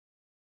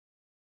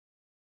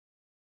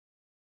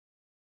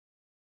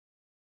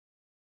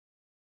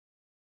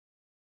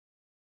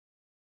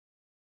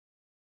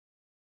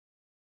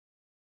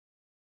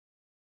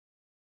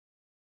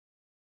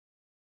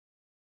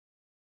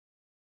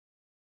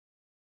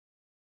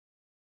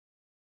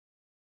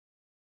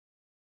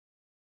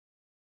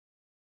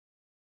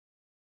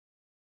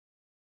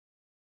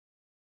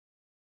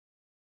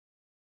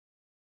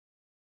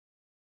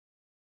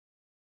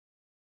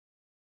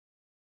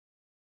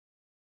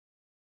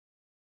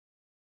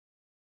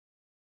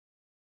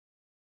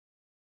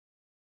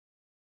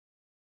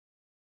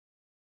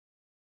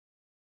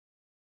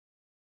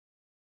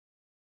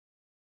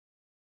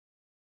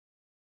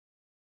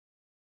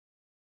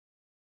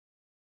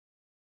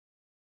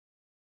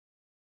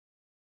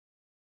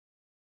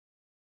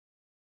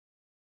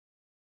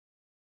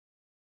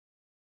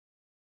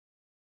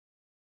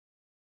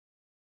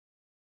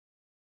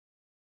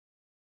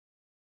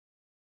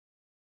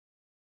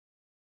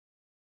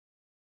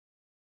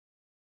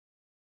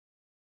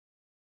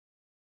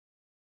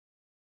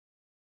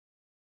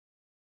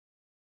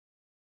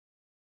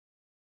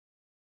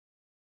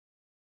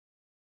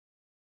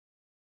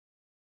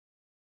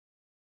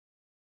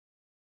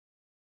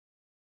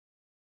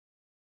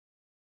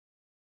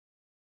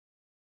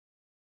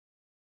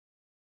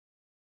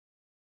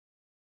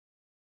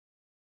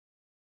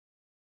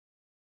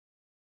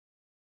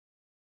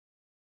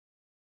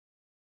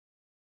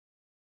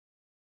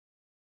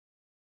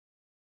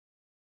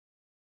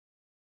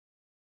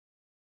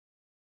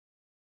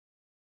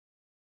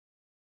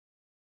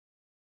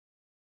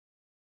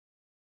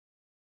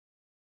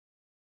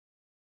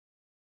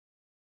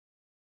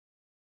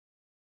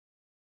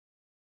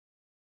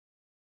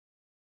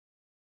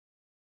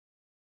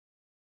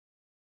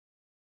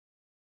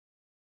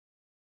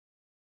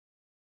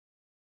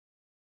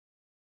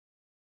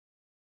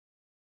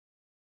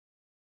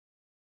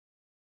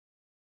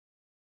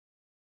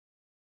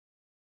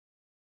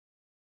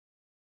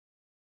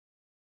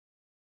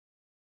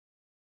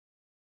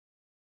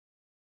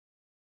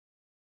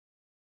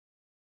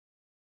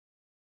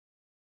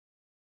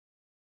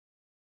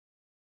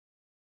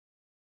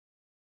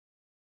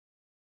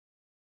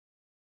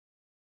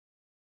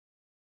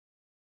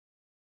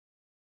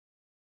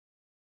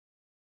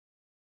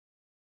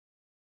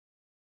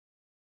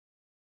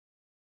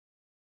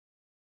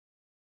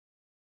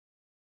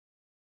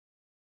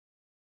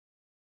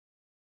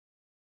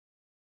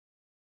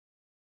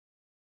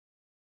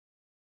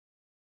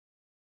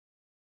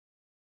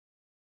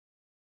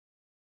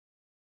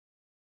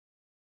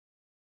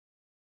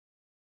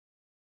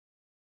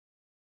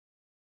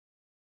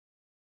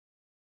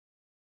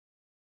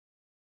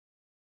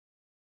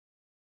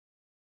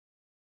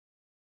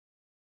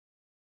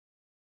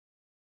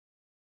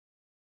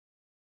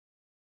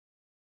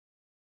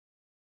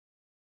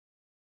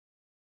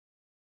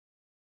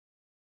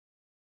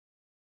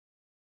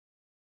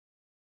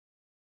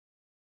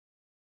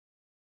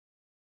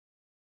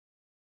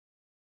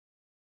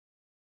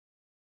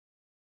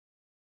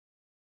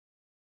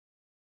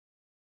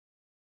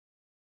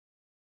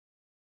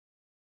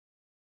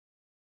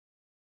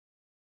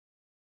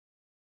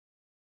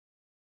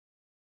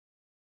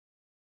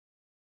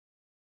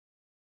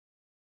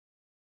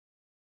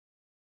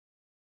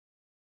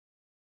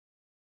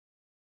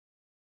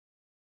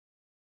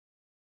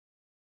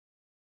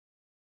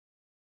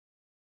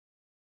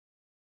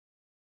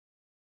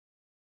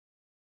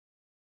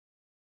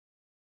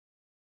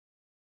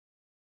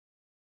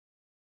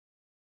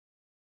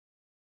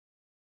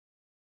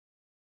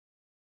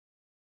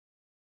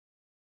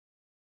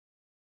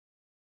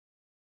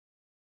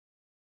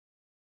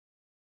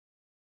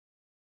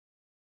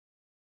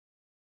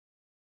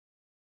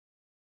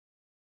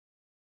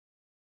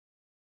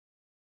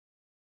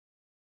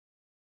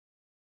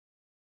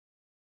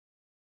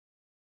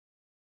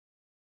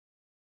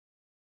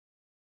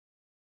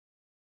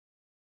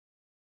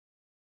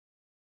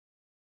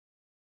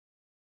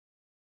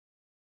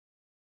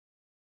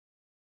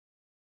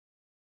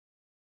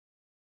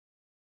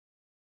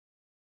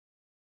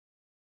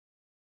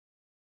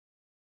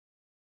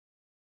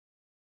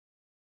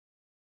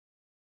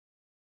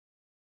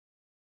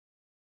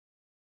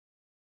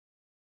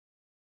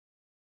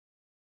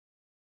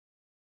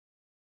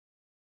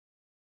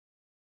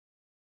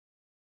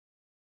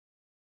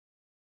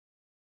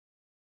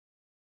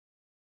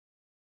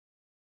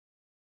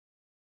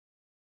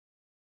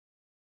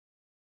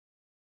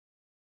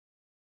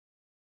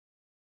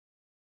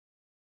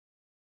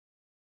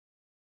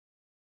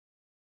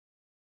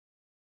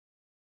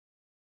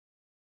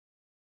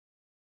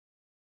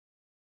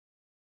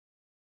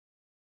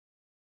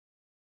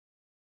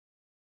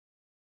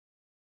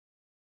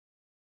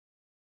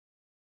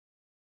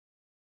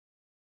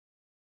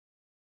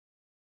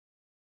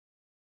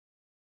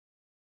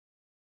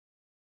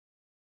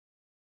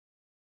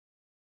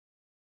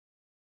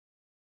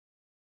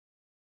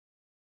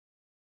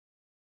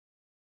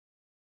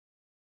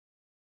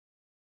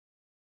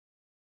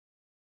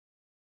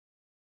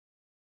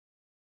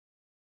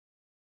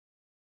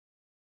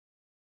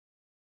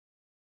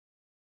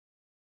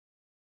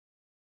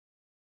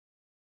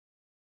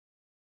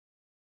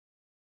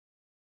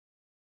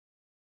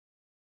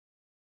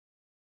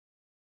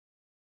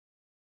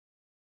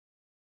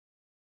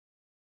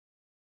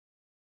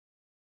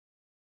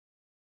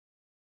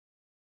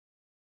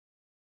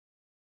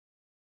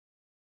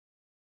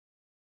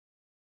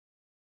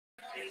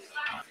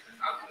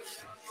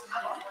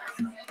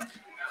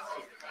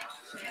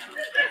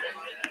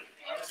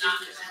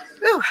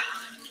Ooh.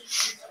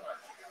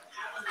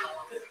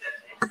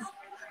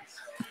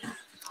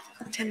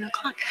 10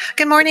 o'clock.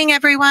 Good morning,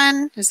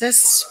 everyone. Is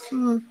this,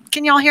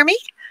 can you all hear me?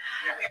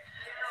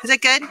 Is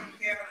it good?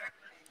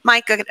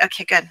 Mike, good.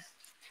 Okay, good.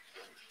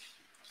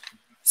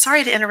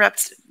 Sorry to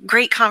interrupt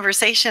great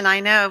conversation,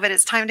 I know, but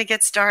it's time to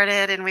get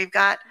started, and we've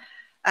got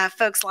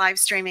folks live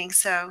streaming.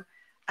 So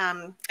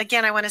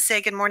again, I want to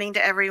say good morning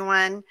to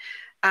everyone.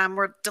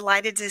 We're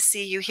delighted to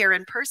see you here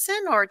in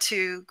person or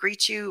to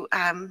greet you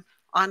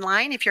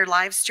online if you're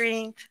live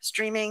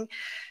streaming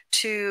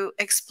to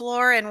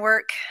explore and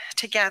work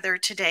together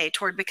today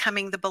toward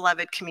becoming the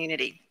beloved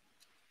community.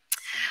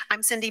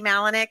 I'm Cindy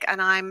Malinek,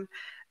 and I'm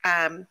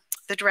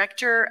the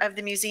director of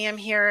the museum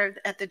here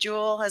at the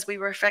Jewel, as we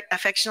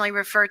affectionately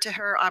refer to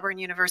her, Auburn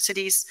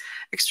University's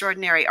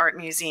Extraordinary Art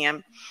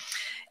Museum.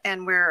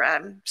 And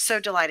we're so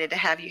delighted to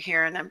have you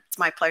here, and it's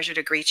my pleasure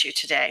to greet you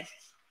today.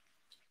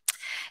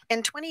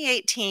 In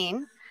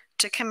 2018,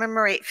 to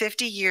commemorate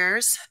 50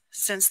 years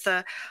since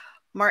the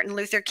Martin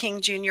Luther King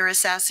Jr.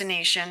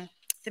 assassination,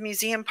 the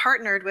museum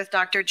partnered with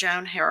Dr.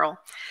 Joan Harrell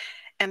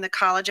and the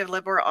College of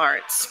Liberal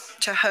Arts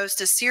to host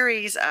a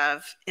series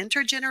of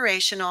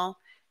intergenerational,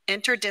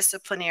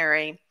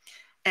 interdisciplinary,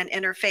 and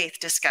interfaith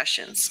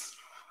discussions.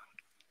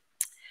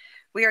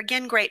 We are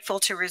again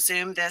grateful to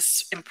resume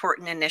this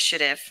important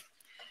initiative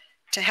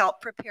to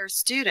help prepare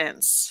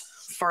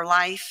students for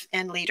life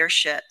and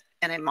leadership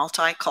in a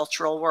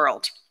multicultural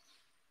world.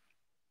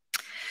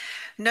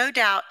 No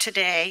doubt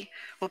today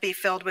will be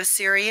filled with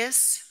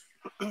serious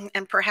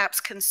and perhaps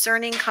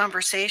concerning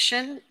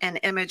conversation and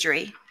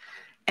imagery,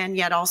 and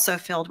yet also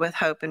filled with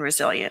hope and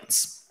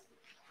resilience.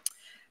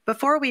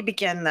 Before we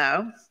begin,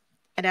 though,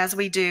 and as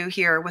we do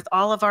here with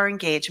all of our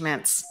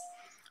engagements,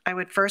 I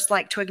would first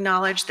like to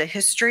acknowledge the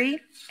history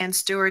and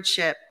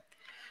stewardship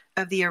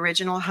of the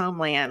original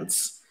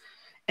homelands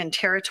and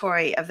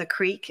territory of the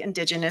Creek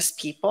indigenous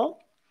people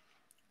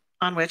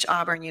on which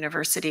Auburn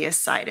University is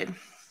sited.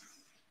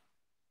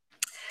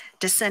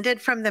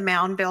 Descended from the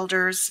mound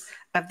builders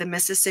of the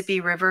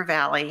Mississippi River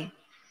Valley,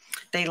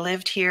 they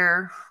lived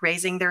here,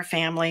 raising their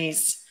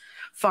families,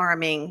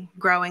 farming,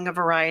 growing a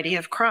variety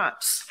of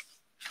crops,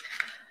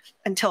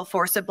 until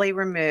forcibly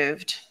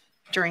removed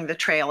during the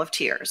Trail of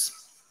Tears.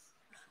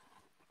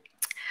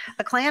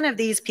 A clan of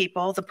these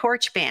people, the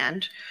Porch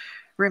Band,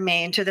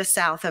 remain to the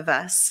south of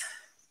us,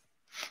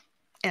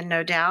 and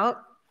no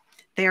doubt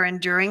their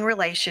enduring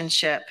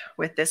relationship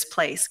with this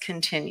place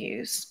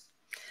continues.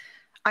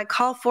 I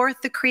call forth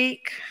the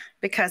Creek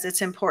because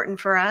it's important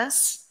for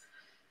us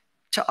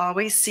to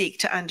always seek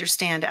to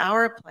understand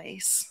our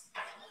place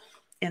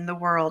in the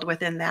world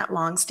within that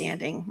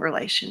longstanding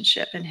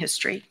relationship and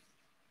history.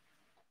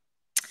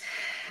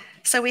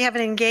 So we have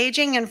an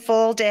engaging and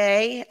full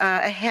day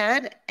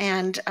ahead,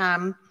 and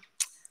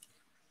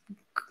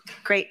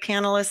great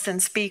panelists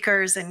and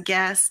speakers and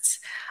guests.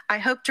 I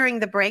hope during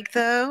the break,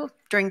 though,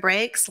 during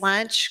breaks,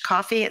 lunch,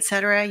 coffee,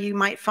 etc., you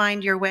might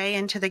find your way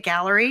into the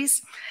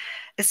galleries,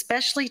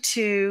 especially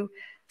to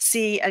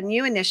see a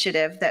new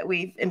initiative that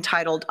we've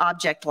entitled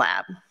Object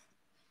Lab.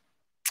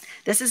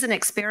 This is an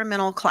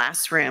experimental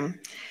classroom,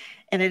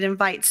 and it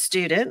invites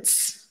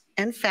students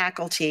and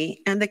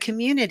faculty and the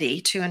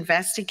community to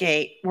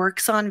investigate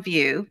works on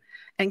view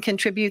and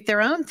contribute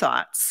their own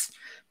thoughts,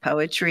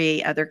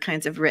 poetry, other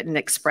kinds of written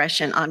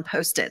expression on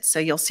Post-its. So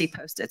you'll see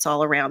Post-its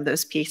all around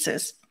those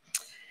pieces.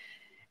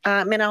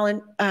 And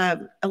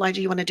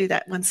Elijah, you want to do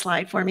that one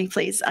slide for me,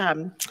 please?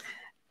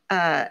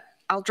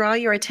 I'll draw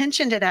your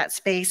attention to that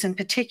space, in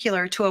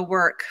particular to a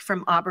work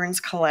from Auburn's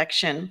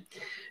collection,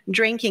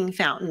 Drinking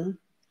Fountain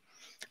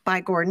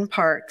by Gordon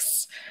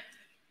Parks,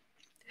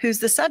 who's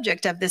the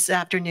subject of this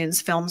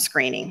afternoon's film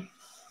screening.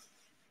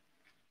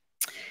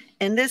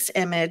 In this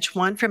image,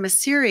 one from a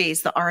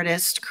series the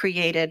artist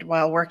created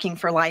while working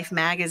for Life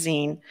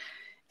magazine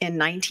in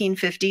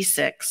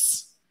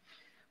 1956,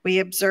 we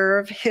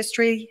observe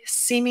history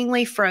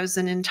seemingly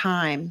frozen in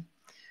time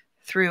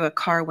through a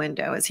car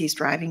window as he's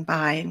driving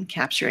by and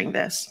capturing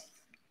this.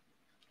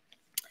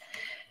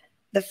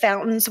 The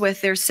fountains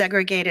with their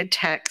segregated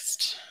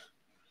text,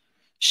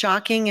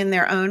 shocking in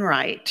their own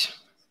right,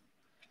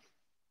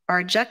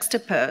 are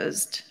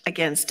juxtaposed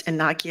against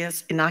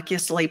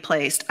innocuously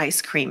placed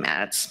ice cream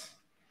ads.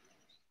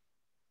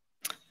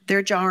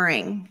 They're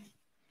jarring.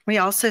 We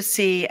also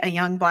see a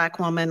young Black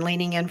woman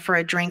leaning in for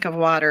a drink of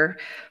water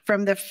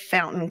from the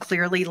fountain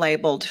clearly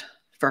labeled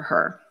for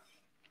her.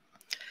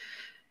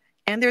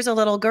 And there's a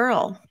little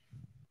girl,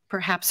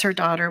 perhaps her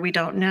daughter, we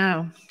don't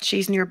know.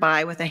 She's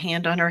nearby with a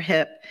hand on her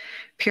hip,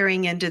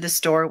 peering into the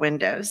store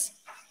windows.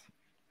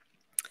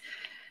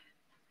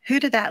 Who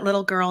did that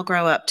little girl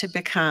grow up to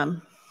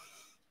become?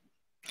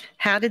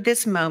 How did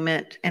this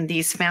moment and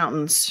these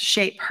fountains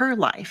shape her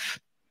life,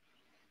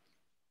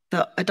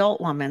 the adult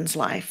woman's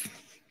life?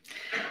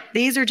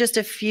 These are just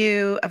a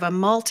few of a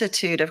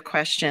multitude of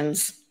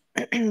questions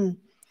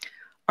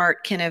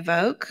art can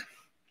evoke,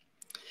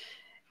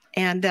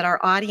 and that our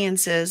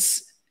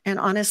audiences and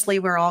honestly,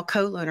 we're all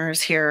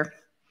co-learners here,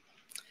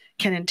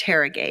 can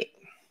interrogate,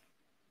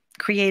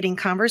 creating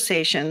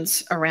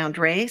conversations around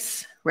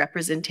race,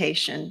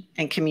 representation,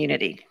 and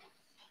community.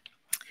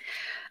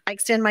 I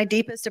extend my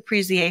deepest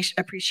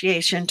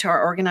appreciation to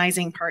our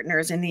organizing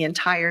partners and the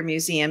entire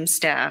museum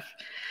staff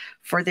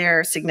for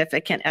their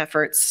significant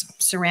efforts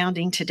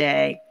surrounding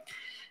today.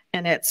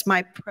 And it's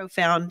my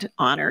profound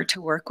honor to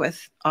work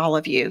with all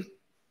of you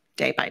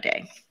day by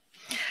day.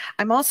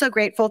 I'm also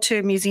grateful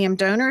to museum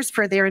donors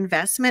for their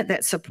investment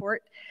that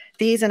support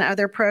these and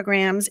other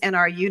programs, and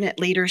our unit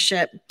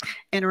leadership,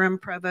 Interim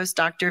Provost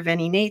Dr.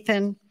 Vinnie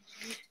Nathan,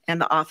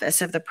 and the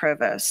Office of the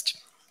Provost.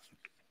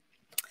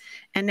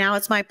 And now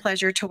it's my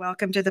pleasure to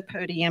welcome to the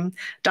podium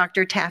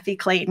Dr. Taffy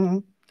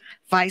Clayton,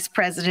 Vice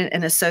President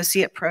and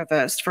Associate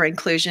Provost for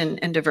Inclusion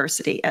and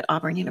Diversity at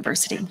Auburn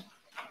University.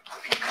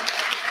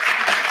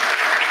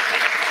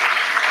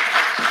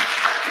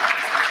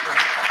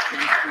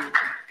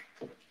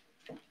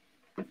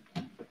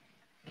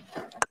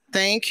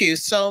 Thank you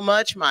so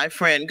much, my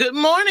friend. Good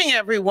morning,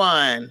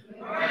 everyone.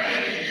 Good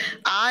morning.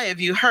 I,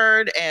 as you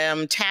heard,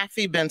 am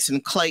Taffy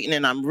Benson Clayton,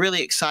 and I'm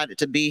really excited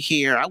to be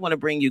here. I want to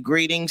bring you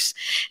greetings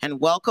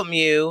and welcome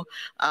you,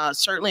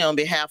 certainly on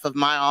behalf of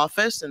my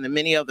office and the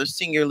many other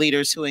senior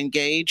leaders who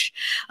engage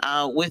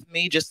with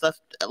me. Just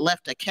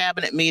left a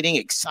cabinet meeting,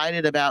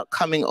 excited about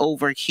coming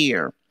over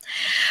here.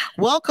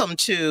 Welcome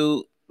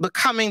to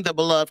Becoming the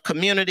Beloved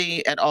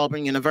Community at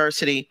Auburn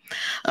University,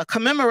 a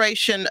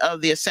commemoration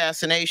of the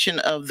assassination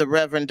of the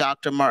Reverend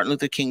Dr. Martin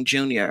Luther King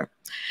Jr.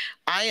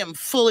 I am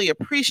fully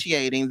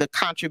appreciating the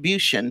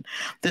contribution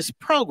this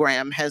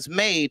program has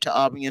made to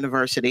Auburn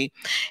University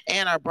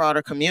and our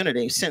broader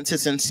community since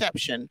its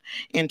inception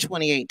in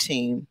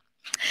 2018.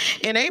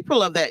 In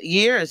April of that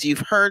year, as you've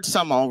heard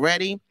some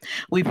already,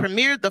 we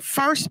premiered the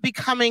first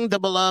Becoming the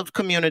Beloved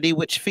Community,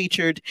 which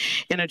featured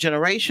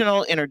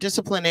intergenerational,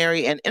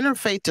 interdisciplinary, and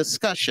interfaith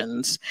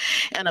discussions,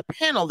 and a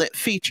panel that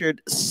featured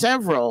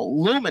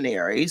several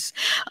luminaries.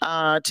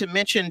 To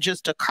mention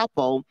just a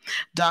couple,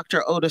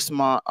 Dr. Otis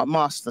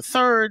Moss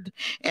III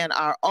and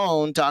our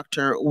own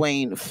Dr.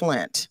 Wayne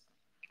Flint.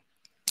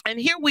 And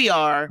here we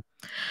are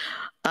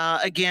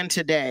again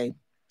today,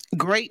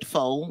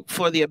 grateful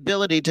for the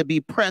ability to be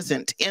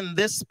present in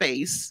this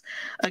space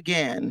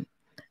again,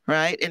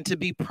 right? And to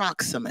be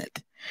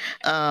proximate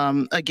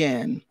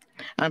again.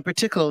 I'm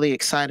particularly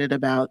excited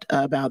about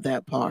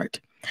that part.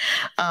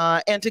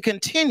 And to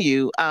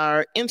continue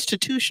our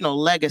institutional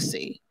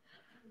legacy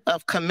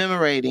of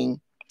commemorating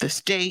this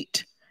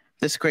date,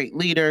 this great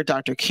leader,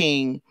 Dr.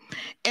 King,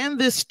 and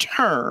this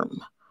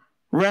term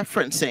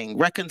referencing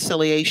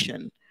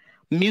reconciliation,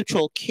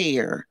 mutual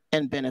care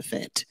and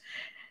benefit,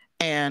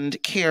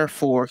 and care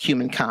for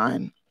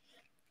humankind.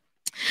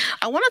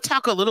 I want to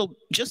talk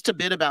just a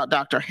bit about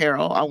Dr.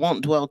 Harrell. I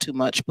won't dwell too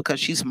much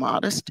because she's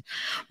modest,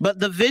 but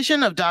the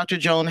vision of Dr.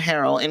 Joan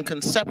Harrell in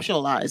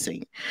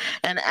conceptualizing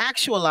and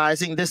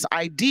actualizing this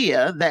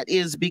idea that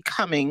is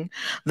becoming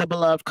the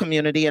beloved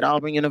community at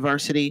Auburn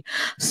University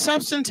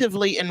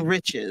substantively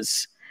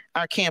enriches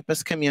our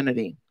campus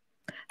community.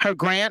 Her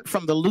grant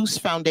from the Luce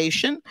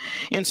Foundation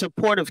in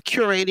support of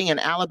curating an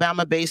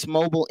Alabama-based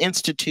mobile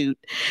institute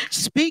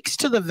speaks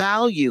to the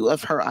value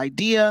of her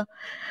idea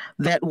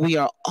that we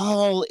are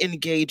all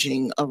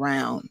engaging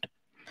around.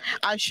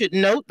 I should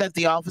note that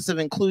the Office of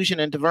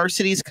Inclusion and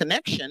Diversity's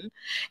connection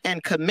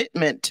and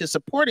commitment to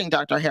supporting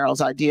Dr.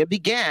 Harrell's idea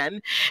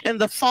began in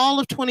the fall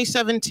of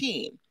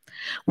 2017,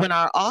 when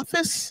our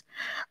office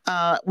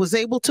was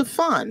able to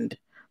fund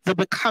the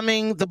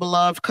Becoming the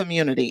Beloved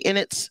Community, and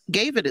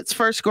gave it its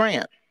first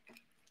grant.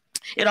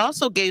 It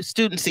also gave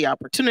students the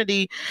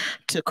opportunity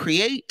to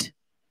create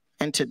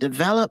and to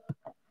develop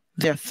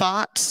their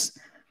thoughts,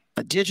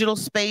 a digital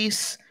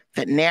space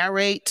that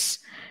narrates,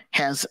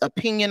 has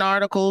opinion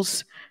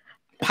articles,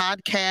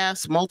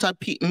 podcasts,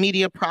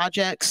 multimedia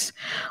projects,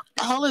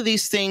 all of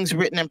these things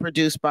written and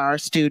produced by our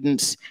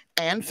students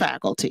and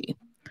faculty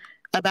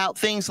about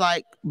things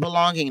like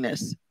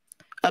belongingness,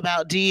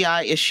 about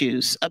DEI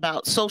issues,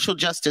 about social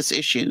justice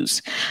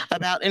issues,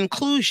 about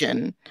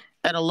inclusion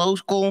at a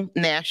local,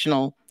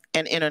 national,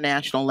 and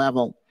international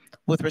level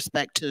with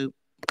respect to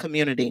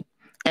community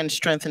and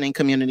strengthening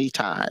community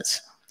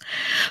ties.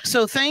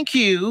 So thank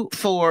you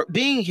for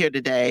being here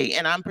today,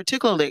 and I'm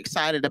particularly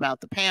excited about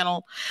the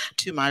panel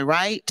to my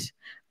right,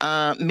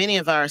 many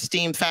of our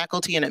esteemed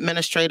faculty and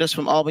administrators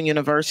from Auburn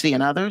University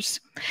and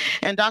others.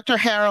 And Dr.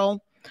 Harrell,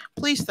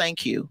 please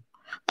thank you,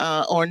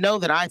 or know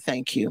that I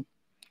thank you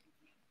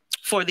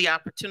for the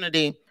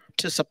opportunity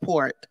to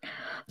support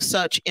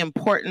such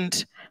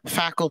important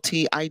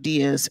faculty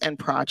ideas and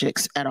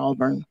projects at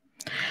Auburn.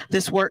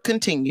 This work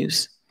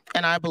continues,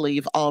 and I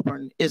believe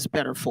Auburn is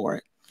better for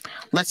it.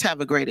 Let's have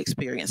a great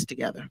experience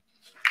together.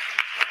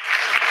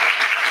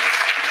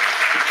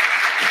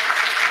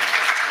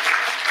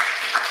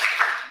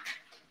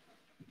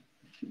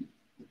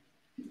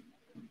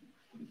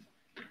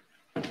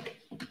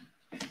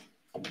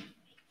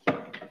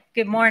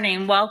 Good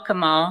morning,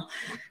 welcome all.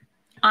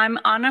 I'm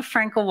Anna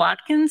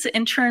Frankel-Watkins,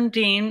 Interim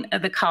Dean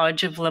of the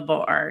College of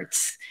Liberal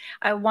Arts.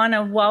 I want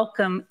to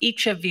welcome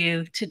each of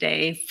you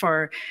today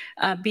for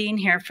being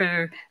here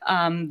for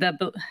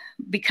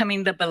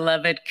Becoming the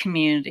Beloved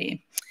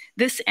Community.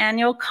 This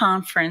annual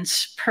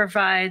conference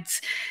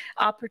provides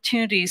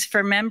opportunities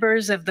for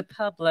members of the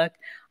public,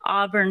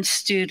 Auburn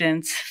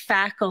students,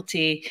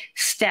 faculty,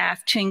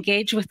 staff to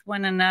engage with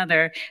one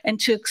another and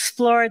to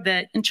explore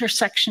the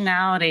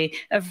intersectionality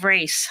of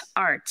race,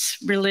 arts,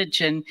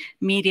 religion,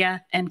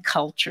 media, and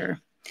culture.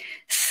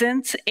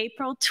 Since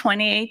April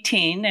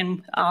 2018,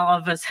 and all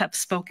of us have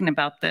spoken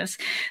about this,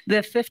 the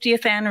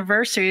 50th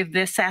anniversary of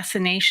the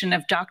assassination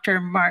of Dr.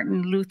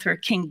 Martin Luther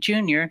King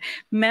Jr.,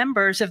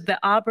 members of the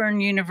Auburn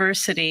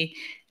University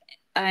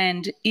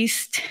and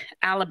East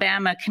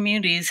Alabama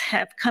communities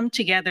have come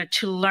together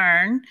to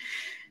learn,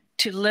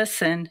 to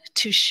listen,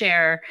 to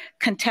share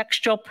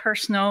contextual,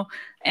 personal,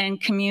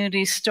 and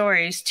community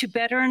stories to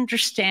better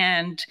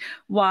understand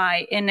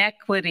why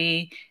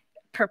inequity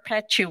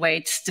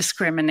perpetuates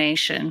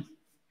discrimination.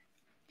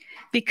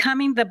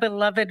 Becoming the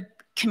Beloved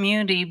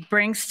Community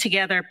brings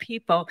together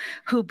people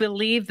who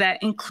believe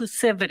that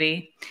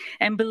inclusivity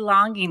and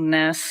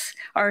belongingness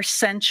are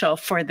essential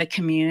for the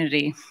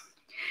community.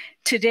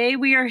 Today,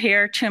 we are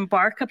here to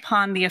embark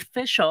upon the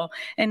official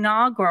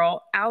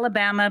inaugural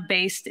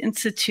Alabama-based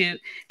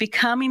institute,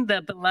 Becoming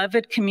the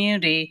Beloved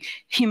Community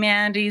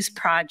Humanities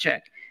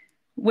Project,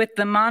 with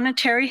the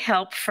monetary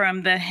help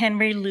from the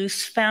Henry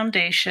Luce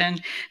Foundation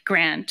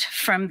grant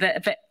from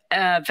the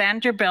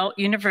Vanderbilt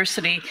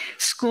University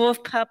School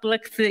of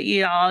Public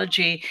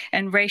Theology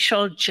and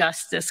Racial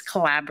Justice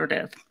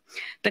Collaborative.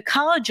 The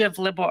College of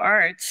Liberal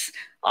Arts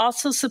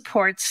also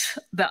supports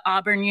the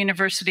Auburn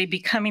University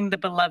Becoming the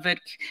Beloved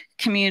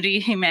Community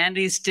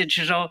Humanities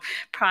Digital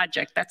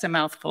Project, that's a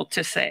mouthful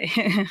to say,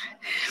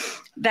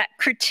 that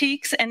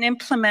critiques and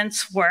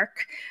implements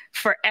work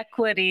for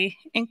equity,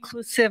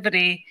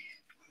 inclusivity,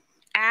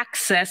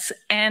 access,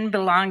 and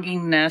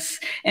belongingness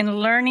in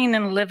learning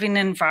and living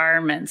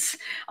environments.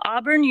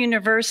 Auburn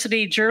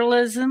University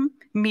journalism,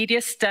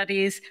 media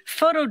studies,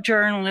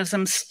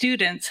 photojournalism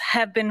students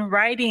have been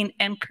writing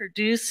and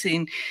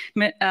producing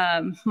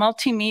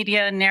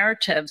multimedia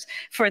narratives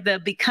for the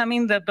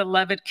Becoming the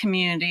Beloved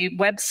Community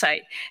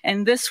website,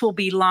 and this will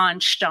be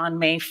launched on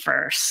May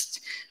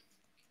 1st.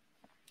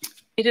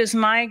 It is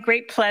my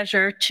great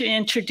pleasure to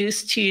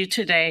introduce to you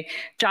today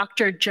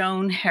Dr.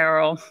 Joan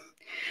Harrell,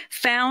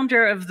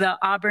 founder of the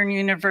Auburn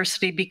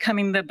University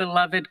Becoming the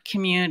Beloved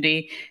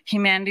Community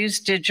Humanities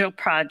Digital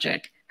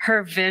Project.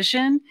 Her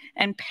vision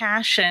and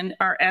passion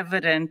are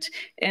evident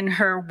in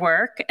her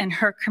work and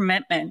her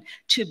commitment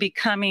to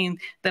becoming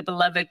the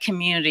beloved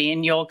community,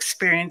 and you'll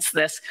experience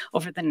this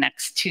over the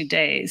next 2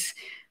 days.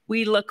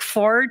 We look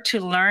forward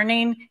to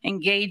learning,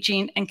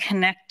 engaging, and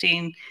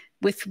connecting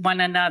with one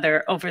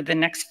another over the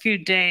next few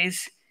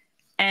days.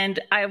 And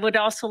I would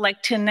also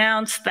like to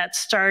announce that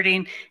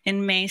starting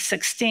in May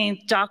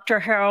 16th, Dr.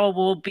 Harrell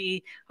will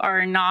be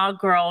our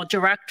inaugural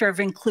Director of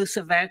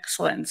Inclusive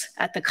Excellence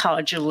at the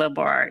College of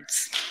Liberal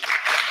Arts.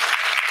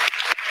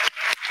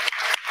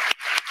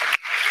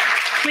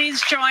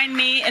 Please join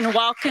me in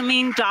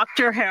welcoming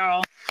Dr.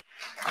 Harrell.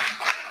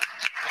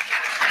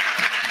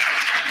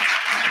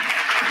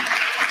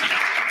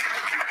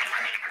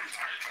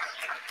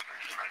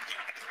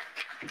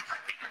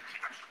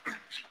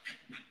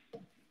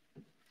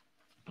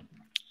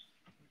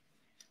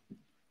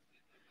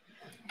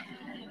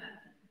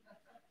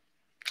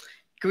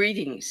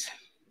 Greetings.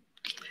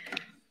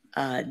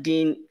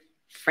 Dean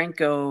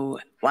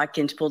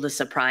Franco-Watkins pulled a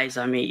surprise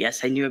on me.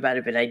 Yes, I knew about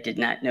it, but I did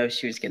not know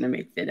she was going to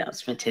make the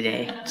announcement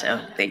today. So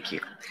thank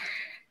you.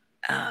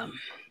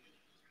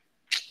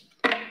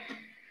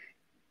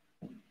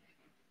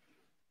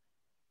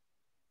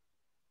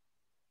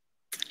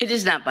 It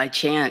is not by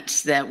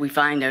chance that we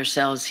find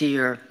ourselves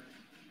here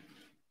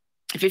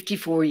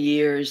 54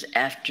 years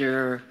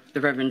after the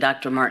Reverend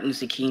Dr. Martin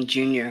Luther King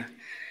Jr.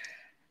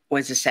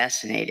 was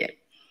assassinated.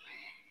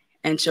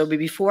 And so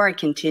before I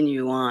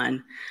continue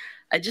on,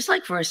 I'd just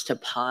like for us to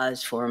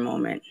pause for a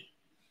moment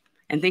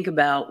and think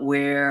about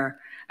where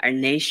our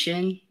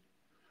nation,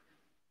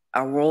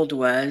 our world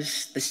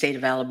was, the state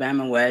of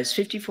Alabama was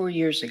 54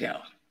 years ago,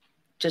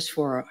 just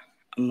for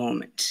a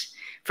moment.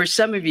 For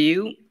some of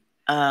you,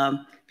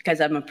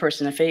 because I'm a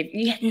person of faith,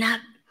 you have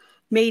not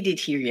made it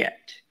here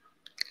yet.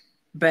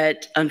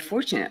 But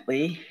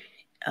unfortunately,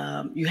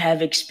 you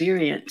have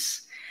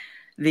experienced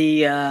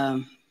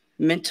the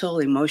mental,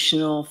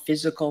 emotional,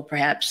 physical,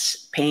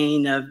 perhaps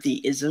pain of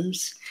the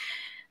isms.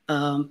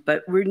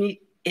 But it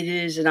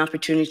is an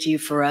opportunity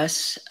for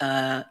us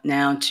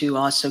now to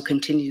also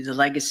continue the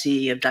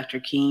legacy of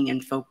Dr. King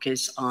and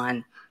focus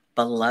on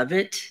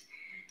beloved,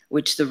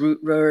 which the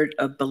root word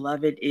of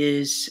beloved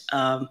is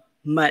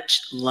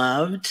much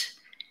loved.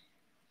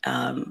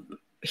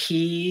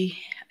 He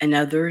and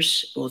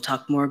others, we'll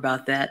talk more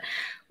about that,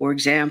 were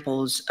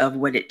examples of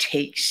what it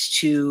takes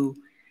to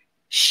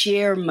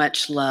share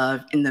much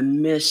love in the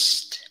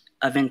midst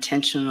of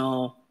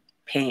intentional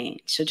pain.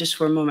 So just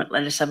for a moment,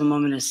 let us have a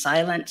moment of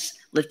silence,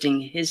 lifting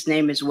his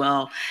name as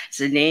well as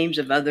the names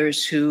of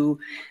others who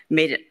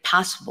made it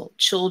possible,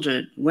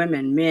 children,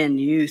 women, men,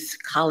 youth,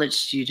 college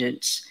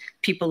students,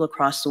 people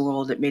across the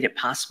world that made it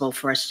possible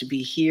for us to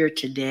be here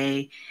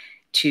today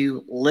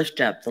to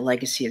lift up the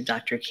legacy of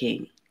Dr.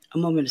 King. A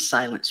moment of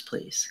silence,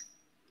 please.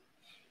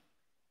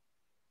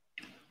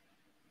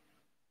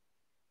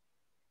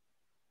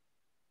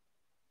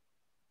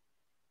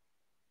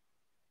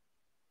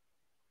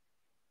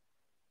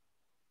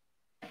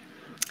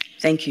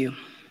 Thank you.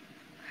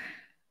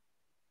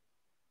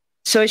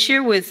 So I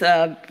share with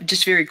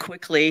just very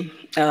quickly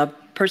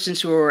persons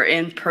who are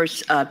in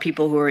person,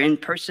 people who are in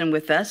person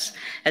with us,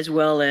 as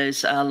well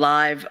as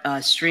live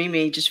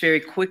streaming. Just very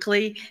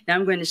quickly, now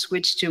I'm going to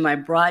switch to my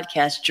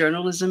broadcast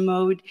journalism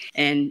mode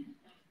and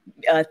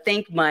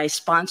thank my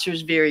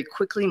sponsors very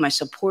quickly, my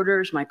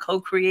supporters, my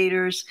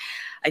co-creators.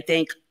 I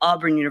thank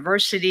Auburn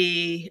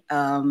University,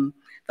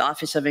 the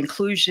Office of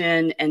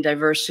Inclusion and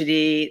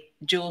Diversity,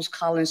 Jules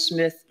Collins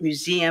Smith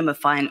Museum of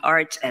Fine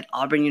Arts at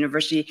Auburn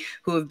University,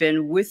 who have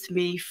been with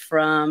me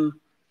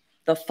from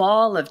the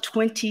fall of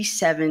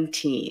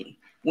 2017,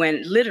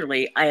 when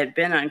literally I had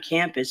been on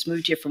campus,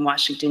 moved here from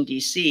Washington,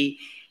 D.C.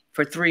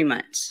 for 3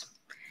 months.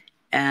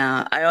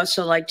 I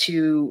also like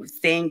to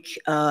thank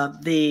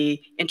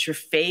the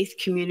interfaith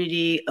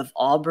community of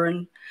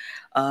Auburn,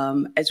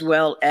 as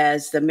well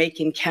as the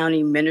Macon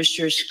County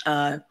Ministers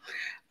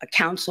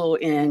Council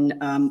in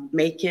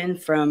Macon,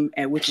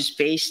 which is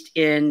based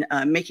in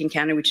Macon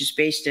County, which is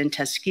based in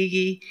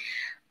Tuskegee.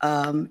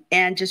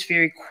 And just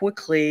very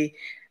quickly,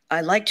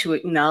 I'd like to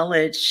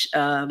acknowledge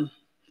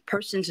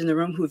persons in the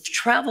room who've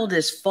traveled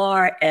as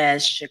far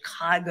as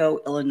Chicago,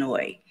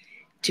 Illinois,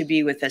 to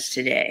be with us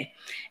today.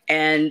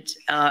 And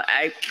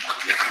I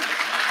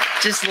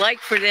just like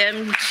for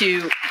them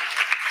to,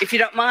 if you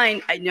don't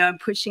mind, I know I'm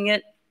pushing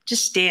it,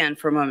 just stand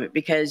for a moment,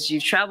 because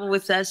you've traveled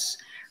with us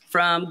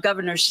from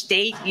Governor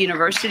State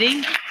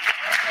University.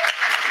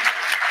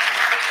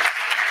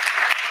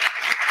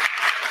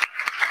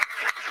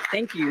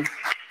 Thank you.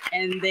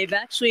 And they've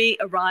actually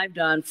arrived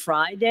on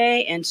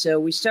Friday. And so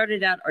we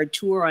started out our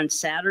tour on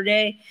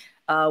Saturday.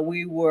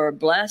 We were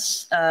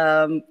blessed.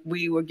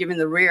 We were given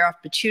the rare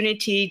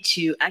opportunity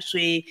to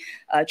actually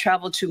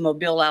travel to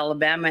Mobile,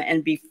 Alabama,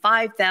 and be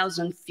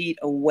 5,000 feet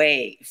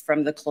away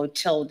from the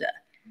Clotilda,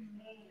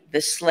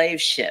 the slave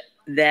ship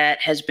that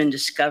has been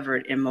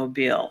discovered in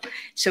Mobile.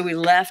 So we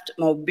left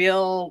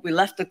Mobile, we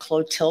left the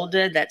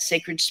Clotilda, that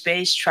sacred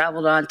space,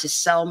 traveled on to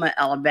Selma,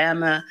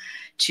 Alabama,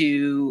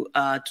 to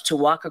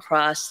walk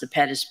across the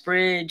Pettus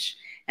Bridge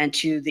and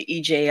to the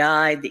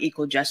EJI, the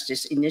Equal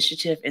Justice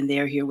Initiative, and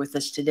they're here with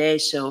us today.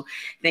 So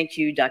thank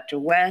you, Dr.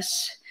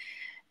 West,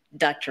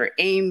 Dr.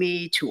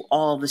 Amy, to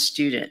all the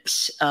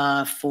students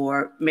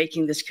for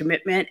making this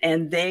commitment.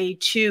 And they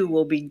too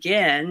will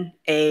begin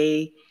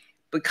a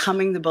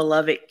Becoming the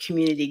Beloved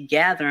community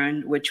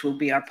gathering, which will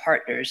be our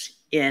partners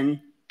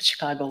in the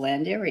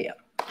Chicagoland area.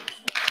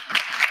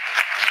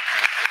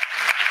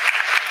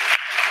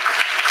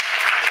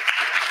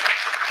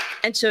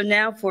 And so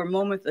now for a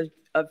moment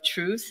of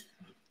truth.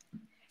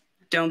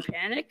 Don't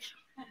panic.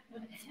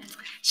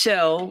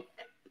 So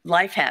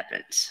life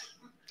happens.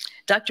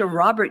 Dr.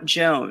 Robert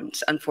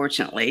Jones,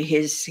 unfortunately,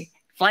 his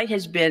flight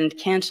has been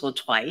canceled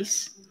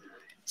twice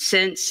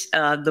since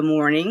the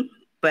morning,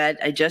 but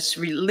I just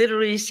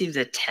literally received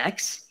a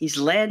text. He's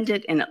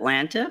landed in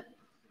Atlanta,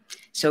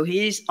 so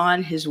he's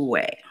on his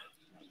way.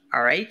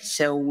 All right,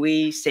 so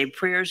we say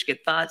prayers,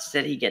 good thoughts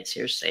that he gets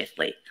here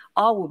safely.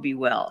 All will be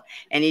well.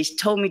 And he's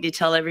told me to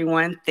tell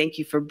everyone, thank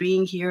you for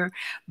being here.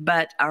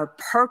 But our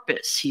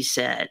purpose, he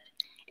said,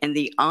 in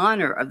the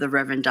honor of the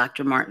Reverend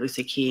Dr. Martin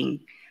Luther King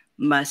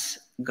must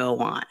go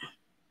on.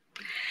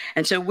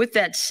 And so with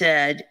that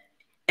said,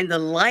 in the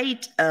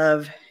light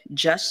of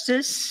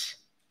justice,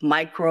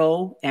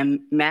 micro and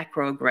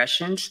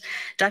macroaggressions,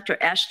 Dr.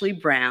 Ashley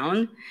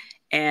Brown,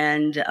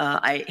 and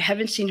I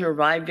haven't seen her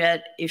arrive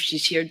yet. If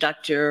she's here,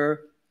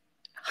 Dr.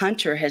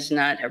 Hunter has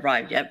not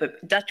arrived yet,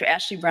 but Dr.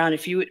 Ashley Brown,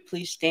 if you would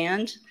please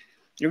stand.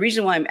 The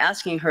reason why I'm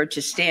asking her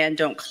to stand,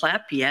 don't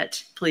clap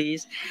yet,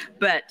 please,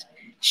 but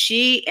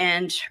she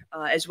and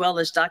as well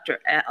as Dr.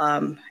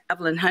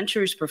 Evelyn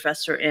Hunter is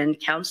professor in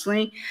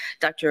counseling.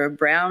 Dr.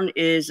 Brown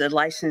is a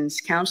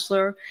licensed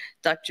counselor.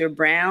 Dr.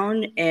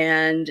 Brown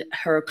and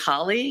her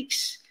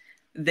colleagues,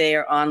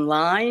 they're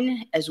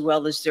online as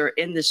well as they're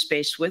in the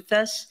space with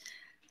us,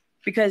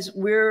 because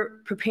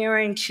we're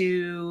preparing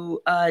to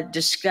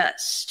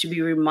discuss, to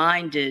be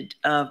reminded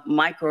of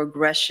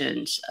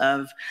microaggressions,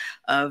 of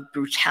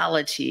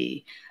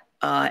brutality,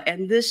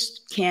 and this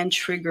can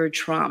trigger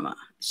trauma.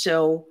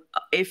 So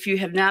if you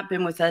have not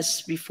been with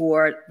us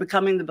before,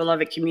 Becoming the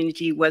Beloved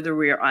community, whether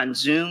we're on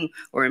Zoom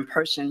or in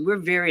person, we're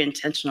very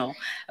intentional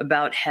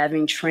about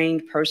having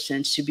trained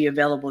persons to be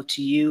available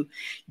to you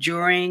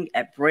during,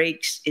 at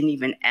breaks, and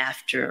even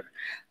after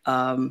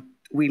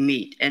we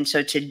meet. And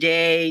so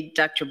today,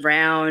 Dr.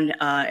 Brown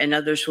and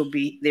others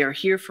they're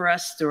here for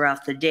us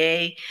throughout the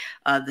day.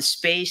 The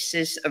space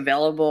is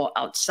available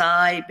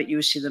outside, but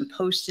you'll see them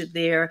posted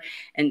there.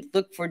 And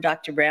look for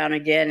Dr. Brown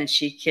again, and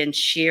she can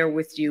share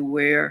with you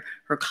where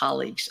her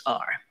colleagues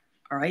are.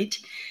 All right?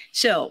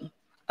 So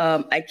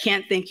I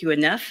can't thank you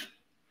enough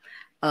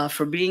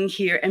for being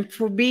here and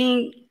for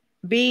being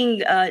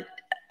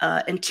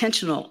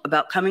intentional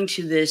about coming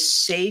to this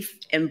safe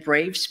and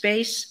brave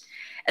space,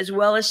 as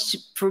well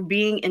as for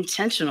being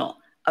intentional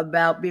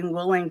about being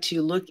willing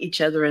to look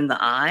each other in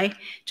the eye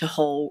to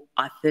hold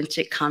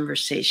authentic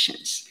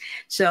conversations.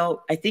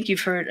 So I think you've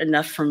heard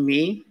enough from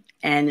me,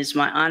 and it's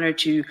my honor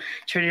to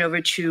turn it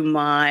over to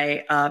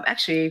my,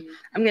 actually,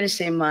 I'm going to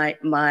say my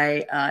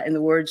in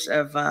the words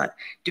of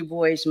Du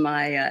Bois,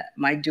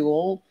 my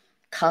dual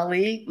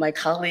colleague, my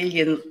colleague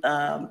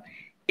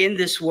in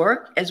this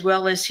work, as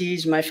well as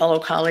he's my fellow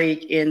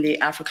colleague in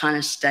the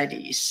Africana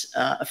Studies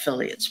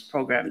Affiliates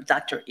program,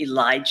 Dr.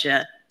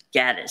 Elijah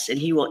Gaddis, and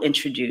he will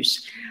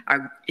introduce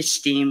our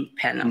esteemed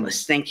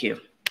panelists. Thank you.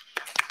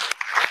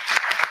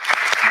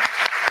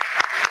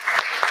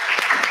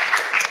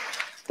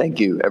 Thank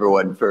you,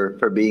 everyone,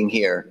 for being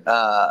here.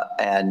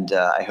 And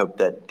I hope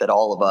that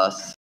all of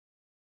us,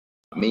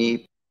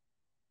 me,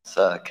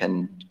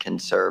 can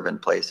serve in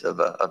place of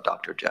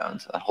Dr.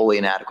 Jones, a wholly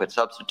inadequate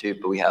substitute,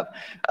 but we have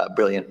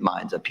brilliant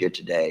minds up here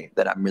today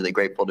that I'm really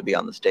grateful to be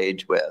on the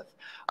stage with.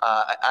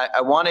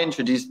 I want to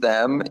introduce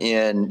them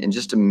in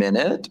just a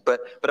minute,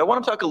 but I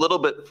want to talk a little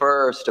bit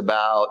first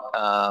about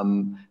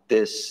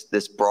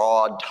this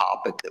broad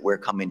topic that we're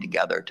coming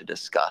together to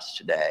discuss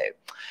today.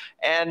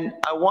 And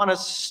I want to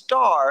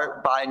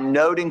start by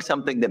noting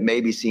something that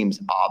maybe seems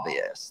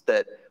obvious,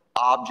 that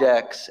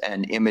objects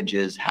and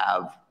images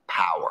have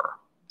power.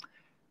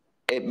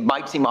 It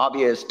might seem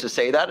obvious to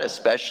say that,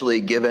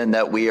 especially given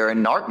that we are in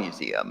an art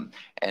museum.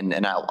 And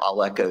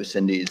I'll echo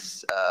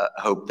Cindy's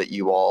hope that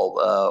you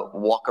all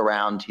walk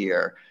around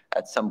here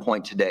at some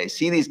point today,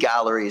 see these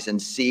galleries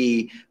and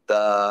see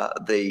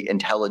the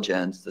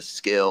intelligence, the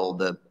skill,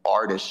 the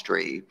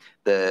artistry,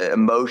 the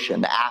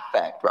emotion, the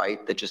affect,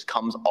 right, that just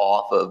comes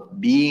off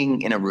of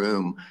being in a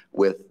room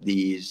with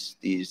these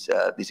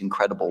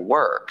incredible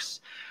works.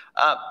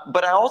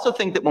 But I also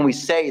think that when we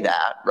say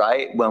that,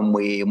 right, when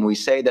we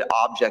say that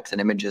objects and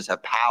images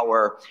have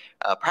power,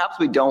 perhaps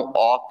we don't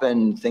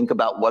often think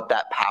about what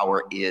that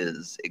power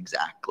is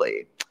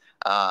exactly,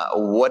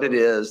 what it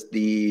is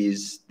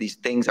these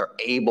things are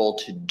able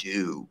to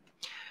do.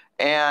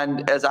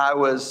 And as I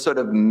was sort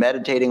of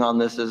meditating on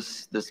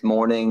this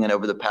morning and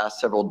over the past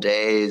several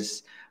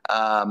days,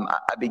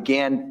 I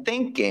began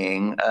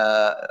thinking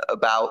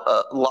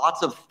about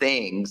lots of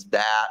things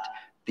that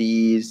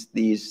these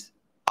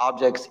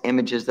objects,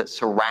 images that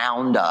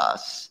surround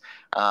us,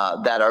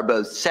 that are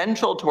both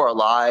central to our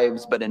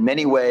lives, but in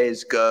many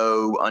ways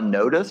go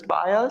unnoticed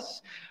by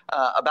us,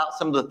 about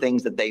some of the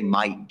things that they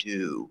might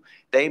do.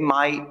 They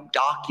might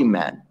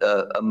document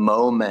a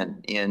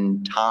moment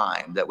in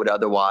time that would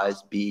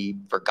otherwise be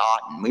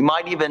forgotten. We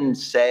might even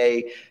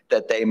say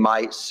that they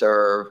might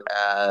serve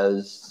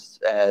as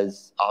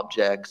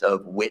objects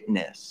of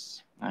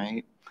witness,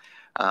 right?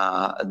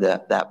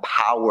 That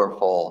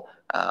powerful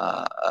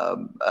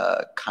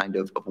kind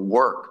of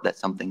work that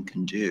something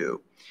can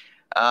do.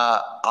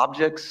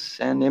 Objects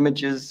and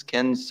images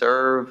can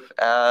serve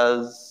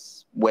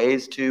as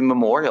ways to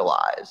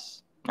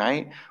memorialize,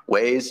 right?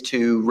 Ways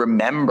to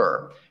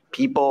remember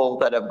people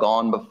that have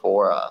gone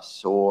before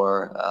us,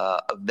 or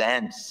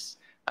events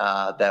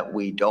that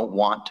we don't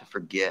want to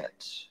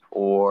forget,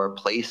 or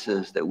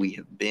places that we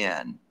have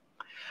been.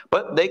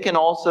 But they can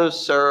also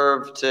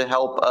serve to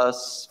help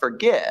us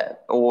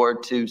forget or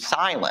to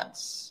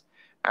silence,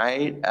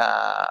 right?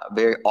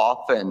 Very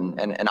often,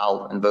 and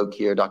I'll invoke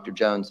here Dr.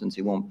 Jones, since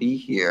he won't be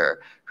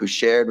here, who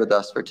shared with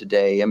us for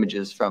today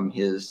images from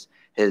his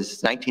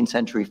 19th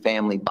century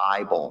family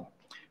Bible,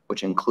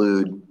 which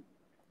include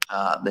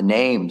the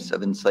names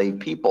of enslaved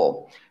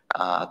people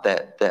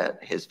that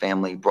his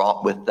family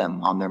brought with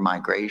them on their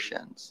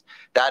migrations.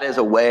 That is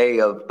a way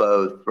of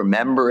both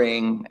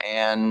remembering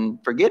and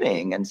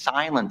forgetting and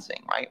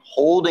silencing, right?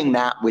 Holding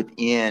that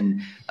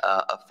within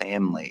a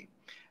family,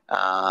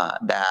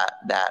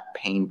 that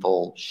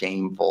painful,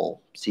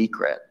 shameful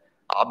secret.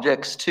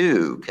 Objects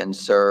too can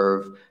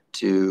serve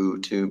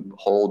to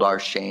hold our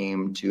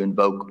shame, to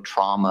invoke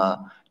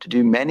trauma, to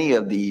do many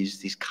of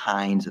these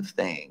kinds of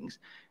things.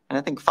 And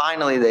I think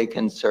finally they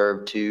can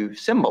serve to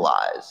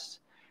symbolize.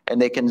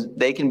 And they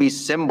can be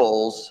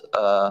symbols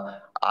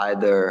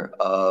either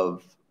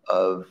of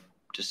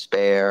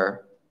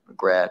despair,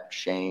 regret,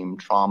 shame,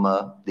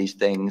 trauma, these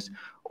things,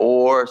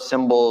 or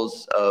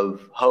symbols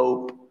of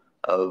hope,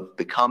 of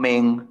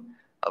becoming,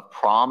 of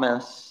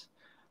promise,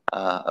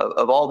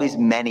 of all these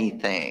many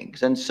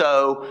things. And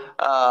so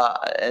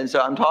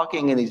I'm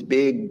talking in these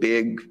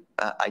big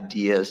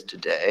ideas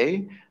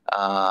today.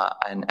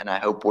 And I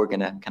hope we're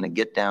going to kind of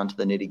get down to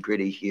the nitty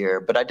gritty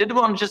here. But I did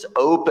want to just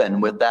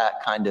open with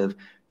that kind of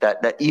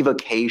that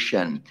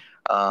evocation,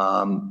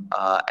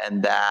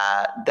 and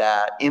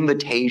that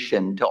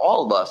invitation to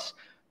all of us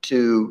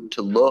to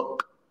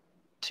look,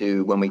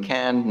 to, when we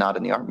can, not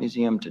in the art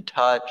museum, to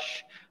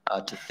touch,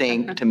 to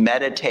think, to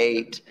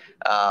meditate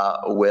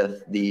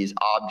with these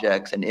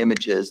objects and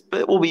images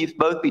that we'll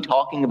both be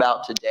talking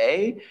about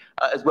today,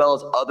 as well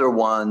as other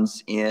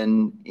ones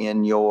in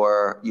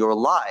your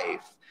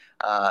life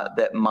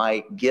that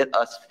might get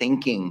us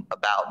thinking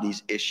about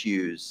these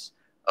issues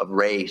of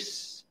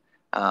race,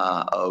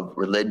 of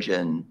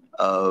religion,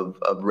 of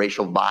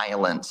racial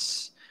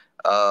violence,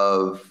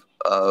 of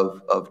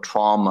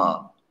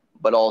trauma,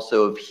 but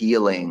also of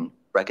healing,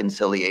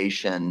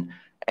 reconciliation,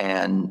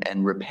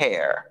 and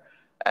repair.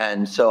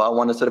 And so I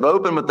want to sort of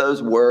open with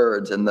those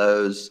words and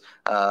those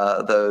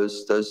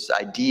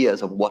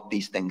ideas of what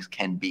these things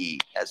can be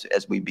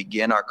as we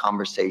begin our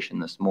conversation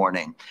this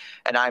morning.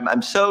 And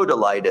I'm so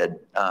delighted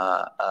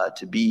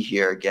to be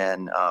here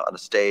again on a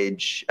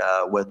stage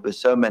with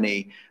so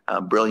many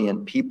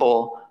brilliant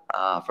people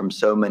from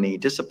so many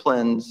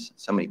disciplines,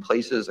 so many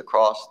places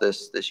across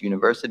this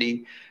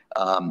university.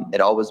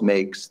 It always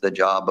makes the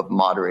job of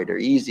moderator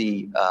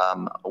easy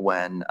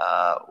when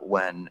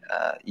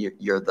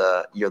you're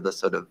the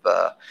sort of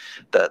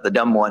the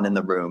dumb one in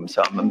the room.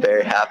 So I'm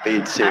very happy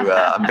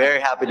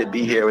to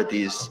be here with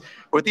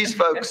these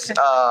folks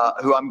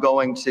who I'm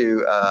going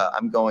to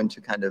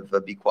kind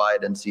of be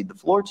quiet and cede the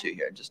floor to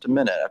here in just a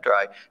minute after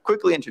I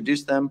quickly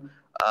introduce them.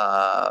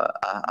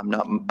 I'm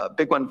not a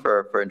big one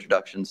for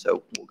introductions,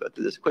 so we'll go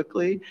through this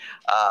quickly.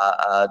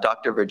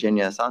 Dr.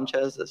 Virginia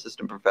Sanchez,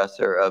 Assistant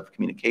Professor of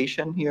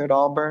Communication here at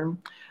Auburn.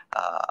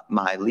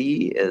 Mai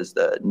Lee is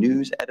the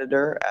news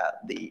editor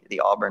at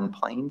the Auburn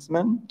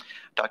Plainsman.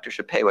 Dr.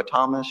 Chippewa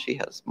Thomas, she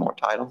has more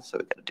titles, so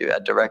we got to do a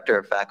Director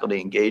of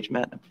Faculty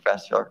Engagement and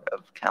Professor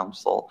of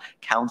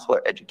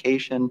Counselor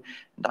Education.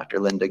 And Dr.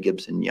 Linda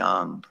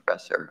Gibson-Young,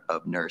 Professor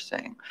of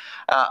Nursing.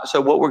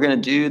 So what we're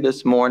going to do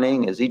this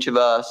morning is each of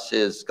us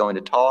is going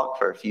to talk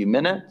for a few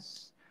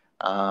minutes,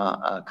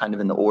 kind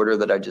of in the order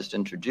that I just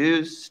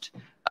introduced.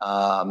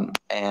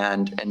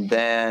 And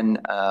then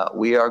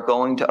we are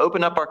going to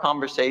open up our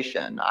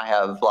conversation. I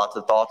have lots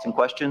of thoughts and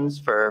questions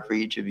for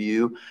each of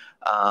you,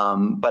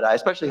 but I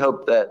especially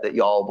hope that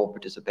y'all will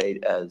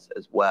participate as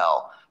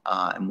well,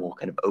 and we'll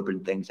kind of open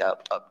things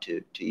up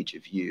to each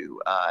of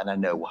you. And I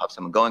know we'll have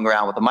someone going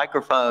around with a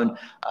microphone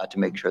to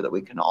make sure that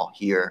we can all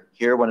hear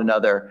one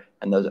another,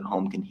 and those at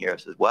home can hear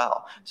us as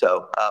well.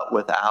 So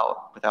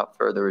without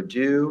further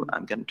ado,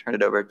 I'm going to turn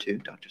it over to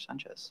Dr.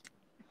 Sanchez.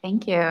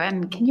 Thank you.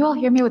 And can you all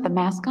hear me with the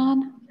mask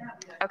on?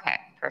 Okay,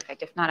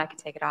 perfect. If not, I can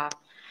take it off.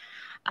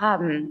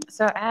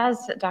 So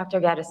as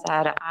Dr. Gaddis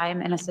said, I'm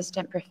an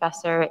assistant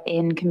professor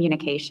in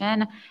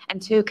communication.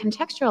 And to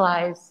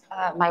contextualize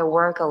my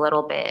work a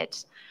little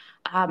bit,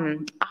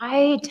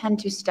 I tend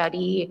to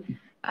study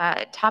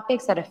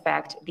topics that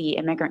affect the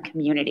immigrant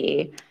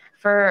community.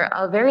 For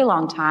a very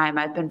long time,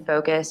 I've been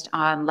focused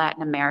on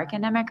Latin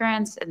American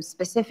immigrants, and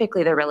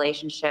specifically the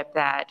relationship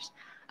that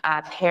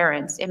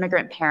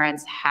immigrant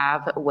parents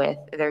have with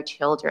their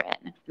children.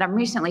 And I'm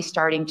recently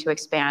starting to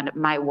expand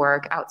my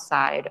work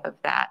outside of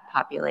that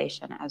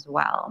population as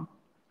well.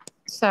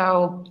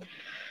 So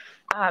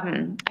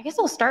I guess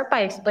I'll start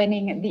by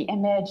explaining the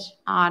image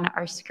on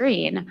our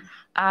screen.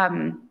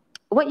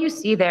 What you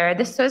see there,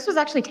 this was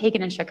actually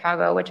taken in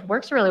Chicago, which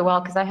works really well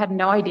because I had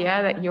no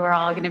idea that you were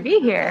all going to be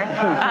here.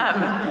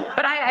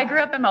 But I grew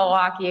up in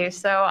Milwaukee,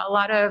 so a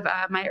lot of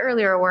my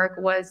earlier work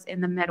was in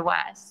the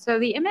Midwest. So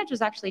the image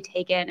was actually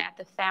taken at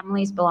the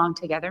Families Belong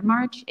Together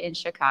March in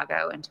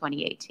Chicago in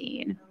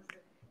 2018.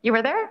 You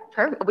were there?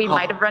 Perfect. We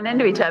might have run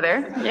into each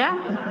other.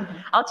 Yeah.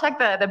 I'll check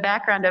the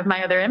background of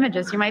my other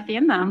images. You might be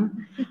in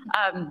them.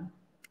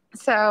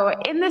 So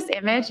in this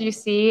image, you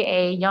see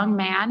a young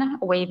man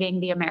waving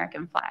the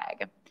American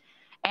flag.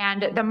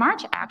 And the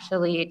march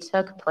actually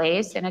took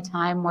place in a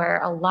time where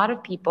a lot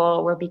of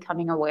people were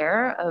becoming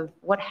aware of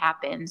what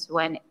happens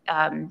when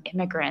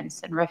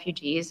immigrants and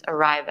refugees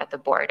arrive at the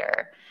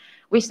border.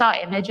 We saw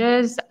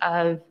images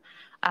of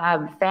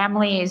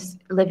families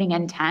living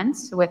in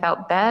tents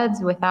without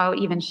beds, without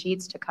even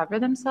sheets to cover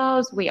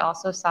themselves. We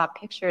also saw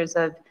pictures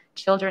of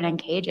children in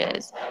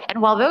cages.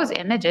 And while those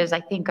images, I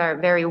think, are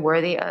very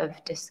worthy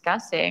of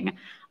discussing,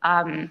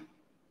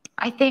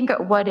 I think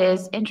what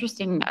is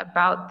interesting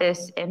about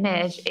this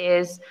image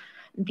is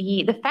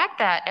the fact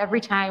that every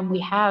time we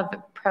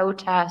have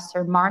protests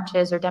or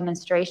marches or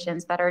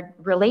demonstrations that are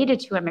related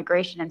to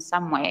immigration in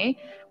some way,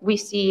 we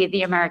see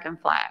the American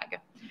flag.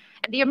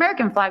 And the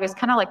American flag is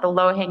kind of like the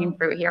low-hanging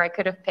fruit here. I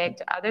could have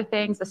picked other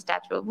things, the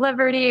Statue of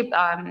Liberty,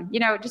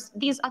 just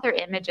these other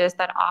images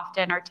that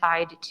often are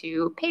tied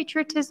to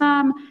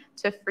patriotism,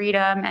 to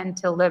freedom, and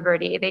to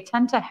liberty. They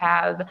tend to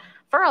have,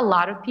 for a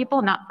lot of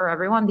people, not for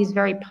everyone, these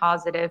very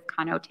positive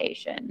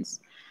connotations.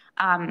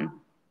 And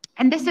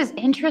this is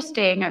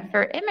interesting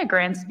for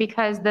immigrants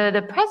because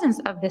the presence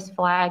of this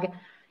flag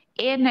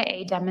in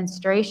a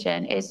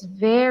demonstration is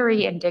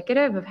very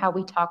indicative of how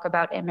we talk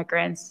about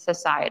immigrants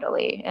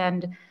societally.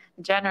 And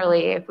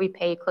generally, if we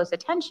pay close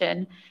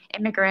attention,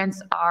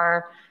 immigrants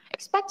are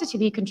expected to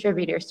be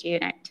contributors to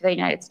the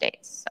United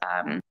States.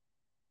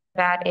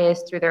 That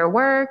is through their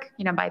work,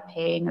 by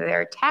paying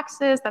their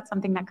taxes. That's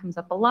something that comes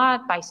up a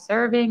lot, by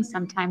serving,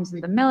 sometimes in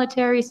the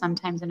military,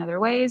 sometimes in other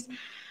ways.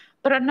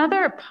 But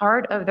another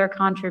part of their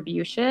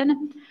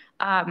contribution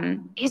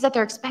is that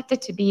they're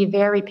expected to be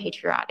very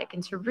patriotic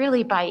and to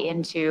really buy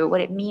into what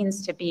it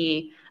means to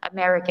be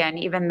American,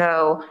 even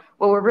though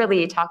what we're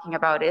really talking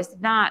about is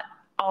not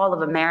all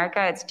of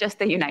America, it's just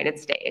the United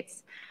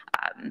States.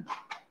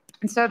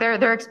 And so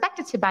they're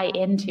expected to buy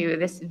into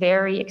this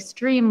very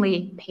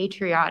extremely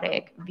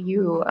patriotic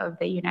view of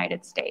the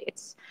United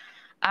States.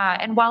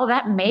 And while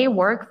that may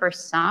work for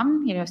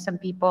some, some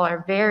people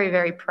are very,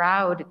 very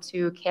proud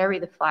to carry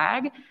the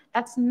flag,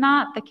 that's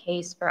not the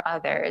case for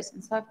others.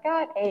 And so I've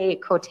got a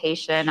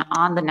quotation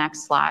on the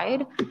next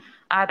slide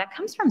that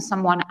comes from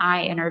someone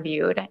I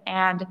interviewed.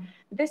 And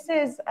this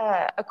is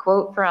a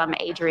quote from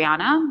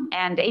Adriana.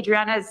 And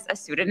Adriana is a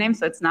pseudonym,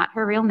 so it's not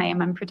her real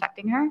name. I'm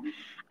protecting her.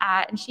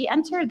 And she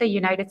entered the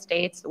United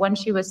States when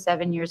she was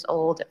 7 years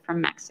old from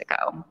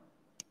Mexico.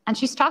 And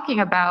she's talking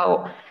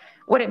about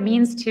what it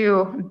means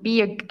to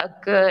be a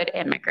good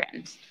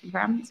immigrant.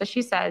 Okay? So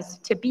she says,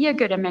 to be a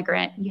good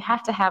immigrant, you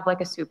have to have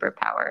like a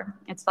superpower.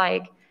 It's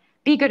like,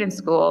 be good in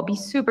school, be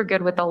super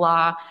good with the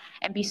law,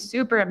 and be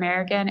super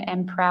American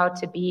and proud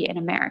to be in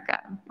America,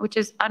 which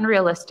is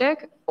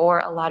unrealistic for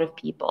a lot of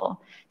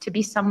people. To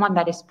be someone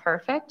that is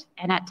perfect,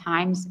 and at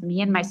times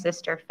me and my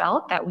sister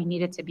felt that we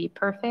needed to be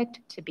perfect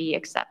to be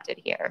accepted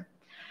here.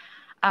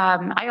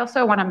 I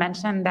also want to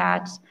mention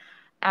that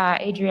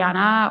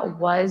Adriana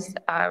was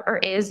or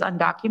is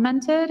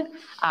undocumented,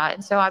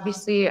 and so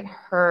obviously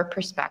her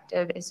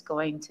perspective is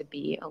going to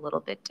be a little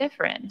bit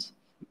different.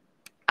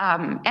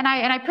 And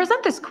I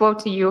present this quote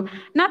to you,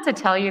 not to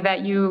tell you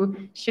that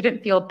you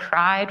shouldn't feel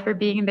pride for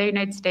being in the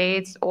United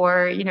States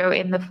or,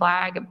 in the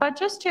flag, but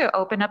just to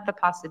open up the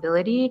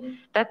possibility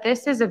that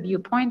this is a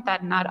viewpoint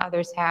that not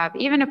others have.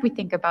 Even if we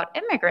think about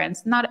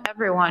immigrants, not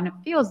everyone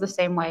feels the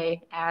same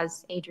way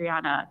as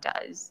Adriana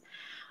does.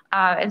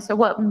 And so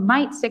what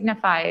might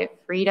signify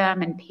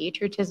freedom and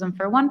patriotism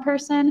for one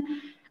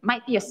person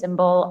might be a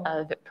symbol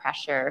of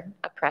pressure,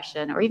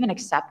 oppression, or even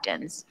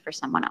acceptance for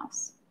someone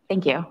else.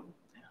 Thank you.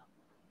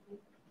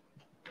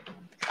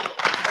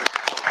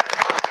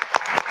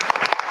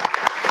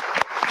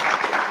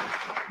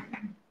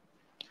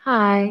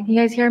 Hi, can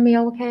you guys hear me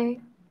okay?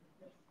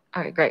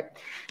 All right, great.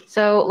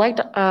 So like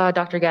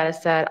Dr.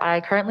 Gaddis said, I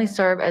currently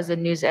serve as a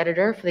news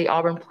editor for the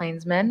Auburn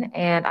Plainsman,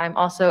 and I'm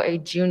also a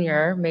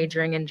junior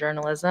majoring in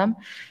journalism.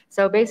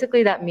 So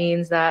basically that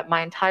means that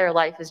my entire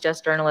life is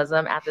just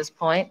journalism at this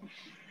point.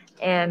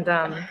 And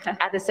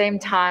at the same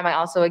time, I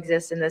also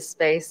exist in this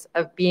space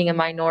of being a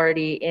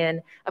minority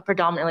in a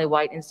predominantly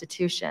white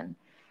institution.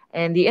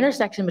 And the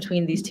intersection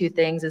between these two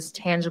things is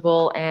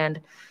tangible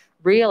and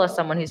real as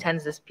someone who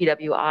attends this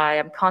PWI.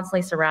 I'm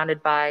constantly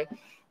surrounded by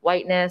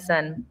whiteness,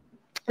 and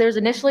there's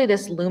initially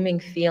this looming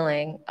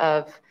feeling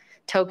of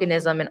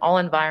tokenism in all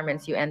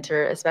environments you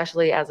enter,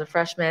 especially as a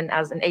freshman,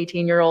 as an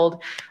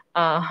 18-year-old.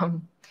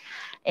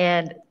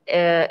 And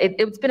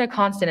it's been a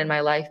constant in my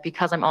life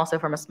because I'm also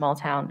from a small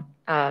town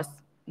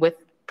with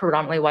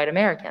predominantly white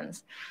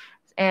Americans.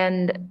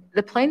 And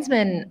the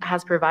Plainsman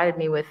has provided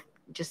me with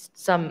just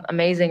some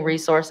amazing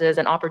resources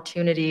and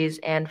opportunities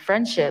and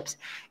friendships.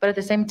 But at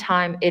the same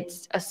time,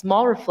 it's a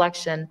small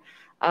reflection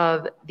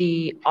of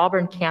the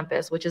Auburn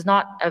campus, which is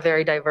not a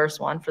very diverse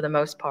one for the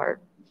most part.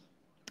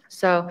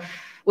 So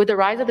with the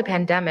rise of the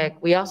pandemic,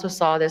 we also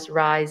saw this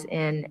rise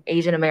in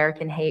Asian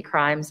American hate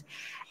crimes.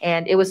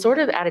 And it was sort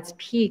of at its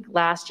peak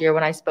last year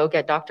when I spoke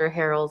at Dr.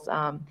 Harrell's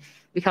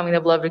Becoming the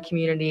Beloved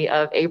Community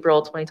of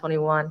April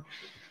 2021.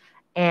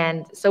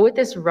 And so with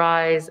this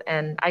rise,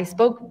 and I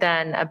spoke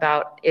then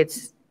about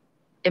its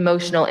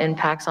emotional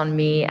impacts on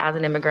me as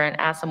an immigrant,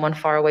 as someone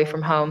far away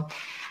from home,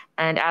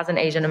 and as an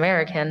Asian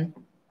American.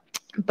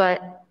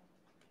 But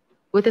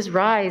with this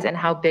rise and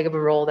how big of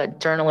a role that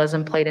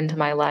journalism played into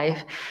my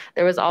life,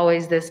 there was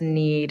always this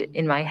need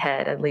in my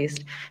head, at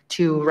least,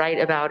 to write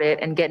about it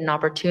and get an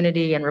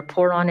opportunity and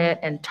report on it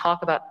and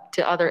talk about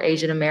to other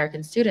Asian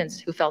American students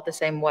who felt the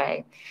same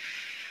way.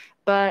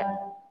 But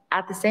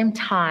at the same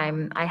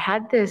time, I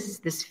had this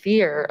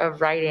fear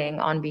of writing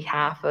on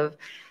behalf of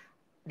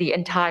the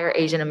entire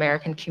Asian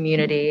American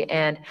community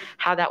and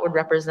how that would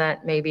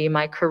represent maybe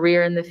my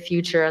career in the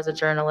future as a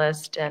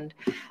journalist. And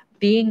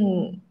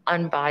being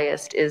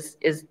unbiased is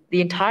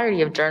the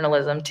entirety of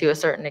journalism to a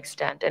certain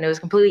extent. And it was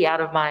completely out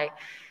of my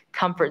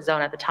comfort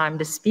zone at the time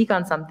to speak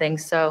on something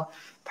so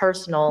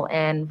personal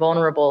and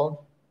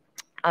vulnerable,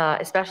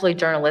 especially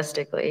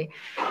journalistically.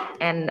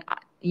 And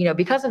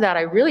because of that,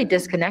 I really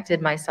disconnected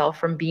myself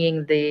from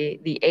being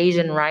the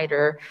Asian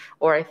writer,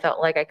 or I felt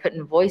like I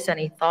couldn't voice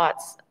any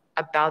thoughts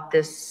about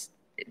this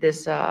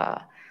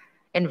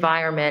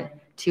environment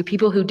to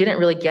people who didn't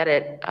really get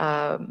it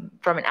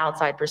from an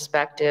outside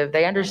perspective.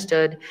 They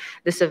understood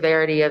the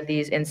severity of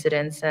these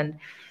incidents and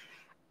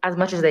as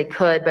much as they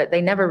could, but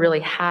they never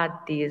really had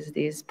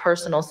these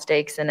personal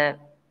stakes in it.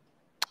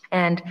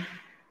 And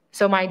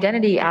So my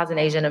identity as an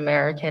Asian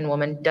American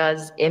woman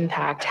does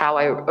impact how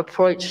I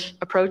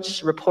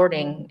approach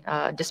reporting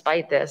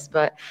despite this,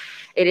 but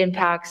it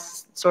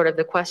impacts sort of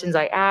the questions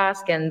I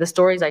ask and the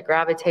stories I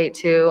gravitate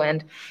to.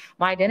 And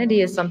my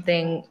identity is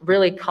something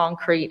really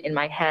concrete in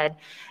my head.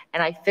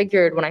 And I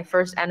figured when I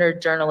first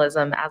entered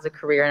journalism as a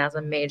career and as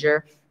a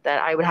major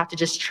that I would have to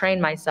just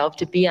train myself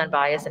to be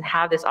unbiased and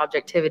have this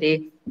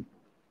objectivity.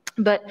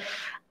 But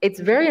it's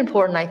very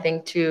important, I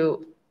think,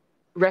 to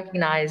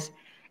recognize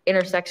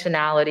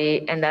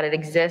intersectionality and that it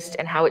exists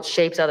and how it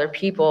shapes other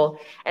people.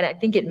 And I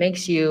think it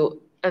makes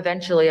you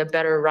eventually a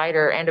better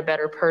writer and a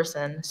better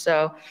person.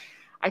 So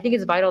I think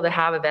it's vital to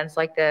have events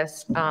like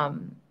this,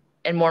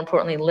 and more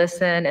importantly,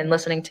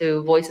 listening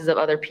to voices of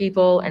other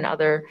people and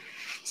other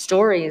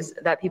stories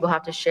that people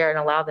have to share and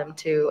allow them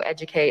to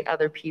educate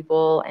other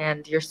people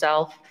and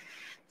yourself.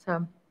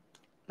 So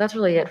that's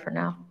really it for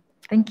now.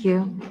 Thank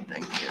you.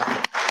 Thank you.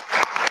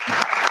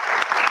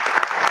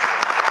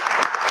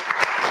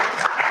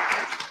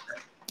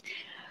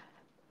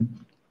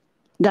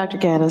 Dr.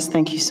 Gaddis,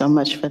 thank you so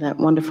much for that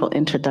wonderful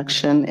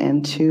introduction.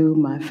 And to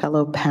my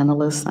fellow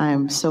panelists, I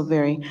am so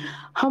very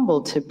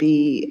humbled to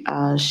be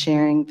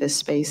sharing this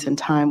space and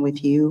time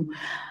with you.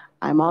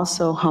 I'm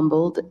also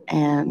humbled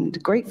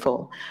and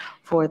grateful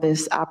for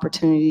this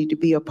opportunity to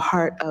be a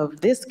part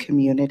of this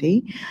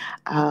community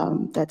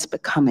that's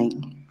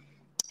becoming.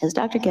 As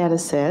Dr. Gaddis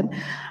said,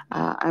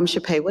 I'm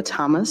Chippewa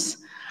Thomas.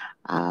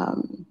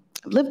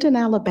 Lived in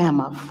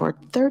Alabama for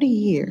 30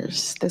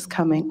 years this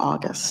coming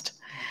August.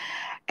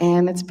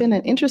 And it's been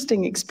an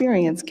interesting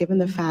experience given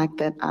the fact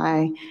that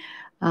I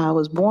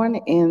was born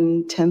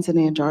in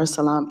Tanzania, Dar es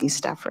Salaam,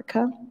 East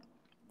Africa,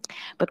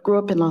 but grew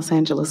up in Los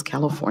Angeles,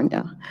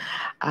 California,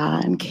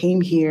 and came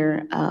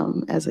here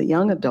as a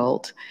young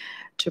adult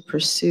to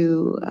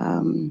pursue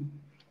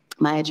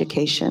my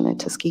education at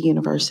Tuskegee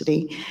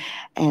University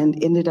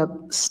and ended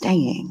up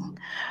staying.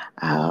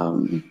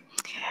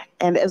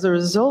 And as a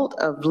result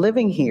of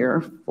living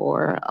here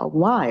for a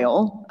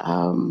while,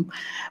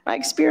 my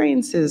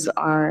experiences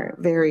are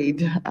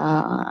varied.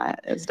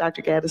 As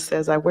Dr. Gaddis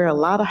says, I wear a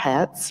lot of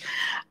hats.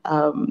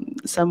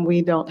 Some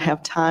we don't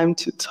have time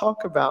to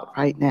talk about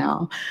right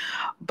now.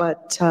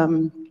 But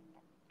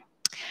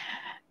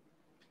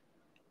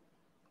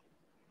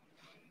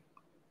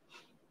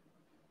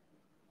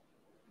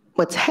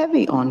what's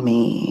heavy on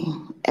me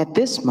at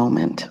this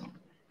moment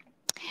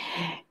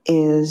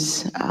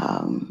is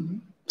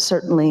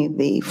certainly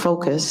the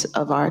focus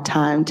of our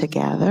time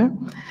together,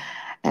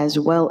 as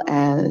well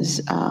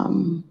as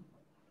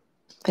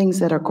things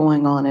that are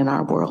going on in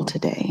our world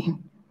today.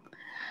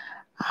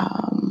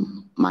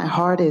 My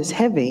heart is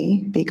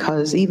heavy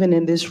because even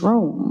in this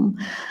room,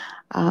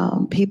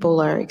 people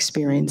are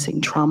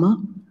experiencing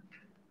trauma.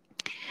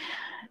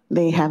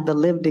 They have the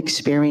lived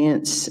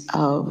experience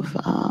of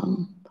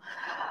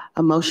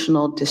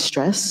emotional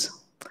distress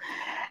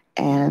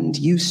and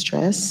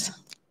eustress.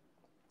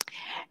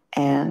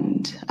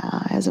 And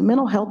as a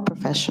mental health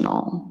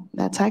professional,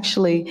 that's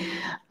actually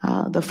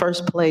the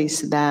first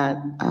place that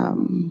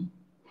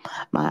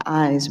my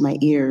eyes, my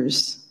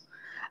ears,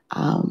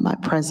 my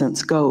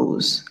presence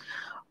goes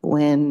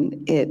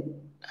when it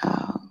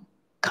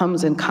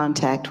comes in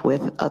contact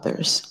with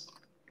others.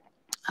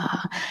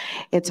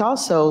 It's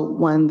also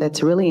one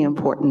that's really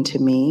important to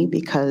me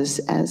because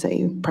as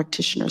a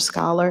practitioner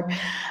scholar,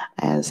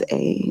 as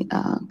a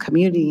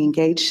community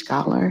engaged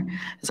scholar,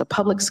 as a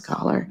public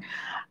scholar,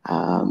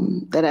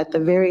 that at the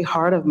very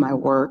heart of my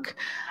work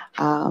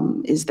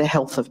is the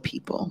health of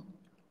people.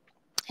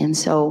 And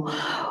so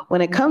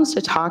when it comes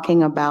to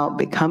talking about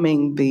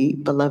becoming the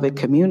beloved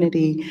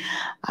community,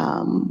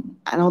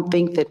 I don't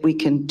think that we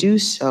can do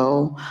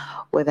so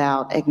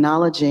without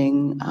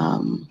acknowledging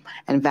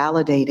and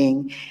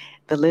validating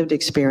the lived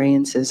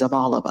experiences of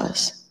all of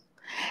us.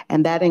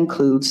 And that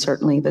includes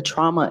certainly the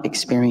trauma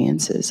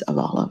experiences of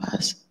all of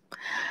us.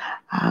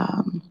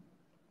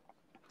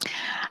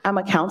 I'm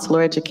a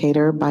counselor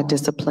educator by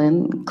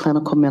discipline,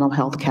 clinical mental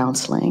health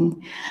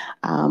counseling,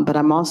 but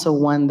I'm also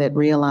one that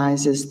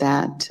realizes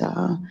that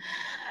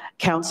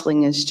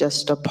counseling is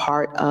just a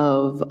part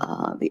of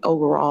the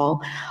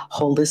overall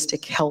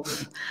holistic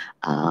health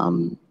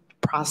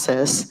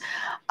process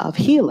of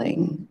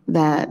healing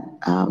that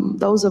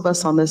those of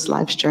us on this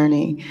life's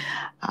journey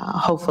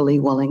hopefully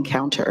will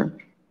encounter.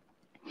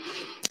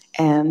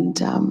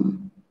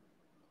 And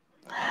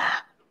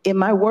in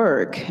my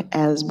work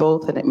as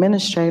both an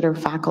administrator,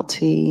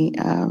 faculty,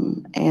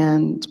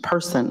 and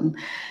person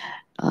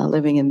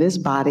living in this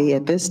body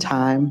at this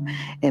time,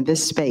 in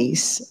this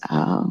space,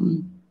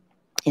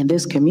 in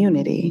this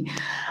community,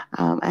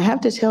 I have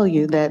to tell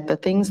you that the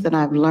things that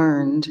I've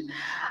learned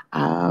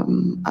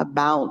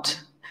about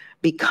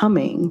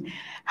becoming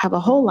have a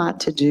whole lot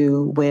to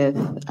do with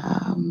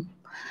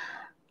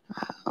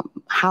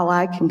how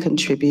I can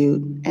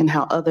contribute and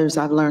how others,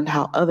 I've learned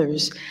how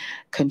others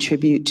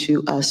contribute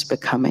to us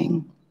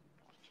becoming.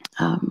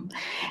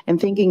 And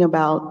thinking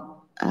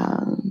about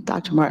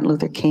Dr. Martin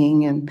Luther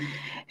King and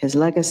his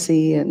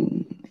legacy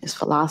and his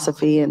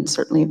philosophy, and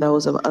certainly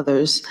those of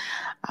others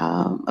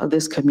of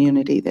this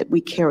community that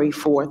we carry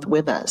forth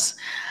with us.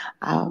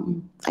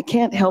 I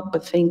can't help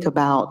but think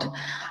about,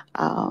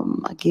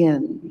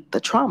 again, the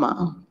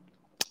trauma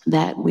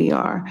that we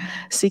are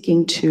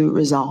seeking to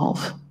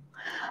resolve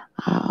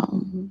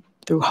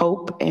through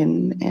hope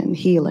and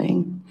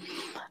healing.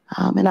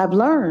 And I've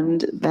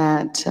learned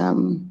that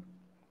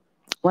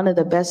one of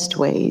the best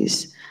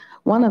ways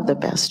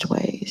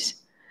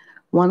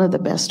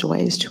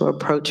to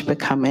approach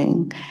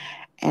becoming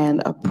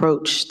and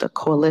approach the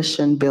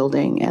coalition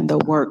building and the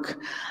work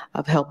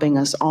of helping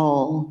us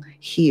all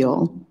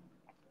heal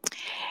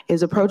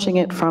is approaching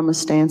it from a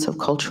stance of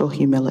cultural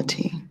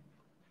humility.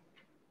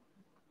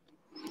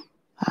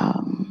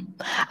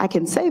 I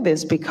can say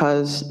this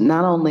because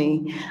not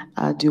only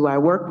do I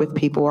work with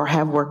people or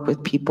have worked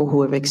with people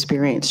who have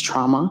experienced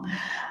trauma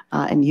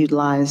and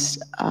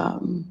utilized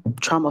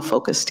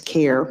trauma-focused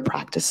care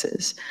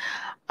practices,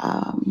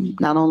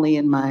 not only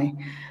in my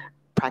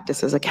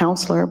practice as a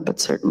counselor, but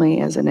certainly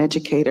as an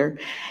educator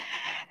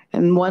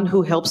and one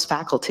who helps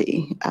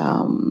faculty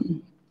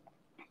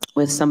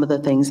with some of the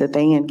things that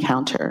they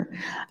encounter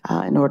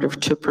in order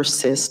to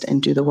persist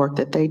and do the work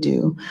that they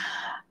do,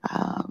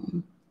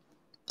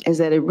 is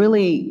that it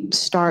really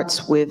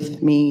starts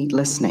with me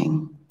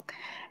listening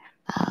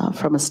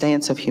from a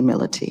stance of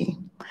humility.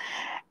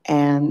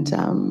 And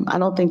I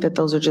don't think that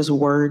those are just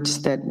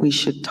words that we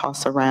should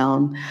toss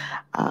around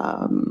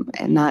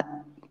and not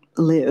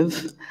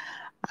live,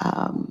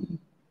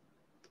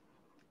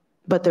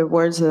 but they're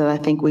words that I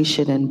think we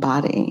should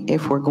embody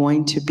if we're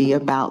going to be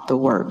about the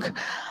work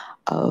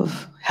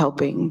of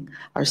helping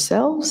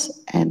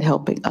ourselves and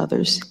helping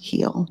others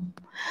heal.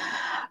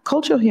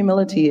 Cultural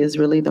humility is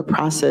really the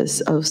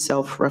process of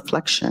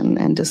self-reflection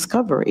and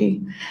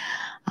discovery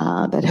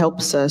that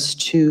helps us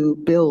to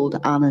build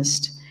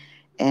honest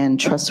and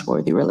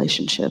trustworthy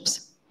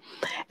relationships.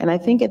 And I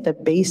think at the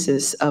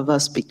basis of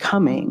us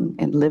becoming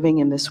and living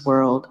in this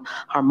world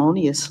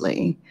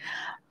harmoniously,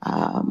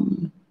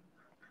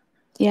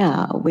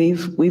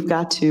 we've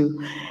got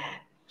to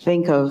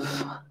think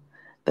of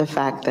the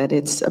fact that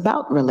it's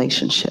about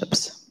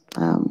relationships.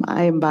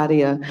 I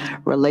embody a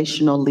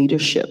relational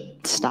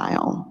leadership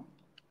style.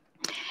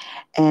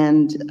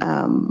 And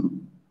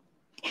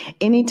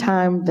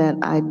anytime that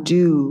I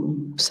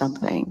do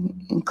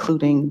something,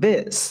 including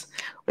this,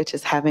 which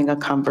is having a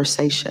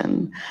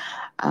conversation,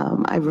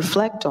 I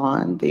reflect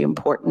on the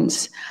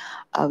importance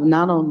of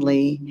not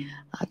only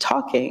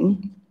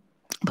talking,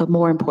 but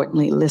more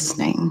importantly,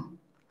 listening,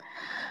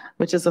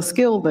 which is a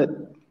skill that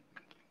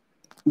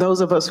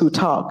those of us who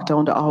talk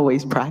don't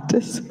always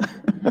practice.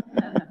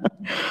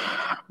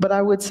 But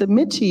I would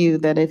submit to you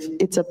that if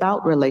it's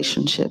about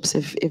relationships,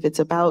 if it's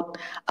about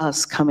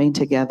us coming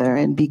together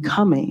and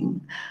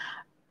becoming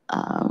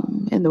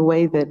in the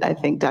way that I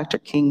think Dr.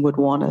 King would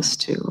want us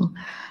to,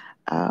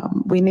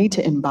 we need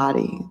to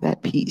embody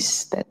that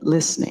piece, that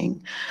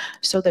listening,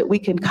 so that we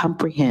can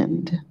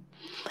comprehend.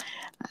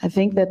 I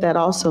think that that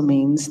also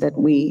means that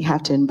we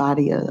have to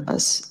embody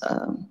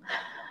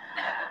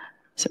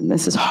so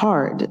this is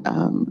hard,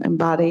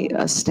 embody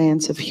a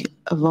stance of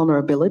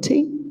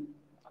vulnerability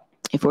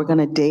if we're going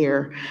to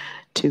dare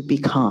to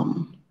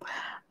become.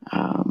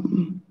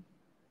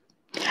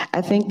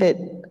 I think that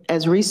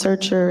as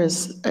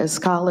researchers, as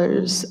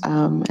scholars,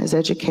 as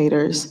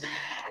educators,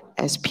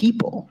 as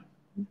people,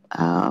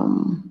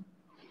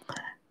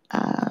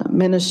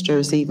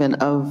 ministers even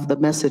of the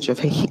message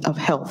of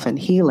health and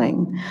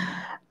healing,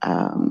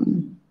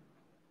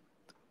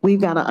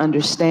 we've got to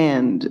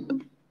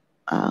understand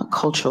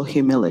cultural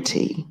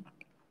humility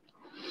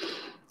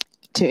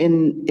to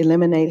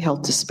eliminate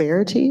health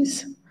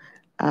disparities,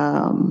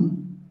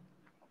 and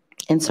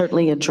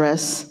certainly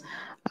address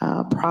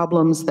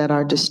problems that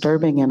are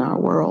disturbing in our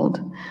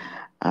world,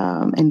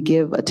 and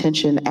give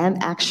attention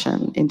and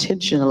action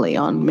intentionally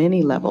on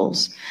many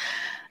levels,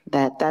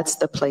 that's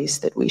the place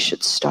that we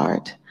should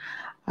start.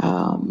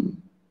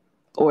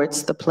 Or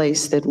it's the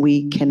place that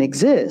we can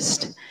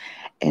exist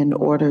in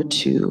order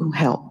to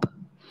help.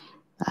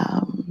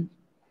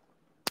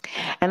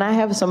 And I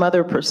have some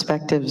other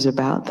perspectives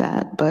about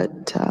that,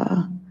 but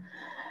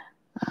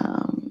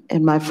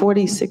in my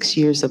 46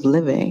 years of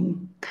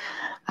living,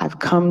 I've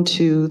come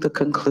to the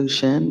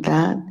conclusion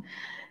that,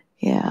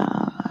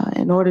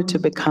 in order to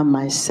become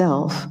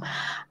myself,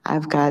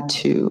 I've got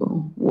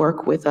to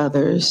work with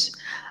others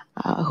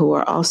who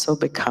are also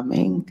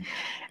becoming,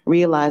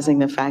 realizing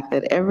the fact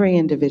that every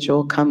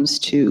individual comes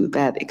to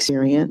that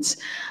experience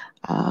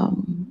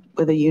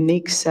with a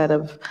unique set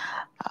of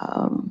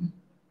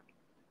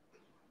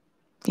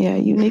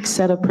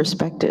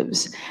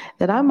perspectives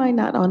that I might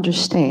not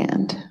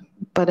understand.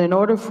 But in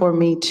order for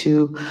me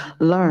to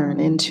learn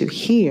and to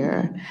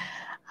hear,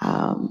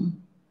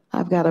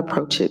 I've got to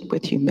approach it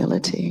with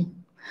humility.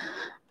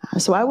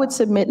 So I would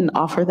submit and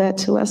offer that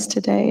to us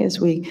today as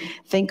we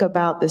think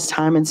about this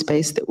time and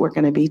space that we're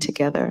going to be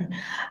together,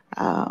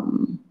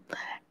 and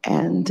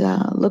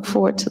look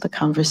forward to the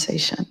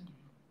conversation.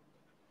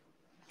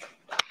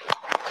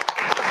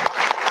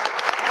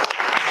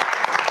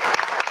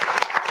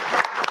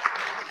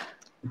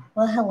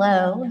 Well,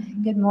 hello,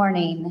 good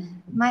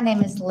morning. My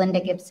name is Linda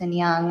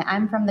Gibson-Young.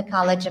 I'm from the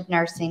College of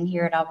Nursing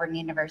here at Auburn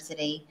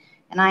University,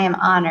 and I am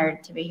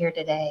honored to be here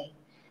today.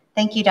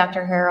 Thank you,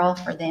 Dr.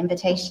 Harrell, for the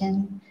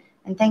invitation,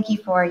 and thank you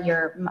for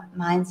your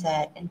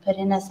mindset and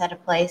putting us at a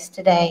place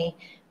today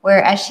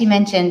where, as she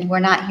mentioned,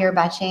 we're not here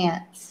by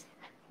chance.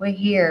 We're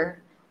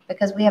here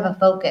because we have a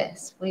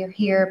focus. We are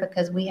here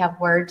because we have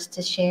words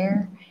to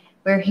share.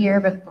 We're here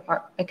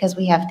because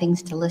we have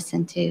things to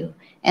listen to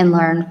and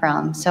learn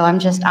from. So I'm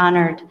just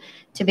honored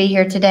to be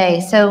here today.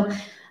 So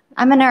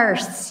I'm a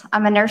nurse.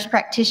 I'm a nurse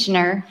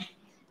practitioner.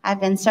 I've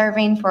been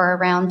serving for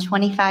around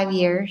 25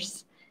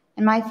 years,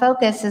 and my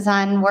focus is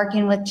on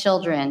working with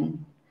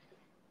children.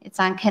 It's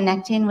on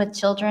connecting with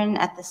children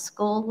at the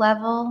school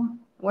level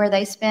where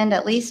they spend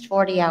at least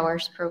 40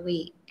 hours per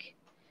week.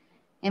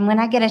 And when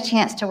I get a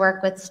chance to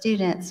work with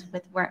students,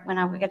 when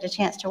I get a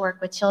chance to work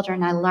with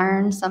children, I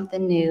learn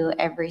something new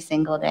every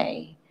single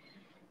day.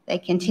 They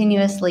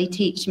continuously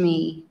teach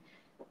me.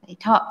 They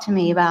talk to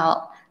me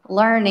about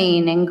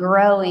learning and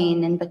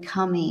growing and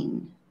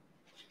becoming.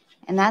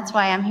 And that's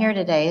why I'm here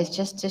today, is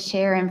just to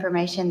share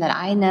information that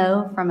I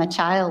know from a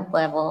child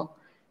level,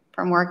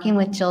 from working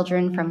with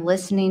children, from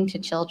listening to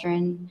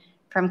children,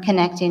 from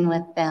connecting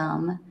with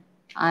them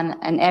on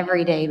an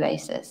everyday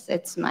basis.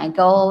 It's my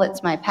goal,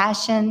 it's my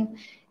passion,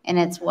 and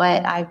it's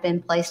what I've been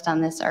placed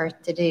on this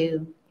earth to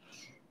do.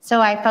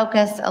 So I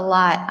focus a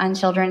lot on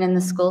children in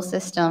the school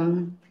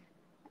system.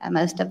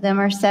 Most of them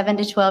are 7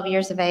 to 12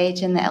 years of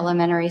age in the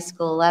elementary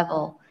school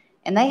level,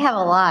 and they have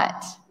a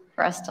lot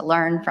for us to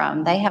learn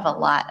from. They have a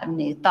lot of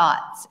new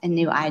thoughts and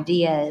new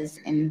ideas,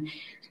 and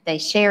they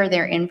share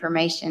their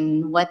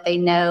information, what they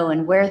know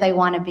and where they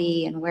want to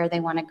be and where they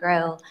want to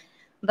grow.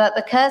 But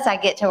because I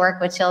get to work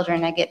with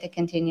children, I get to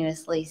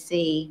continuously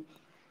see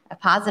a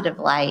positive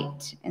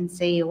light and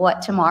see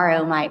what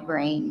tomorrow might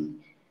bring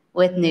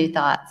with new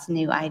thoughts,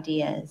 new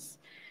ideas.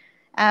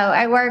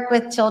 I work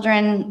with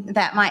children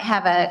that might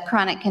have a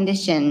chronic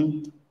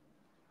condition.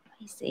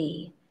 Let me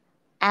see.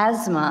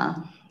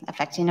 Asthma,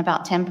 affecting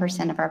about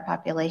 10% of our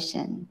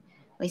population.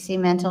 We see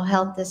mental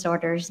health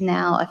disorders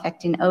now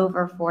affecting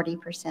over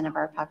 40% of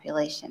our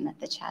population at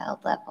the child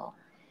level.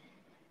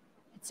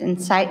 It's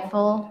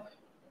insightful.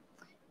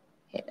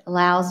 It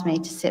allows me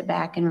to sit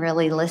back and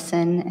really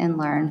listen and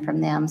learn from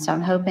them. So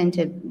I'm hoping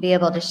to be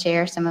able to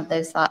share some of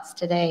those thoughts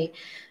today.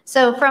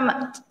 So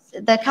from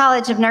the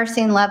College of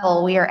Nursing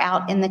level, we are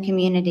out in the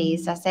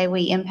communities. I say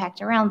we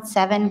impact around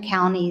 7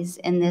 counties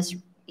in this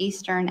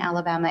eastern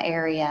Alabama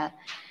area.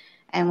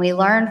 And we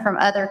learn from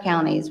other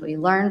counties. We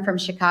learn from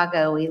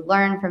Chicago. We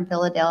learn from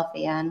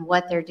Philadelphia and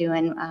what they're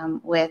doing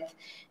with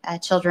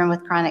children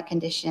with chronic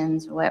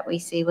conditions, what we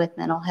see with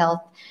mental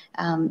health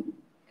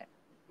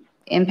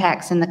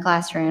impacts in the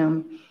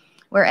classroom.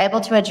 We're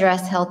able to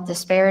address health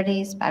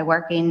disparities by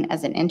working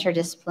as an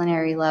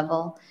interdisciplinary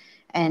level,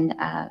 and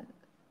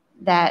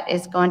that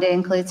is going to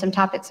include some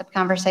topics of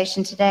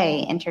conversation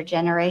today: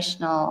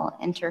 intergenerational,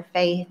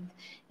 interfaith,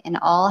 and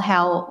all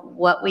how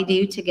what we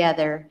do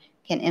together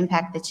can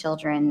impact the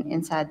children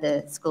inside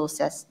the school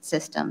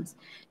systems.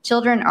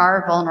 Children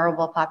are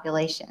vulnerable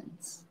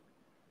populations.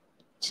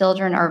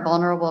 Children are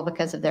vulnerable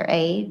because of their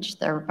age.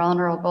 They're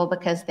vulnerable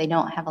because they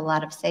don't have a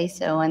lot of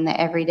say-so in the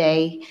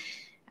everyday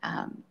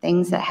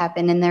things that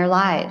happen in their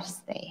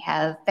lives. They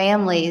have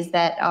families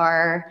that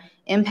are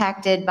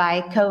impacted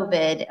by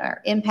COVID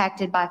or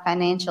impacted by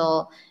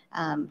financial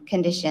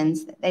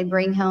conditions that they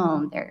bring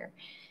home. They're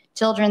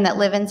children that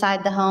live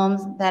inside the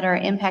homes that are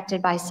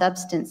impacted by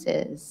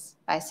substances,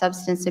 by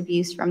substance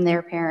abuse from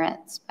their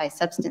parents, by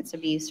substance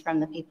abuse from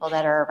the people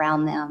that are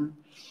around them.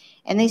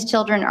 And these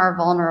children are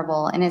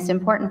vulnerable, and it's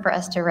important for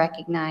us to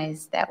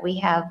recognize that we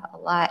have a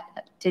lot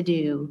to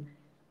do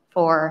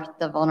for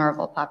the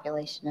vulnerable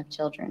population of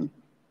children.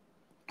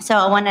 So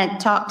I want to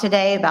talk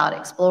today about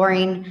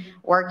exploring,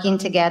 working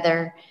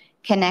together,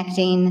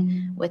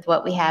 connecting with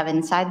what we have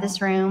inside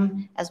this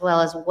room, as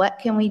well as what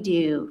can we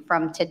do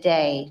from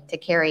today to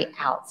carry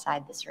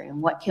outside this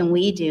room? What can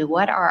we do?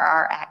 What are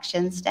our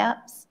action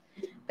steps?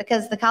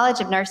 Because the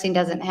College of Nursing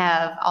doesn't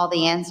have all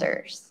the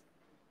answers.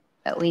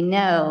 But we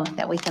know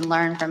that we can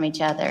learn from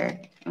each other,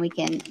 and we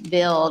can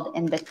build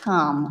and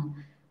become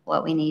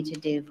what we need to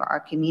do for our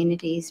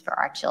communities, for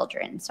our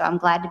children. So I'm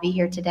glad to be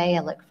here today.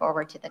 I look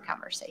forward to the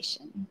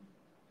conversation.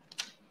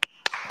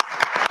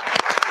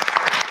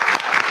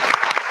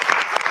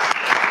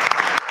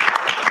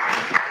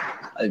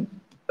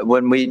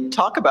 When we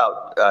talk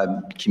about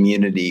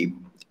community,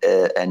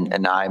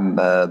 and I'm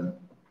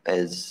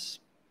as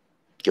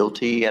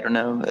guilty, I don't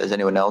know, as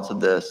anyone else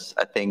of this,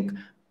 I think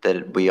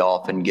that we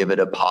often give it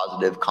a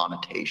positive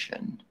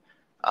connotation.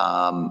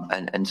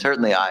 And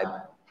certainly I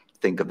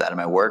think of that in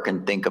my work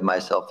and think of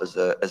myself as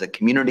a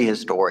community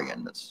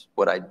historian. That's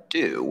what I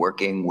do,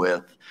 working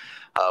with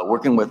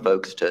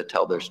folks to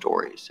tell their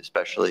stories,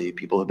 especially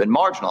people who've been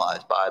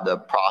marginalized by the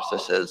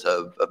processes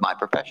of my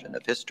profession,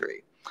 of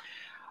history.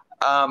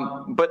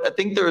 But I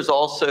think there's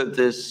also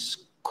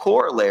this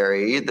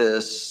corollary,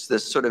 this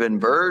sort of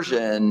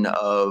inversion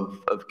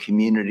of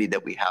community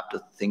that we have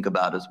to think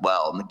about as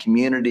well. And the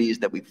communities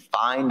that we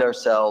find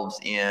ourselves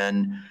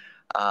in,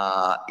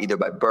 either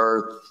by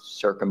birth,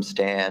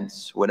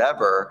 circumstance,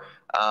 whatever,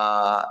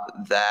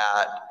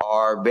 that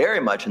are very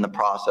much in the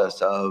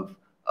process of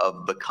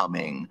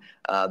becoming,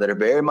 that are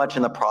very much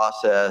in the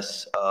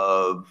process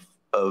of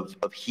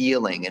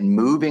healing and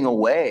moving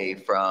away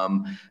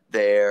from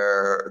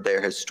their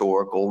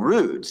historical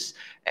roots.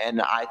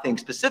 And I think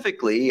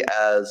specifically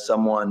as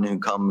someone who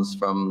comes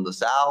from the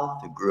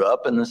South, who grew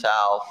up in the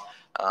South,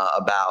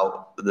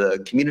 about the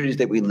communities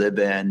that we live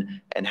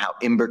in and how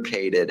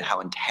imbricated,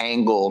 how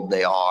entangled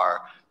they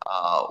are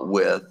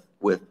with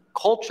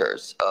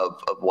cultures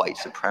of white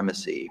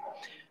supremacy.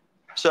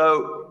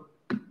 So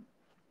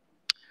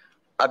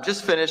I've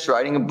just finished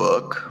writing a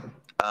book.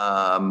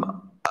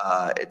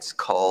 It's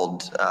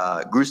called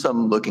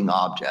Gruesome Looking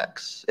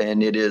Objects,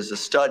 and it is a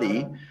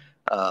study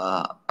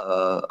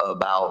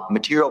about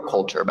material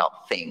culture,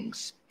 about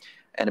things,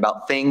 and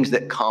about things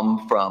that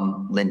come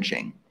from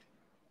lynching.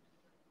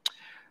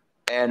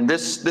 And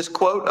this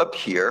quote up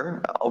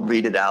here, I'll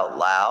read it out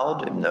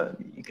loud, and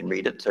you can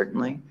read it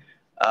certainly,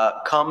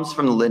 comes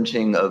from the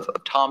lynching of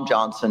Tom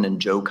Johnson and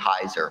Joe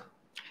Kaiser,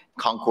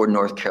 Concord,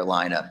 North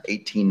Carolina,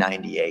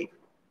 1898.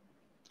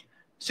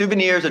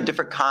 Souvenirs of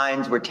different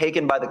kinds were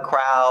taken by the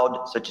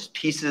crowd, such as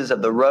pieces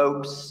of the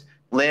ropes,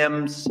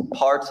 limbs,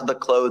 parts of the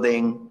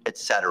clothing,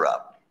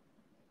 etc.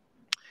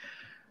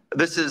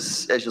 This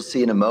is, as you'll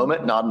see in a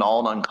moment, not an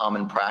all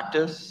uncommon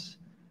practice.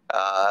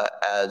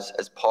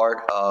 As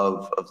part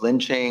of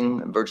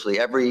lynching, virtually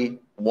every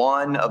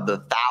one of the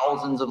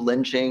thousands of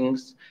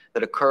lynchings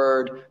that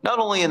occurred, not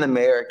only in the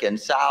American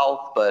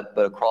South, but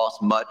across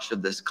much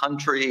of this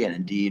country and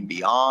indeed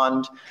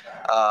beyond,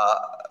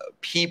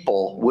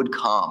 people would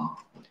come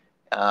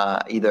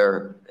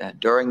either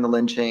during the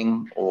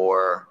lynching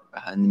or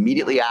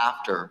immediately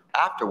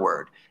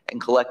afterward and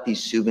collect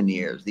these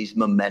souvenirs, these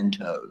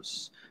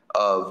mementos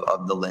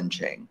of the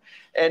lynching.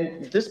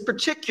 And this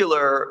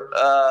particular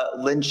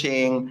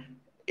lynching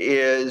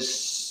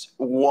is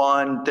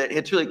one that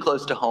hits really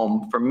close to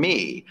home for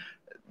me.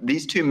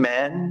 These two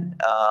men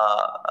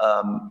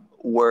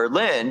were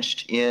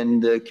lynched in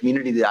the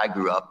community that I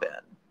grew up in.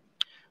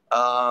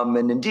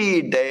 And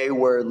indeed, they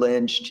were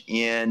lynched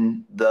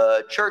in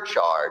the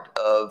churchyard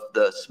of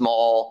the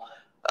small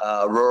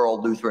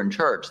rural Lutheran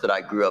church that I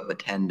grew up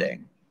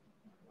attending.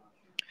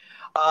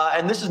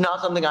 And this is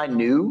not something I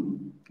knew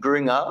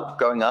growing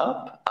up,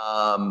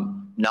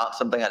 not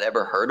something I'd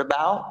ever heard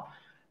about,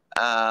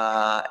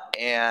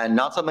 and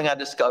not something I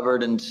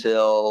discovered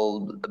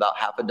until about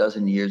half a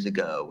dozen years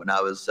ago when I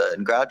was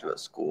in graduate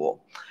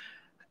school.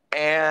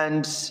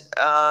 And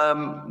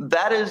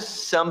that is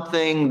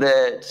something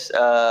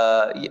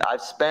that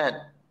I've spent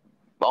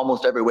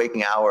almost every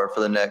waking hour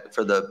for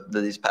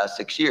these past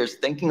 6 years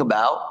thinking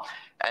about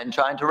and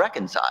trying to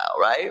reconcile,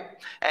 right?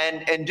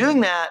 And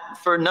doing that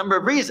for a number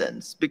of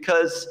reasons,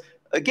 because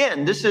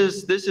again, this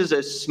is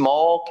a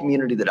small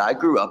community that I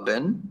grew up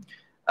in,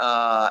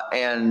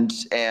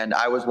 and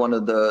I was one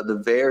of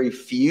the very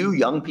few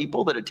young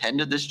people that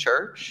attended this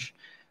church,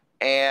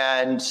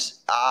 and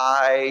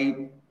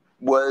I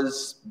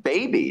was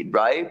babied,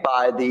 right,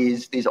 by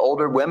these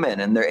older women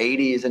in their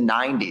 80s and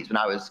 90s when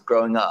I was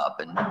growing up,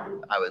 and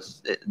I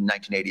was in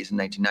 1980s and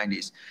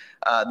 1990s.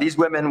 These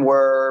women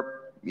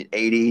were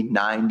 80,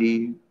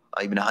 90,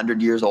 even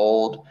 100 years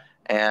old.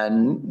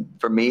 And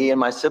for me and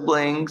my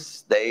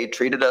siblings, they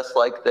treated us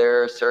like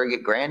their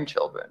surrogate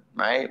grandchildren,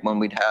 right? When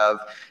we'd have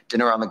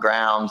dinner on the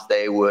grounds,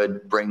 they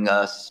would bring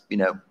us,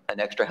 an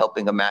extra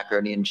helping of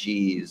macaroni and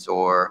cheese,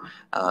 or,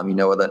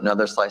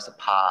 another slice of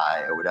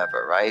pie or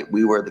whatever, right?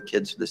 We were the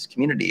kids of this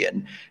community.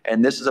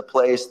 And this is a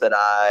place that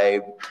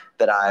I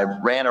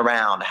ran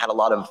around, had a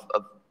lot of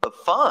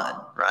fun,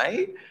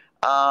 right?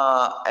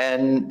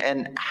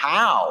 And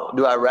how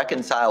do I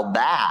reconcile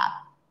that?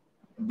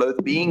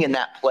 Both being in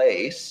that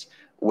place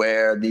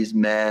where these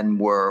men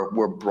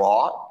were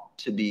brought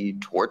to be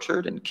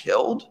tortured and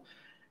killed,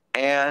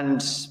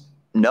 and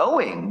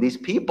knowing these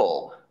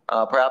people,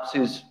 perhaps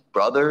whose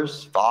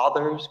brothers,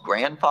 fathers,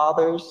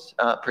 grandfathers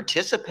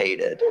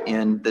participated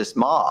in this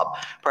mob,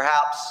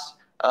 perhaps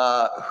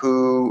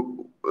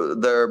who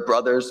their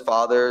brothers,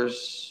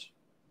 fathers,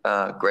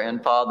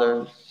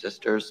 grandfathers,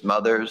 sisters,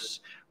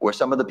 mothers were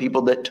some of the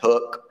people that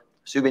took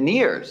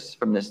souvenirs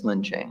from this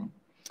lynching,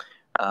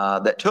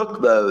 that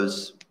took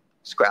those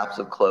scraps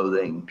of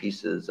clothing,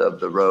 pieces of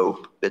the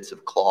rope, bits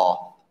of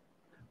cloth,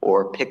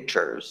 or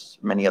pictures,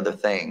 many other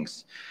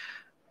things.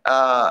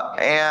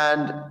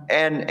 And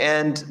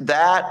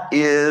that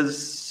is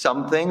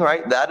something,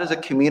 right? That is a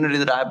community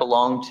that I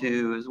belong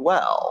to as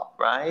well,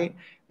 right?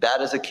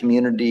 That is a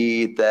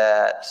community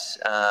that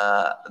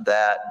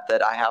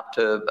I have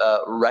to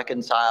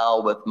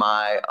reconcile with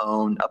my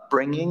own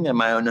upbringing and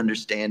my own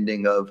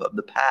understanding of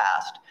the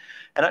past.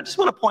 And I just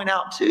want to point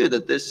out, too,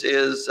 that this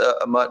is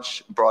a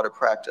much broader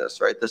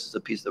practice, right? This is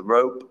a piece of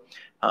rope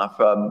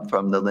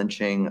from the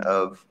lynching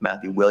of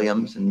Matthew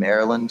Williams in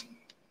Maryland.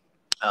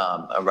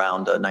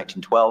 around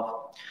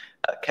 1912,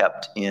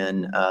 kept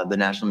in the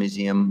National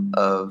Museum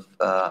of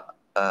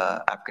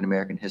African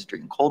American History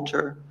and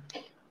Culture.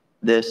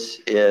 This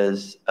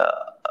is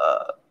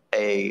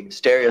a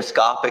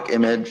stereoscopic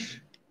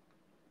image.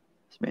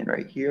 This man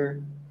right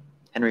here,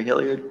 Henry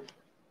Hilliard,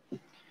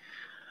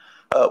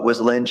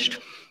 was lynched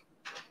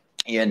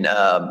in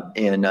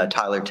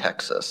Tyler,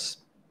 Texas,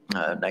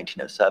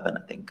 1907.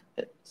 I think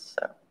it's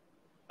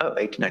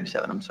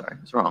 1897. I'm sorry,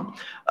 I was wrong.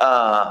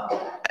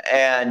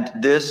 And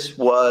this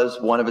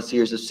was one of a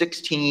series of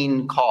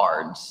 16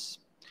 cards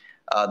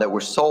that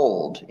were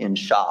sold in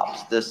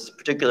shops. This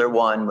particular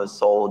one was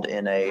sold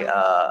in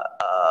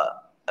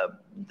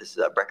this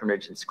is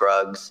Breckenridge and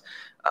Scruggs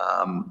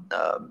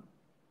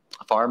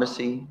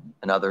pharmacy,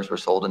 and others were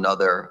sold in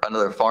other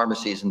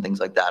pharmacies and things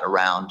like that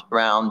around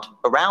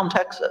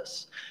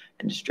Texas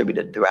and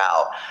distributed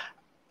throughout.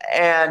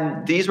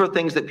 And these were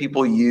things that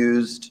people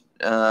used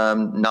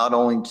not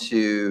only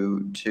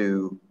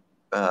to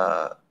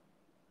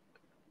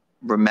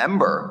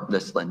remember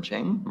this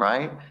lynching,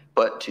 right,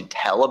 but to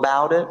tell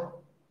about it,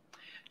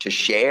 to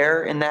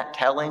share in that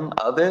telling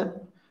of it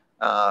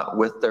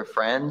with their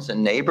friends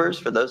and neighbors.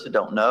 For those who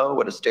don't know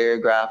what a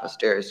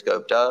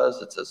stereoscope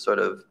does, it's a sort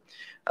of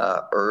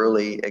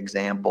early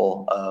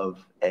example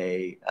of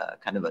a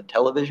kind of a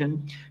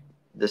television.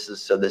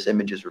 So this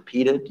image is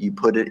repeated. You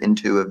put it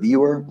into a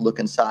viewer, look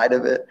inside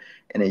of it,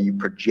 and then you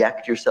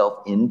project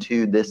yourself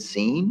into this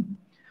scene.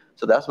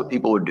 So that's what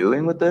people were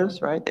doing with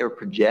this, right? They were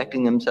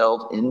projecting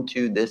themselves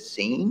into this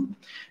scene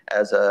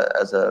as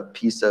a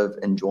piece of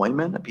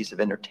enjoyment, a piece of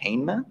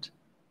entertainment.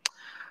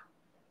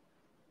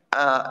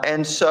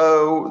 And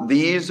so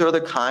these are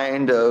the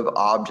kind of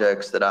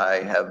objects that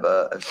I have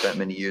spent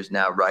many years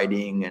now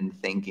writing and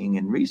thinking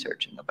and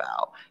researching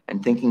about,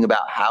 and thinking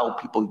about how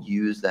people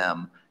use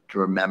them to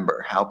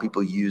remember, how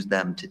people use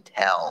them to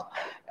tell,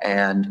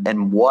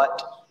 and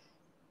what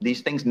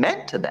these things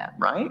meant to them,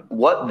 right?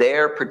 What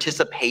their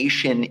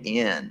participation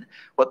in,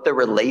 what their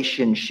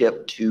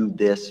relationship to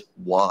this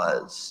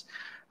was.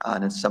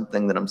 And it's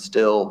something that I'm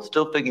still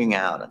figuring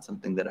out, and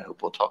something that I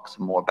hope we'll talk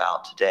some more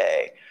about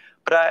today.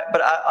 But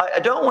I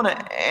don't want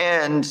to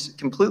end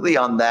completely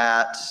on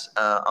that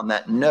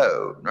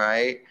note,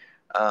 right?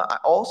 I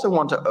also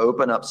want to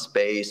open up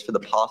space for the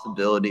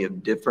possibility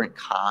of different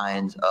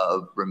kinds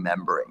of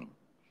remembering.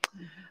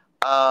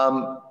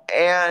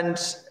 And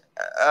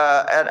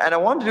I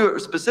want to do it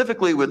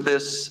specifically with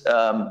this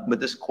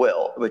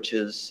quilt, which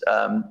is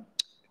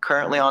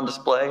currently on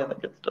display. I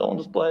think it's still on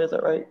display. Is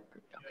that right?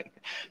 Okay.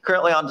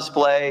 Currently on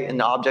display in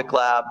the Object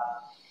Lab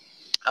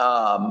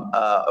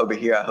over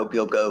here. I hope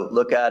you'll go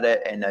look at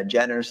it, and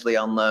generously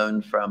on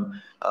loan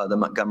from the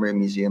Montgomery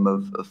Museum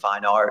of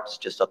Fine Arts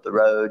just up the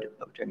road,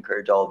 which I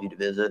encourage all of you to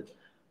visit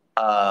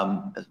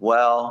as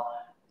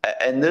well.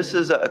 And this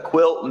is a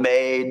quilt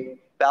made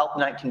about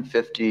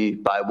 1950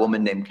 by a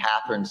woman named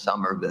Catherine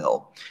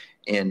Somerville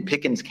in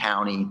Pickens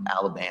County,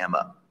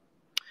 Alabama.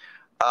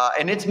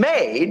 And it's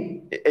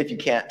made, if you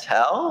can't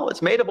tell,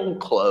 it's made of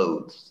old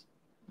clothes.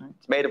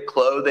 It's made of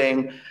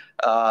clothing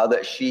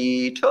that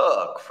she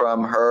took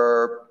from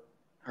her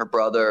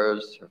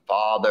brothers, her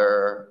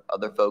father,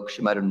 other folks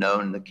she might have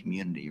known in the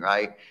community,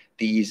 right?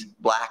 These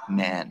Black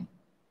men.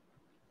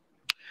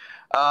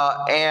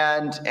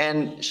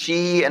 And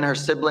she and her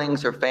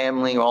siblings, her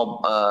family,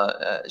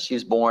 she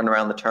was born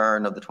around the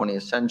turn of the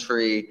 20th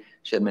century.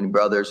 She had many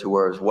brothers who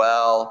were as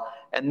well.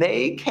 And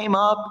they came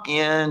up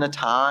in a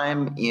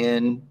time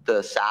in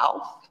the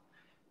South.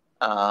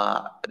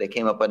 They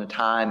came up in a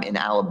time in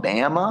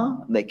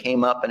Alabama. They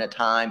came up in a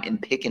time in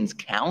Pickens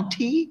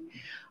County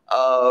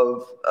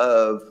of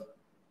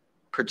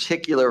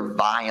particular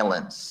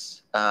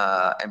violence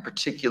and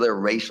particular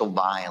racial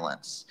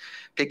violence.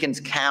 Pickens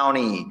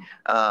County,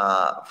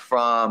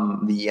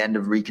 from the end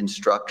of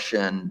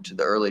Reconstruction to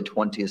the early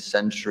 20th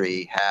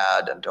century,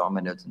 had, I don't have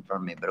my notes in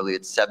front of me, but I believe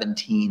it's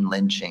 17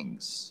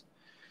 lynchings.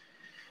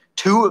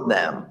 2 of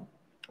them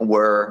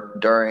were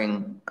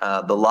during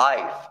the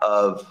life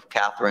of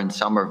Catherine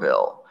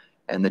Somerville.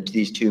 And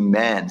these 2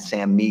 men,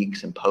 Sam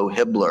Meeks and Poe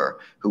Hibbler,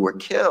 who were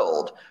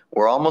killed,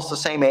 were almost the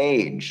same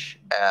age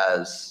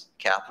as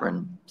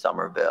Catherine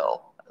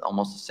Somerville,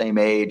 almost the same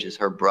age as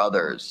her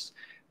brothers,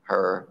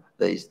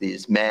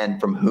 these men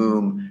from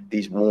whom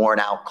these worn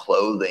out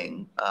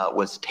clothing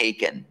was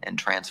taken and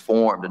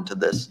transformed into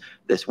this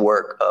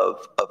work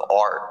of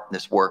art,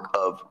 this work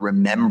of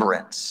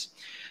remembrance.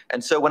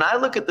 And so when I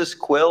look at this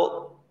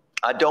quilt,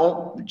 I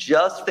don't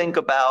just think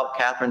about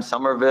Catherine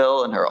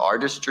Somerville and her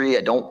artistry.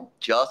 I don't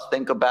just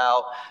think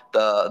about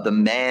the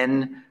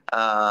men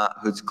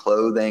whose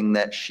clothing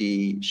that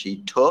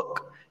she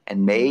took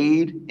and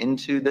made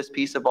into this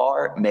piece of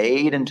art,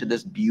 made into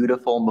this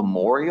beautiful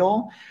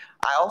memorial.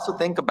 I also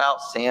think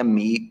about Sam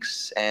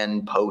Meeks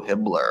and Poe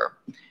Hibbler,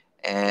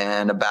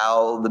 and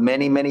about the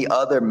many, many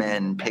other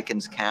men in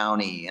Pickens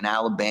County in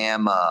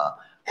Alabama,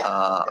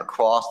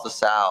 across the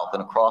South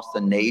and across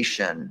the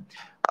nation,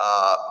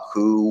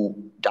 who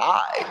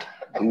died,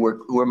 who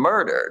were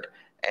murdered,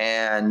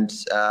 and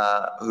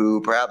who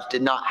perhaps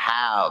did not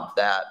have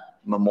that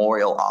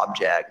memorial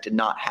object, did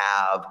not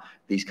have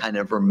these kind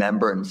of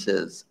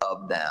remembrances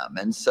of them.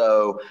 And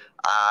so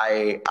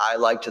I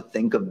like to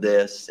think of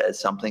this as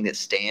something that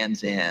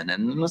stands in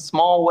a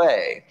small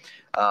way,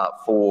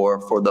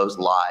 for those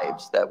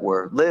lives that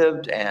were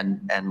lived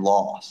and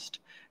lost.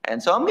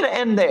 And so I'm going to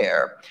end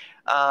there.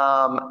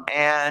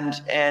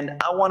 And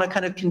I want to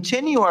kind of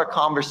continue our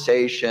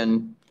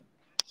conversation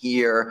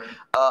here,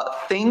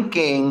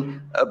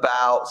 thinking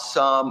about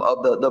some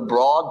of the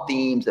broad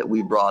themes that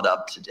we brought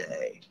up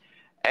today.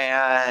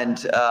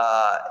 And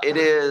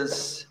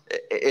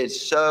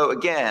it's so,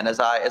 again, as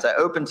I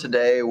open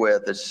today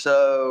with, it's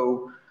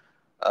so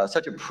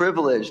such a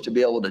privilege to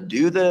be able to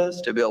do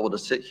this, to be able to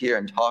sit here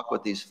and talk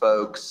with these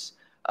folks,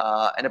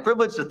 and a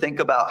privilege to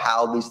think about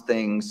how these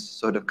things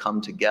sort of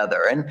come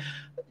together. And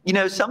you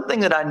know,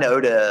 something that I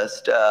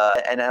noticed,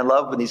 and I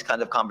love when these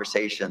kind of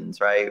conversations,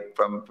 right,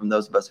 from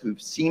those of us who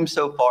seem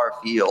so far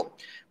afield,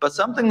 but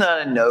something that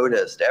I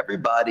noticed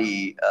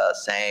everybody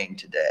saying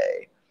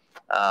today,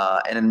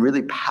 and in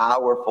really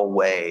powerful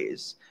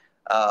ways,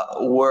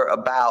 were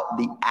about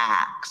the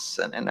acts,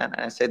 and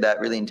I say that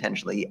really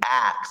intentionally, the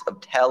acts of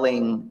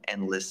telling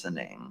and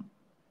listening.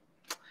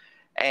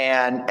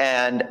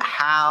 And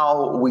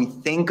how we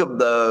think of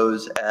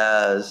those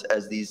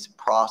as these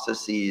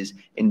processes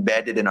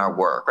embedded in our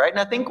work, right? And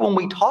I think when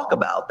we talk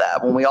about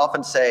that, when we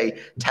often say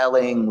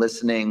telling,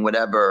 listening,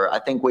 whatever, I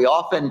think we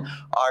often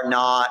are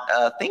not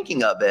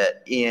thinking of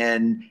it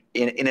in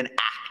an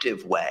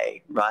active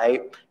way,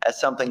 right? As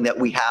something that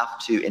we have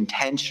to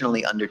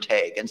intentionally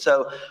undertake. And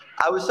so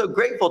I was so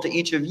grateful to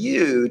each of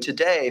you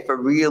today for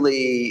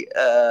really,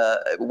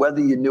 whether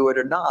you knew it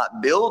or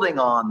not, building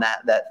on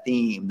that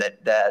theme,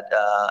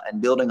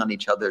 and building on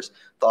each other's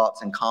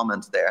thoughts and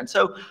comments there. And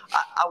so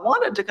I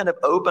wanted to kind of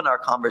open our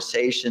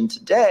conversation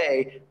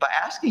today by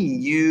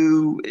asking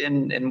you,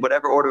 in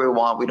whatever order we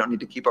want, we don't need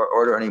to keep our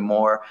order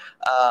anymore,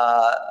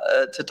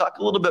 to talk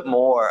a little bit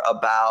more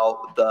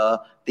about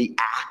the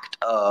act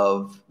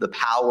of the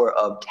power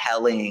of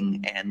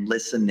telling and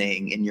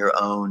listening in your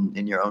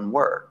own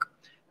work.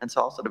 And so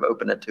I'll sort of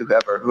open it to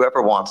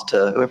whoever wants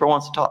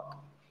to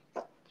talk.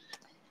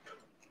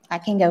 I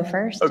can go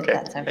first, if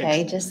that's okay.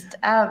 Thanks. Just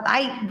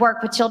I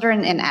work with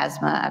children in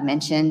asthma. I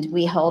mentioned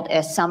we hold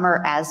a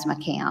summer asthma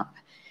camp.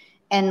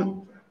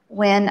 And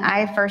when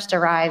I first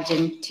arrived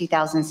in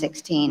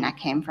 2016, I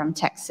came from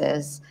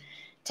Texas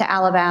to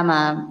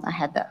Alabama. I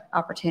had the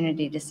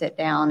opportunity to sit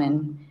down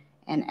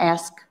and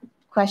ask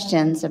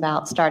questions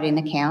about starting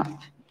the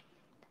camp.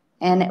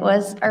 And it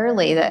was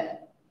early that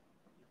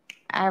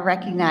I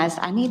recognized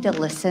I need to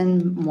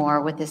listen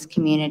more with this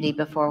community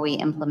before we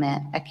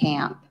implement a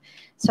camp.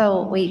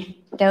 So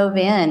we dove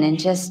in and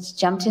just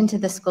jumped into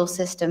the school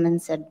system and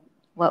said,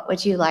 what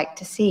would you like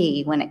to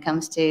see when it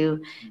comes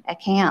to a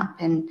camp?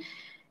 And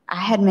I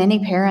had many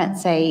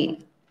parents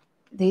say,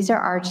 these are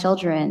our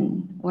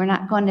children. We're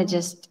not going to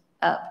just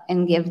up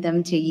and give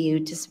them to you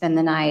to spend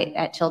the night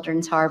at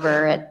Children's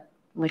Harbor,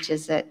 which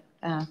is at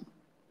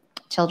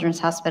Children's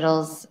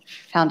Hospital's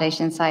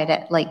foundation site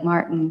at Lake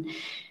Martin.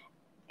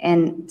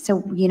 And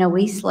so, you know,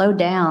 we slowed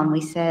down.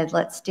 We said,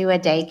 let's do a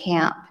day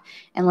camp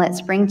and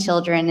let's bring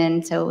children.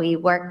 And so we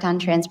worked on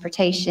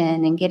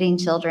transportation and getting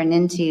children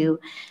into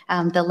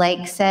the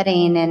lake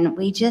setting. And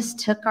we just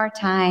took our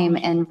time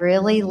and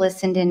really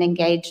listened and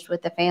engaged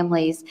with the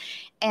families.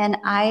 And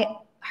I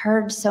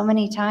heard so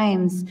many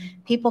times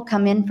people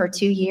come in for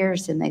 2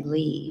 years and they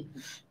leave.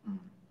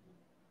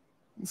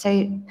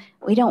 So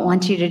we don't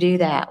want you to do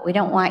that. We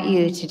don't want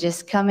you to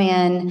just come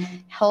in,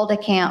 hold a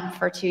camp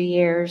for 2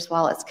 years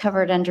while it's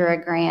covered under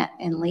a grant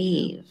and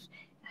leave.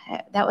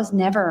 That was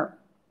never,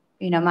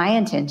 you know, my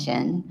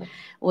intention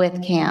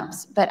with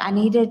camps. But I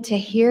needed to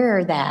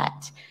hear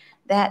that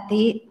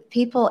the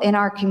people in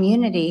our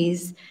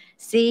communities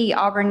see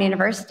Auburn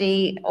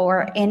University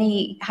or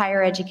any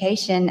higher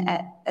education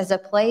as a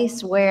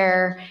place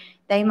where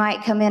they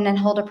might come in and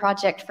hold a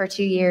project for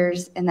 2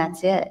 years and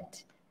that's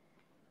it.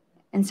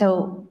 And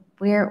so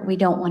we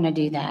don't want to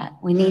do that.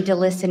 We need to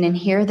listen and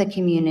hear the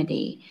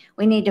community.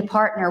 We need to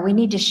partner. We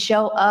need to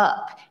show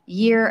up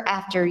year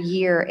after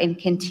year and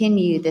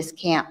continue this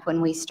camp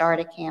when we start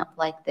a camp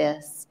like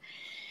this.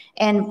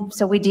 And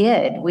so we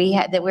did.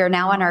 We're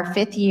now in our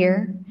 5th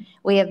year.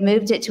 We have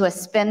moved it to a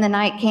spend the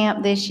night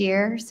camp this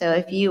year. So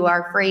if you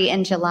are free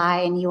in July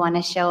and you want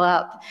to show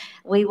up,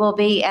 we will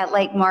be at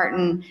Lake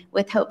Martin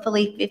with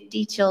hopefully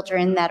 50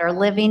 children that are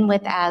living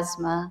with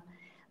asthma.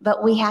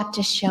 But we have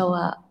to show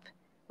up.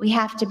 We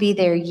have to be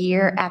there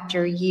year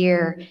after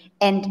year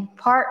and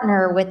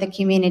partner with the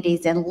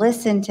communities and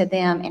listen to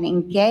them and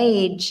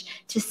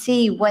engage to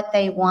see what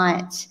they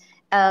want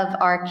of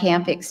our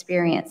camp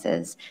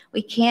experiences.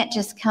 We can't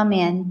just come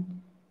in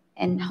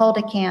and hold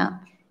a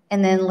camp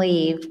and then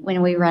leave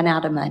when we run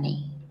out of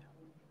money.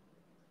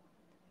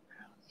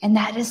 And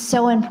that is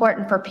so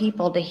important for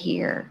people to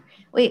hear.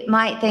 We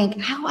might think,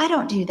 oh, I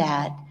don't do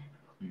that.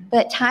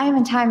 But time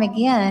and time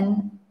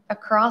again,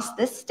 across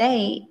this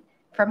state,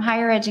 from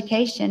higher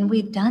education,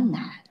 we've done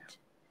that.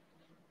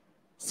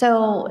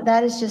 So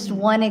that is just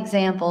one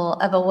example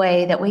of a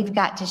way that we've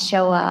got to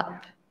show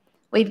up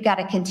We've got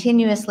to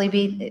continuously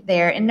be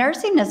there. And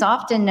nursing is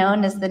often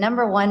known as the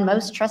 #1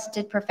 most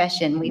trusted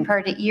profession. We've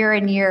heard it year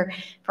and year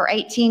for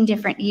 18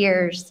 different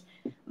years.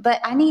 But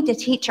I need to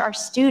teach our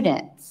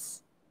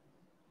students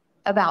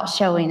about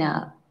showing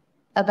up,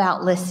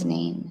 about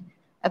listening,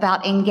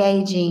 about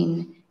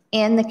engaging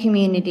in the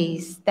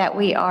communities that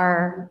we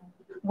are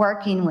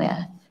working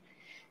with.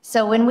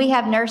 So when we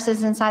have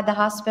nurses inside the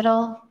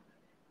hospital,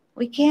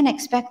 we can't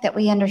expect that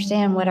we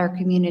understand what our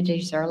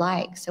communities are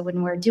like. So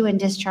when we're doing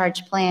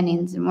discharge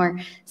plannings and we're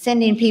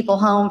sending people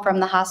home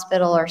from the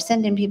hospital or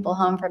sending people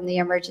home from the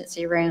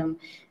emergency room,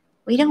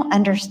 we don't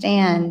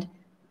understand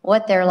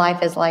what their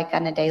life is like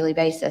on a daily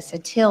basis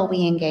until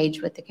we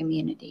engage with the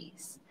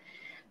communities.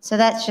 So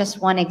that's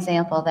just one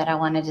example that I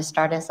wanted to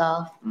start us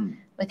off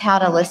with, how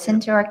to listen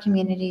to our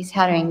communities,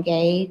 how to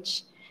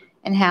engage,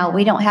 and how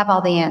we don't have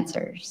all the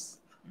answers.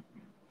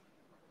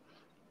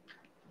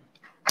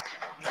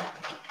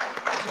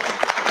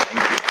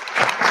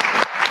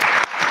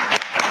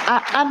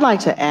 I'd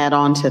like to add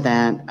on to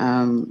that.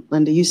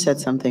 Linda, you said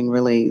something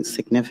really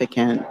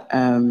significant.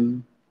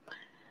 In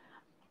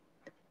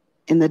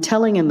the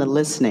telling and the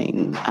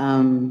listening,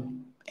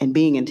 and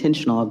being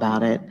intentional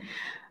about it,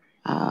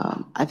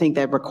 I think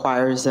that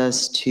requires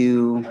us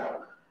to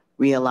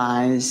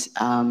realize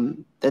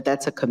that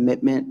that's a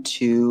commitment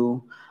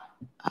to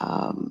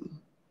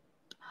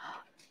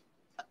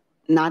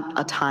not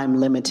a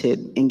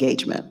time-limited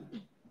engagement.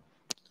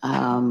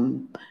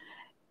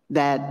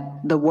 That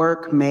the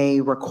work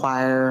may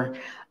require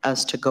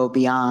us to go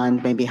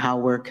beyond maybe how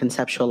we're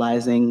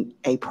conceptualizing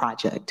a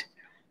project,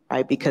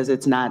 right? Because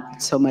it's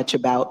not so much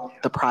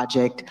about the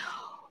project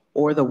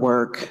or the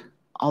work,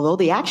 although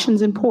the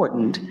action's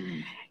important,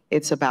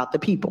 it's about the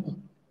people.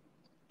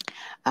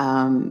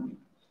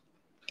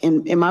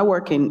 In my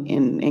work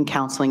in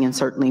counseling and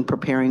certainly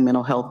preparing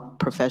mental health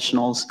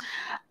professionals,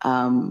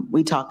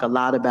 we talk a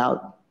lot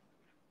about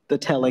the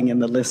telling and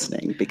the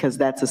listening, because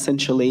that's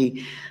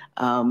essentially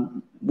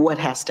what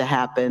has to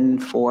happen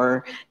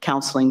for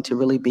counseling to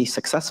really be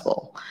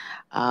successful.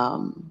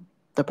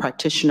 The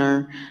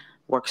practitioner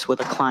works with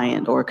a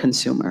client or a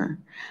consumer,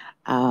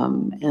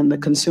 and the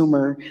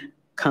consumer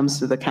comes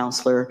to the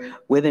counselor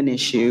with an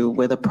issue,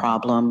 with a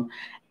problem,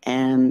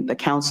 and the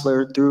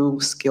counselor, through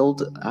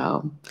skilled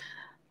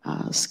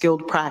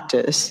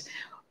practice,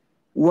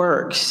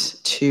 works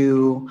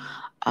to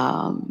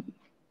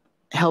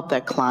help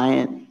that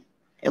client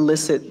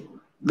elicit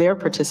their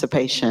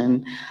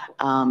participation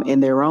in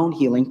their own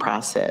healing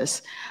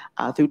process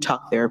through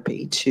talk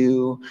therapy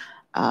to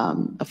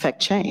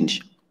affect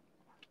change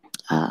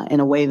in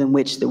a way in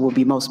which that will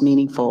be most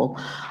meaningful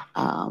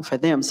for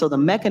them. So the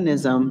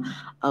mechanism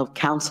of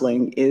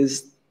counseling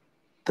is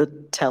the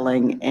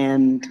telling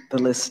and the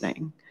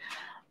listening.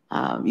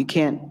 You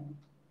can't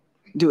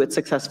do it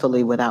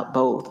successfully without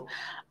both.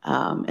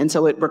 And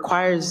so it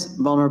requires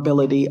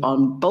vulnerability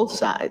on both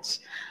sides,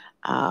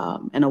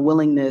 and a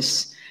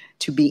willingness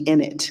to be in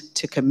it,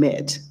 to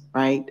commit,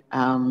 right?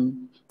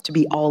 To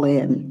be all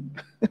in,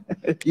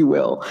 if you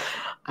will.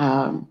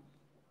 And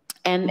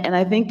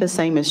I think the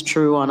same is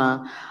true on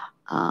a,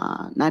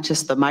 not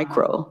just the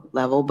micro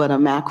level, but a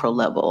macro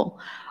level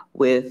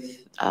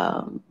with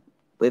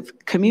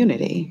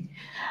community.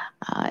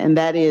 And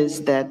that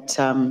is that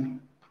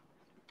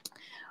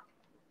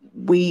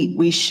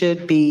we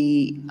should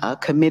be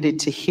committed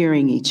to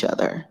hearing each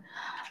other.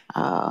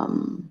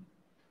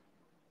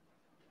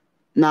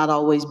 Not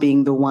always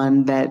being the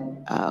one that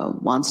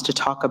wants to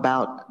talk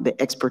about the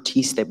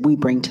expertise that we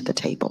bring to the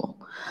table,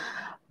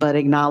 but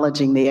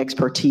acknowledging the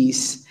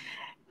expertise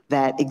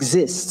that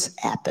exists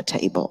at the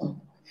table.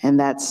 And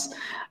that's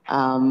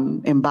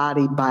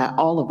embodied by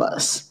all of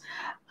us.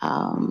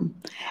 And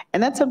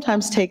that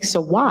sometimes takes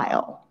a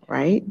while,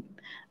 right?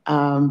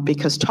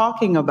 Because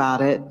talking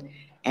about it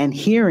and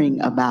hearing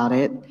about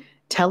it,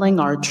 telling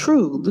our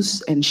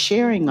truths and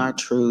sharing our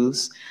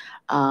truths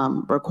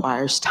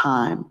requires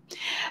time.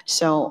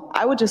 So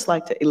I would just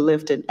like to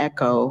lift and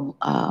echo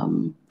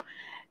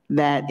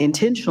that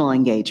intentional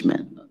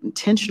engagement,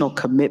 intentional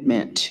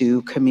commitment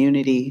to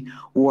community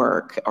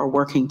work or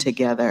working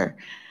together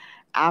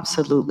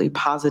absolutely,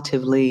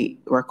 positively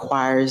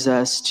requires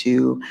us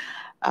to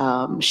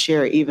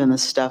share even the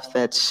stuff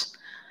that's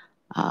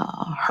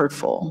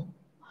hurtful,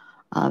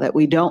 that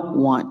we don't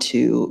want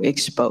to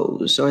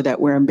expose or that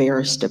we're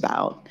embarrassed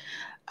about.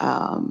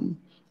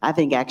 I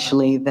think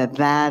actually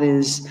that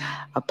is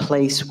a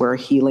place where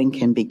healing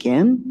can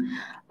begin,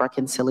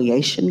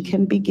 reconciliation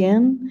can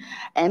begin,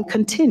 and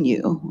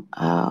continue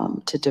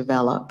to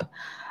develop.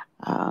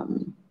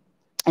 And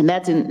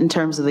that's in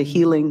terms of the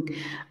healing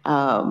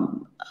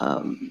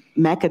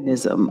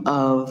mechanism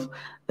of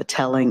the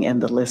telling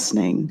and the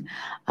listening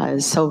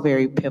is so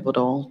very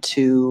pivotal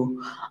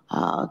to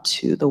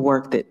the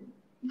work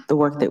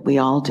that we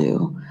all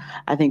do.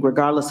 I think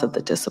regardless of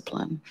the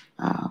discipline.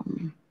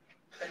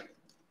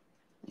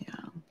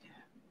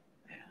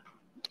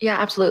 Yeah,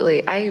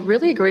 absolutely. I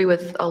really agree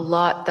with a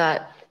lot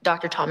that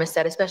Dr. Thomas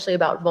said, especially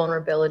about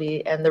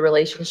vulnerability and the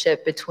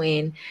relationship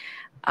between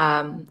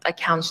a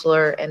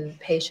counselor and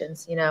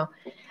patients, you know.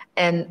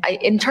 And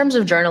in terms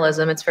of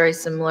journalism, it's very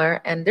similar.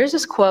 And there's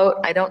this quote,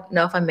 I don't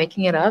know if I'm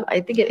making it up.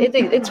 I think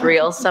it's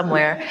real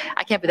somewhere.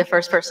 I can't be the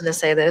first person to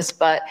say this,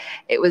 but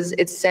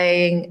it's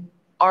saying,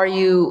 are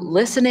you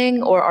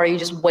listening or are you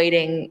just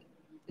waiting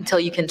until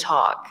you can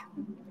talk?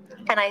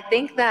 And I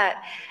think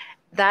that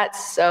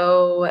that's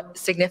so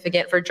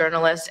significant for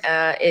journalists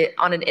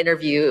on an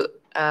interview,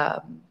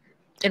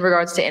 in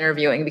regards to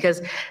interviewing,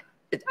 because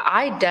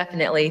I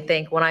definitely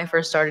think when I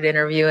first started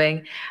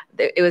interviewing,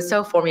 it was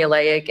so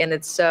formulaic, and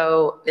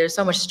there's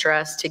so much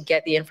stress to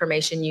get the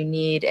information you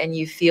need, and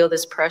you feel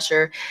this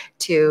pressure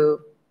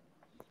to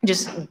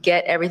just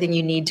get everything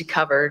you need to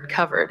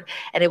covered.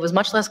 And it was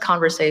much less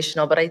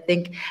conversational. But I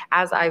think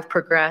as I've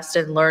progressed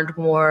and learned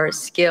more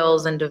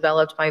skills and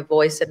developed my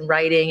voice in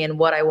writing and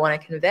what I want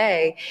to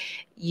convey,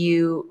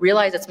 you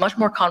realize it's much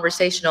more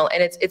conversational,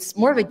 and it's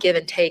more of a give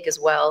and take as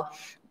well.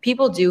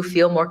 People do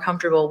feel more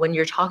comfortable when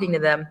you're talking to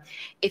them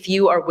if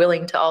you are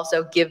willing to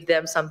also give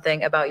them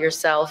something about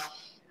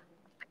yourself.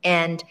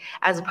 And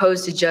as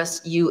opposed to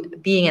just you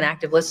being an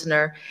active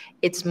listener,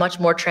 it's much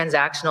more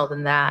transactional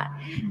than that.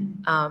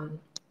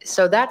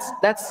 So that's,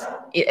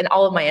 and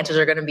all of my answers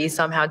are going to be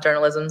somehow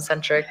journalism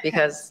centric,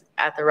 because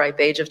at the ripe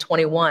age of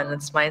 21,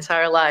 that's my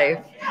entire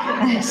life.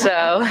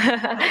 So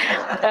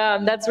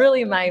that's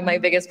really my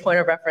biggest point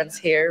of reference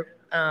here.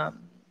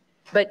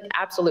 But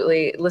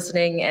absolutely,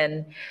 listening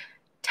and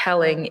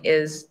telling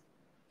is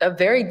a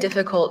very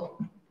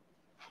difficult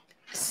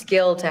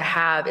skill to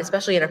have,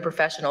 especially in a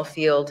professional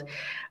field,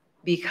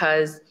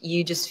 because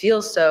you just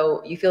feel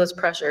this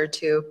pressure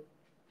to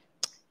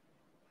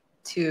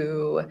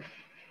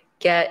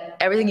get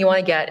everything you want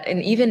to get.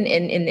 And even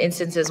in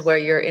instances where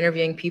you're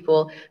interviewing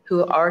people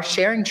who are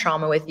sharing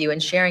trauma with you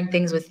and sharing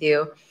things with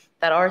you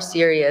that are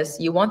serious,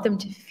 you want them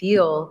to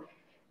feel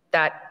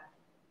that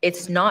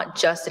it's not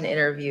just an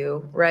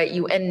interview, right?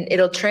 And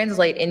it'll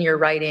translate in your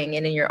writing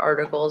and in your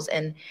articles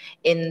and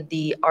in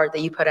the art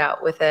that you put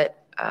out with it,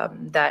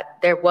 that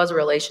there was a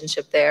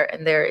relationship there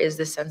and there is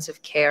this sense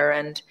of care.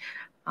 And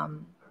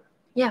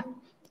yeah,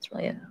 that's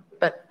really it.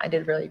 But I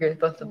did really agree with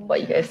both of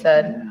what you guys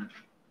said.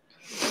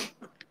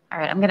 All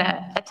right, I'm going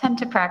to attempt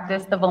to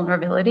practice the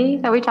vulnerability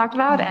that we talked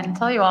about and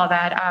tell you all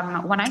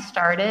that when I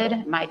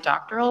started my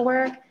doctoral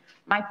work,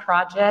 my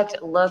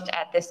project looked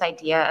at this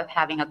idea of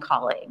having a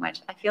calling,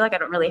 which I feel like I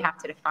don't really have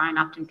to define.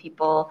 Often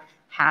people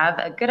have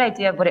a good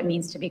idea of what it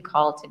means to be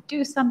called to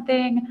do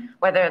something,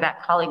 whether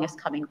that calling is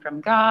coming from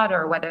God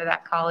or whether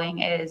that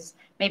calling is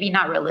maybe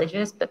not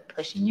religious, but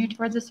pushing you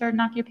towards a certain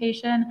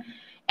occupation.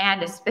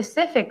 And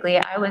specifically,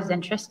 I was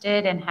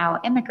interested in how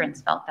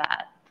immigrants felt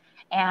that.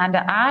 And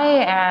I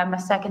am a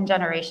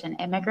second-generation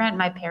immigrant.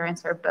 My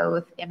parents are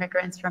both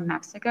immigrants from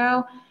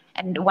Mexico.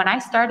 And when I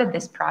started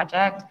this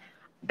project,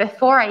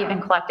 before I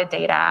even collected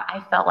data, I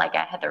felt like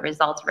I had the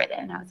results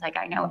written. I was like,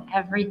 I know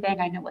everything.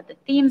 I know what the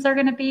themes are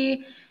going to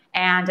be.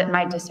 And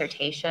my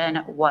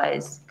dissertation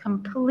was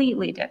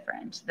completely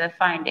different, the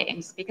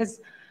findings,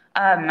 because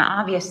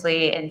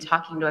obviously in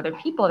talking to other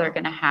people, they're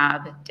going to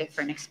have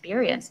different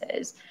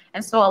experiences.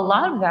 And so a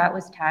lot of that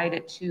was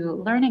tied to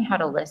learning how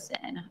to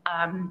listen.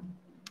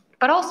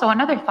 But also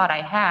another thought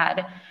I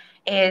had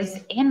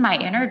is in my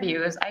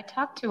interviews, I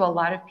talked to a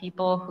lot of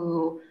people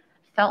who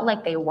felt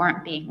like they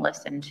weren't being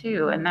listened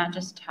to. And that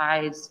just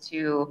ties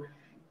to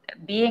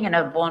being in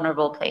a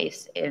vulnerable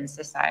place in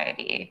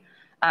society.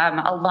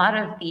 A lot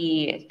of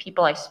the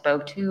people I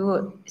spoke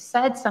to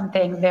said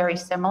something very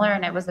similar,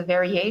 and it was a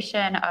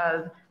variation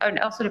of, and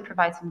also to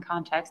provide some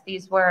context,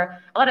 these were,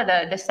 a lot of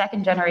the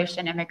second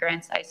generation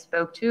immigrants I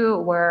spoke to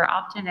were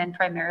often in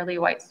primarily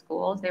white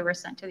schools. They were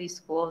sent to these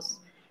schools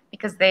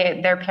because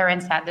their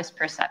parents had this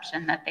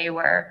perception that they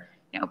were,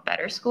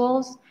 better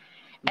schools.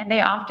 And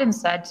they often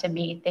said to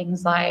me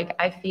things like,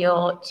 I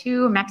feel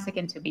too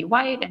Mexican to be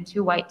white and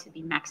too white to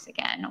be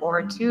Mexican,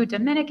 or too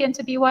Dominican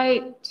to be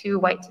white, too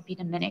white to be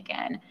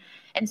Dominican.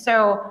 And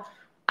so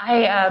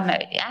I,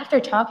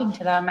 after talking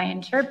to them, I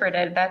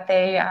interpreted that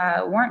they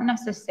weren't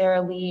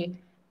necessarily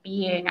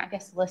being,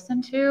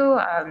 listened to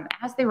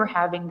as they were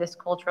having this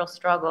cultural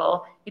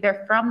struggle,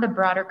 either from the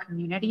broader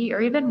community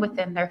or even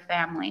within their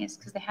families,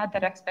 because they had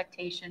that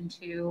expectation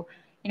to,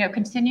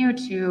 continue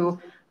to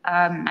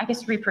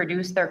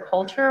reproduce their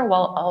culture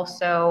while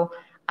also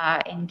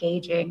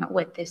engaging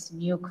with this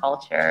new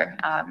culture.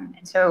 And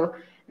so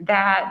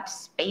that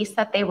space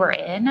that they were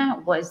in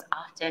was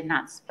often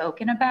not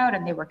spoken about,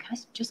 and they were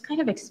just kind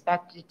of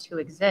expected to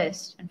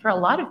exist. And for a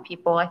lot of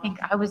people, I think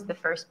I was the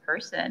first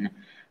person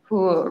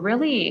who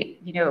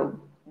really,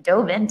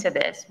 dove into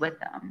this with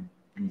them.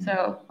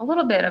 So a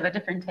little bit of a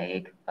different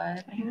take,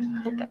 but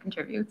I hope that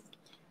contributes.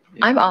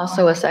 I'm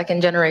also a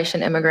second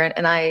generation immigrant,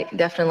 and I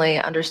definitely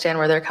understand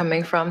where they're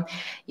coming from.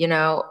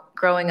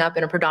 Growing up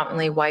in a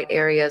predominantly white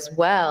area as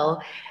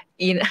well,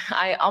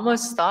 I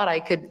almost thought I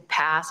could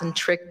pass and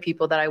trick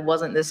people that I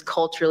wasn't this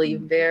culturally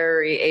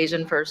very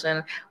Asian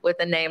person with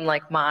a name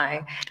like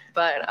mine.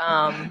 But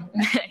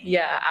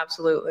yeah,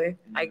 absolutely.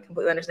 I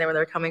completely understand where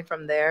they're coming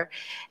from there.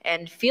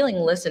 And feeling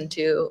listened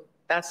to,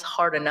 that's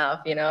hard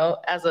enough,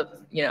 as a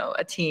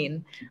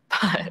teen.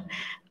 But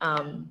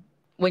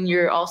when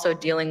you're also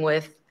dealing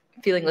with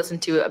feeling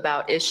listened to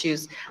about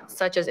issues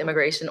such as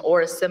immigration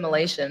or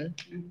assimilation,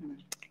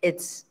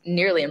 it's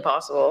nearly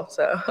impossible.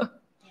 So.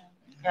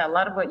 Yeah, a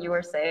lot of what you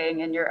were saying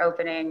in your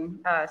opening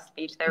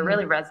speech there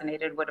really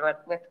resonated with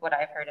what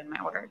I've heard in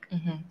my work.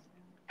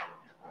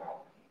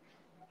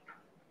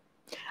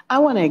 I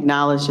want to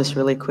acknowledge just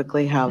really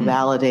quickly how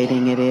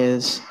validating it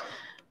is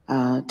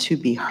to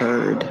be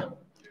heard.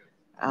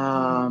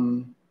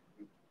 And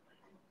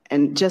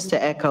just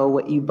to echo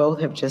what you both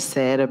have just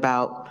said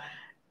about,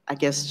 I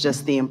guess,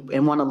 just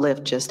and want to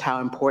lift just how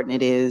important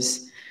it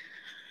is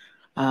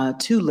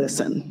to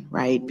listen,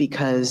 right?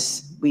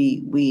 Because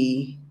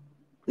we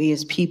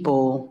as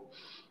people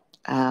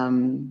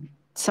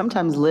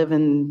sometimes live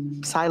in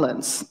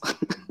silence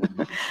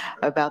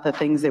about the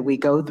things that we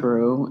go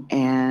through,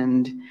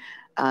 and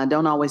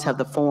don't always have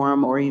the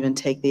forum or even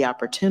take the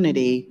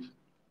opportunity,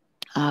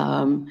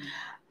 even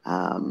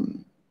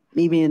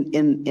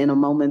in a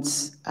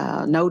moment's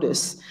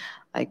notice,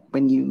 like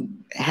when you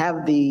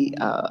have the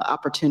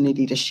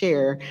opportunity to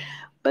share,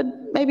 but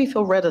maybe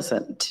feel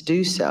reticent to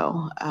do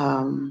so.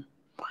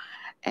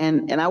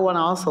 And I want to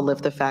also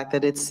lift the fact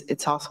that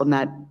it's also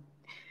not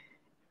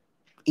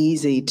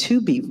easy to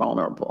be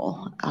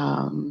vulnerable.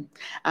 I'm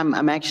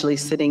actually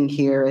sitting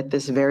here at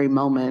this very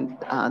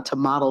moment to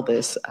model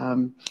this,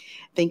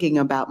 thinking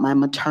about my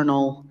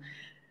maternal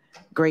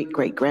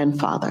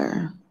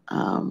great-great-grandfather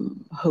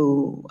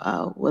who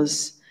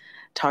was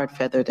tarred,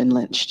 feathered, and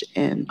lynched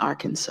in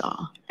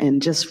Arkansas.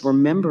 And just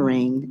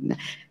remembering,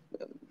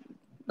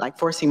 like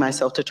forcing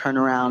myself to turn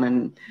around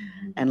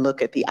and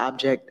look at the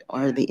object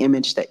or the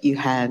image that you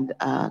had,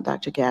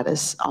 Dr.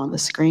 Gaddis, on the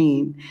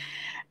screen.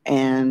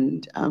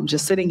 And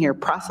just sitting here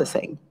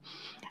processing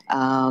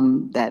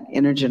that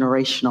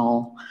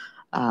intergenerational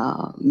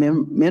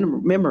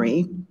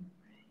memory,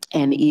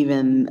 and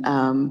even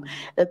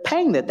the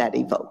pain that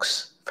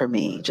evokes for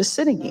me, just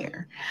sitting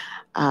here,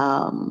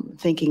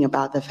 thinking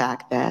about the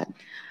fact that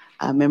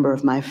a member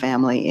of my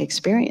family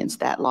experienced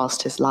that,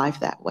 lost his life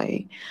that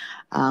way.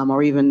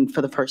 Or even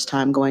for the first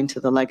time going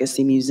to the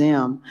Legacy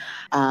Museum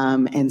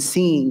and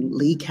seeing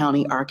Lee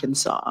County,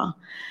 Arkansas,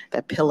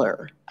 that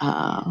pillar,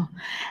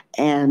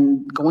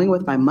 and going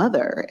with my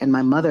mother, and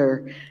my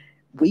mother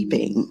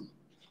weeping,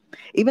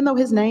 even though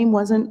his name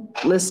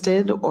wasn't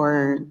listed,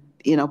 or,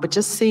 but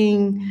just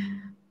seeing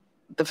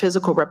the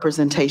physical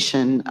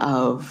representation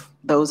of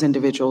those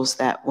individuals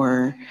that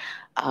were,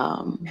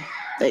 that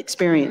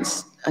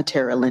experienced a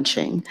terror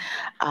lynching,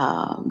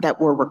 that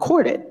were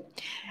recorded.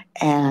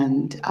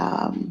 And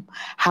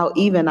how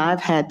even I've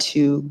had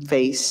to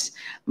face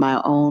my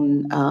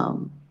own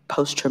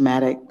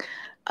post-traumatic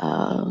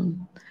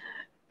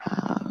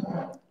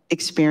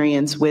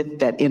experience with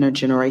that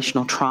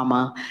intergenerational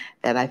trauma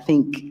that I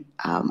think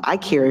I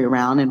carry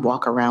around and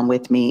walk around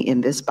with me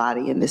in this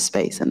body, in this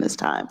space, in this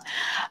time,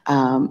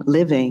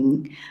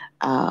 living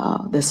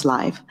this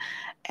life.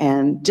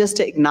 And just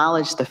to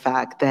acknowledge the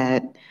fact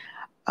that,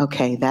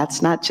 okay,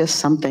 that's not just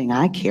something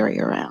I carry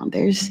around.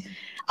 There's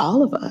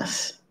all of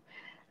us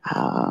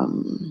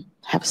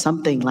have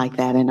something like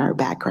that in our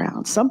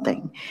background,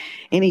 something,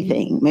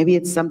 anything. Maybe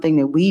it's something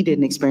that we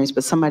didn't experience,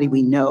 but somebody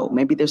we know.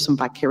 Maybe there's some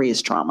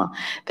vicarious trauma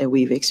that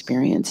we've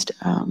experienced.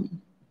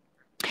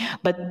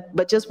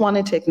 But just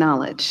wanted to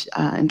acknowledge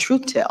and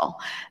truth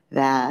tell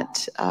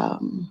that,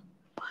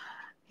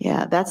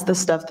 yeah, that's the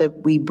stuff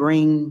that we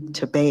bring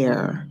to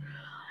bear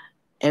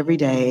every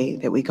day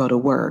that we go to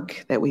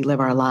work, that we live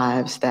our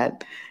lives,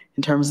 that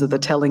in terms of the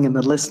telling and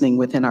the listening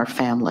within our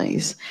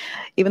families,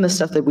 even the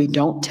stuff that we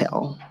don't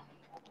tell,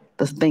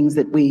 the things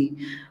that we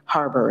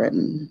harbor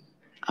and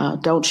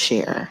don't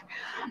share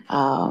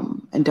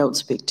and don't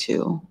speak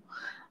to.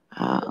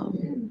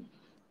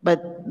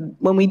 But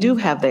when we do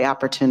have the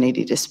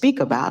opportunity to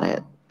speak about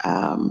it,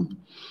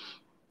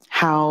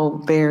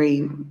 how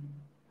very,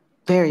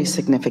 very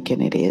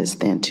significant it is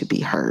then to be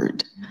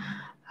heard.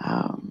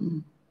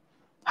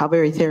 How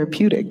very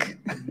therapeutic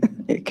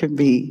it can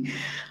be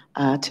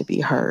to be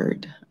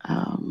heard.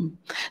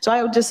 So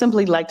I would just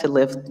simply like to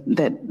lift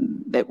that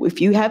if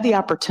you have the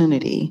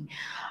opportunity,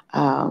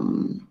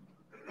 even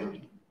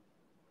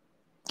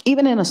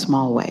in a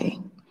small way,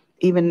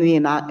 even the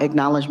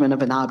acknowledgement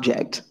of an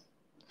object,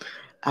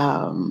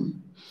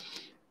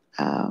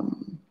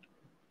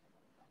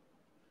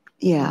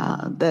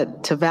 yeah,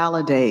 that to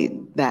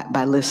validate that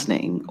by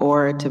listening,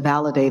 or to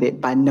validate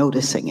it by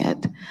noticing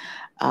it.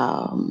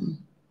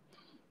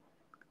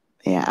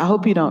 Yeah, I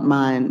hope you don't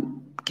mind.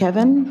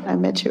 Kevin, I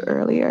met you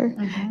earlier.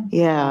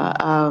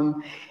 Yeah,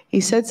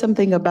 he said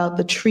something about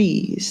the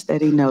trees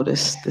that he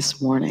noticed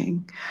this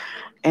morning.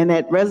 And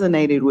that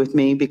resonated with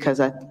me because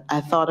I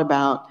thought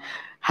about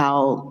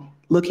how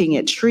looking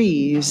at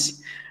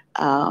trees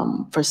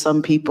for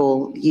some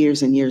people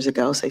years and years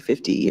ago, say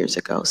 50 years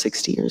ago,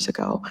 60 years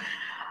ago,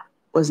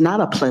 was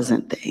not a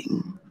pleasant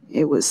thing.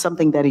 It was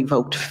something that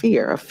evoked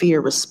fear, a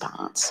fear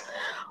response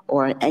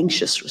or an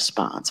anxious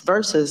response,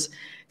 versus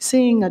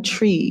seeing a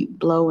tree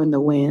blow in the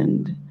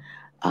wind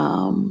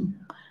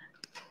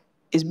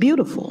is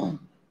beautiful,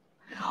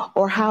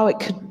 or how it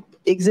could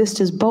exist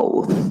as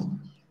both.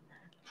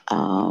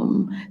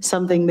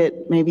 Something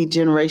that maybe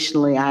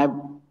generationally I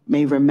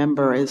may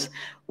remember is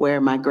where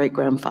my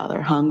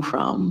great-grandfather hung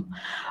from.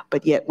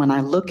 But yet when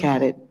I look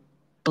at it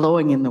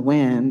blowing in the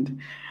wind,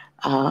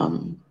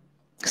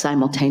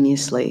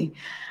 simultaneously,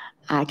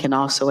 I can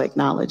also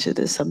acknowledge it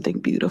as something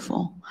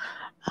beautiful.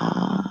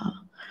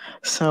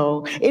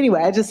 So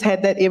anyway, I just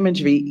had that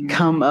imagery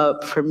come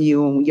up from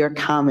you and your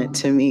comment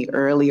to me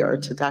earlier,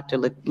 to Dr.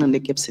 Linda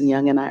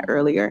Gibson-Young and I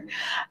earlier.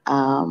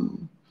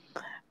 And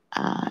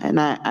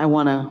I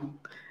want to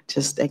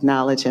just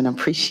acknowledge and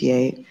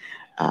appreciate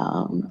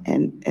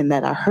and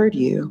that I heard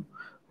you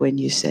when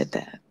you said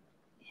that.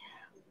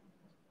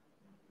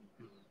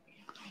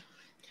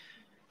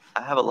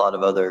 I have a lot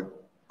of other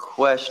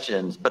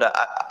questions, but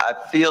I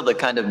feel the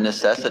kind of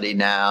necessity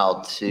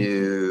now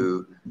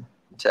to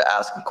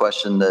ask a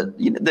question that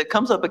that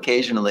comes up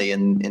occasionally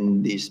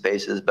in these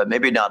spaces, but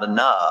maybe not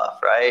enough,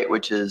 right?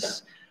 Which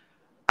is,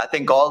 I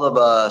think all of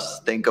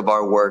us think of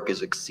our work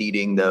as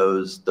exceeding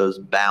those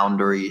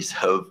boundaries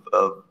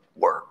of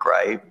work,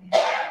 right?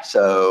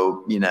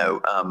 So,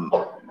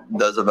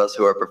 those of us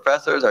who are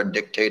professors are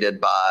dictated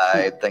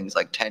by things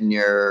like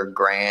tenure,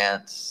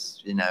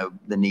 grants,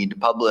 the need to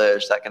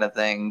publish, that kind of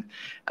thing.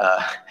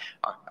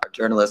 Our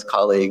journalist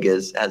colleague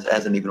has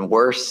an even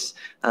worse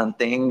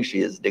thing.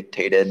 She is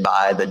dictated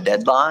by the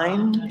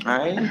deadline,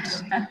 right?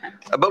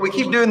 But we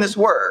keep doing this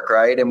work,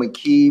 right? And we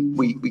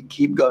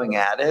keep going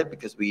at it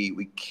because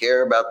we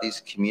care about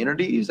these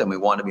communities and we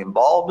want to be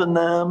involved in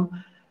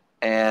them.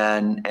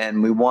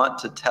 And we want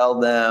to tell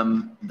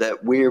them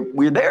that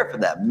we're there for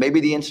them. Maybe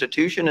the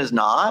institution is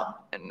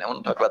not, and I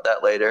want to talk about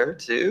that later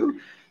too,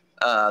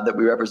 that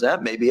we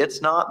represent. Maybe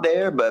it's not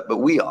there, but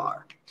we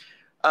are.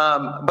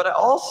 But I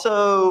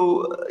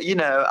also,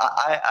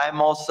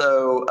 I'm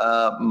also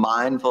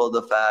mindful of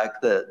the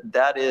fact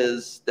that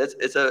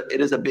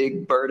it is a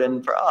big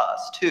burden for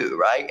us too,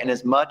 right? And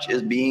as much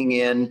as being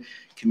in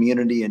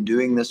community and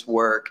doing this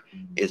work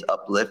is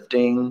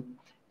uplifting,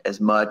 as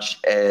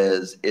much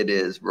as it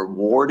is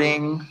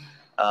rewarding,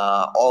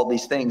 all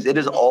these things, it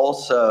is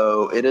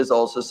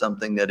also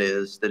something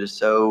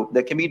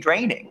that can be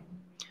draining.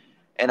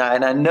 And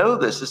I know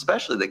this is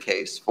especially the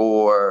case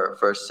for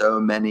so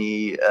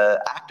many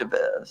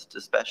activists,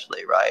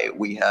 especially, right?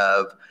 We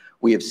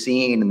have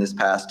seen in this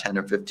past 10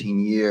 or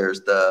 15 years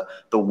the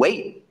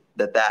weight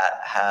that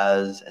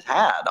has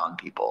had on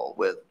people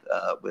with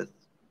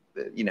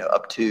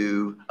up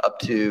to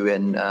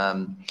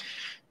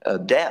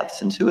and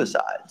deaths and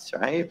suicides,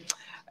 right?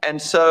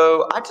 And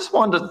so I just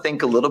wanted to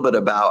think a little bit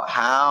about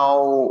how,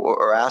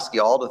 or ask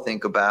you all to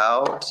think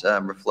about,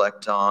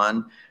 reflect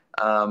on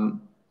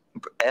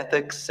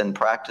ethics and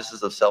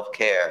practices of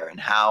self-care and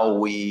how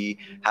we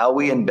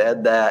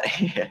embed that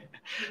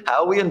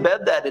how we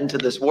embed that into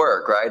this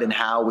work, right? And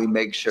how we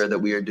make sure that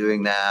we are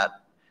doing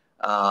that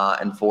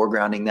and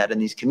foregrounding that in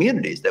these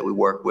communities that we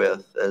work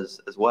with as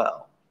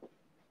well.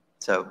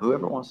 So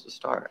whoever wants to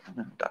start, I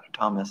know Dr.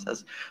 Thomas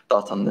has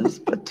thoughts on this,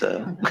 but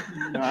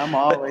I'm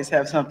always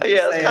have something.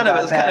 Yeah, to say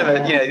about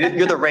that.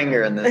 You're the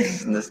ringer in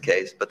this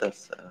case, but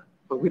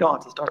but we don't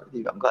have to start with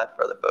you. I'm glad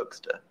for other folks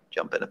to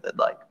jump in if they'd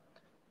like.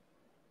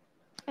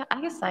 Yeah,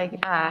 I guess I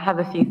have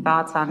a few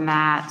thoughts on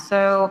that.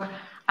 So,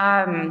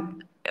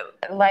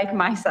 like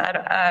Mai said,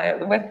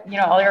 with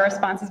all your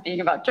responses being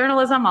about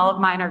journalism, all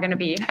of mine are going to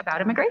be about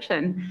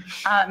immigration.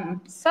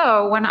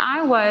 So when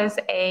I was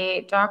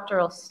a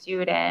doctoral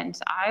student,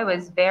 I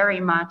was very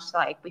much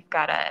like, we've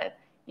got to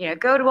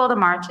go to all the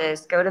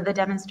marches, go to the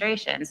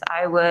demonstrations.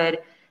 I would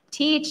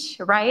teach,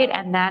 right,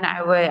 and then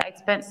I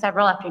spent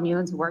several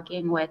afternoons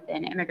working with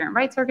an immigrant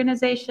rights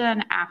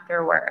organization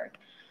after work.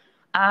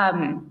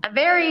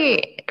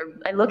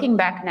 Looking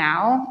back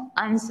now,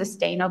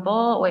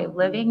 unsustainable way of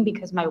living,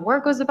 because my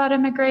work was about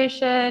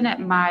immigration,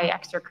 my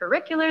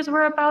extracurriculars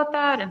were about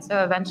that, and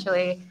so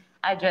eventually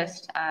I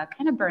just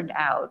kind of burned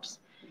out.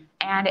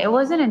 And it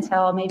wasn't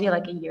until maybe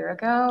like a year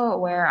ago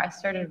where I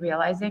started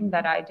realizing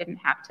that I didn't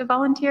have to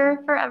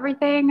volunteer for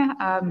everything.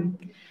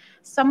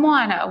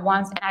 Someone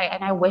once,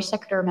 and I wish I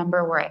could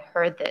remember where I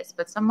heard this,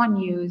 but someone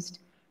used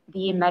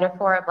the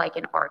metaphor of like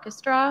an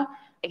orchestra.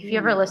 If you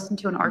ever listen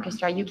to an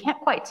orchestra, you can't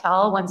quite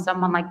tell when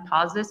someone like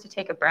pauses to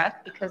take a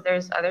breath because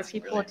there's other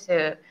people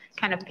to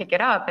kind of pick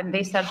it up. And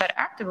they said that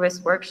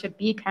activist work should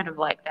be kind of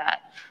like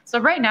that. So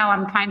right now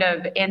I'm kind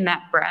of in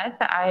that breath.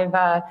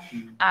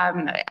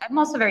 I'm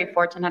also very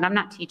fortunate. I'm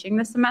not teaching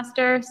this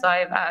semester, so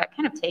I've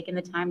kind of taken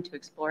the time to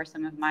explore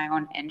some of my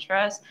own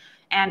interests.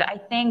 And I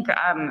think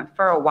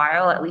for a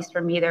while, at least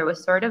for me, there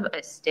was sort of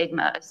a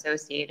stigma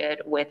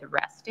associated with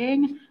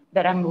resting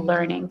that I'm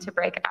learning to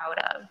break out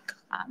of.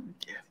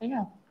 So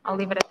yeah, I'll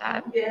leave it at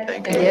that. Yeah.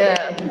 Thank you.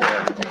 Yeah.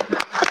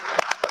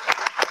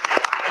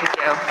 Thank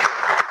you.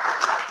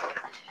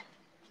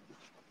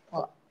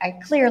 Well, I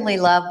clearly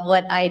love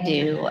what I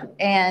do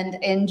and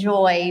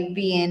enjoy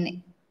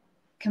being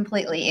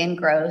completely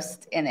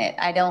engrossed in it.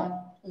 I don't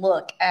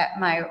look at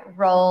my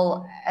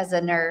role as a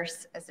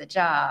nurse as a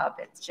job.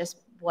 It's just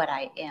what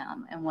I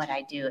am and what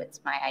I do. It's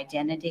my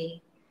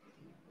identity.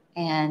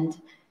 And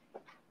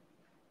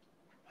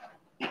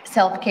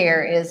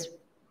self-care is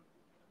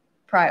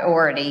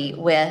priority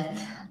with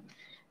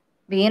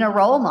being a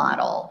role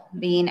model,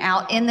 being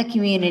out in the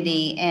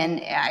community.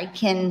 And I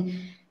can,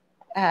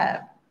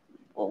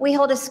 we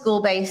hold a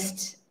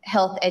school-based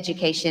health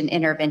education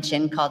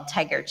intervention called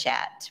Tiger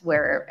Chat,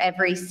 where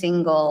every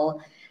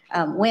single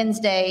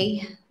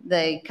Wednesday,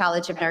 the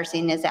College of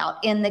Nursing is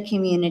out in the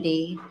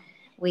community.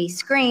 We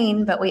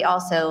screen, but we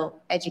also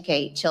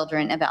educate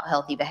children about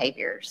healthy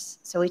behaviors.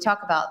 So we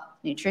talk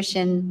about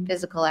nutrition,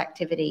 physical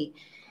activity,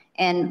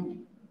 and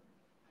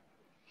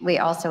we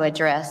also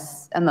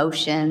address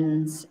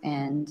emotions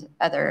and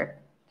other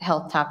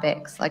health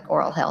topics like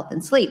oral health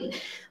and sleep.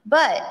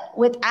 But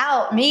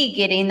without me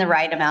getting the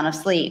right amount of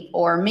sleep,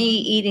 or me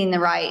eating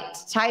the right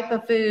type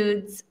of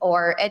foods,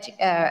 or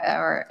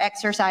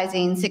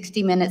exercising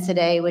 60 minutes a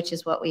day, which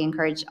is what we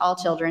encourage all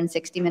children,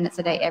 60 minutes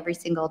a day, every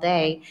single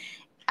day,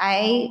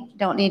 I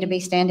don't need to be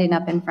standing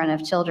up in front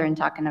of children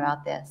talking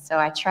about this. So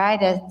I try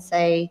to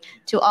say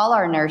to all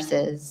our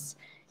nurses,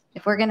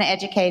 if we're going to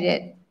educate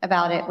it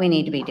about it, we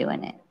need to be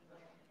doing it.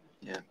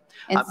 Yeah.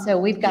 And so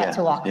we've got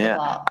to walk the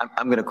walk.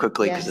 I'm going to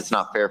quickly, because it's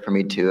not fair for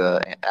me to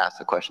ask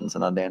the questions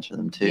and not answer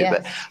them too.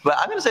 Yes. But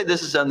I'm going to say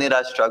this is something that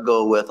I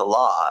struggle with a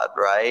lot,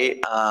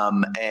 right?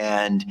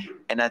 And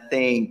I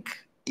think,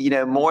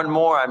 more and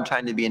more I'm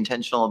trying to be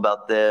intentional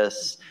about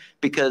this,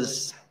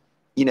 because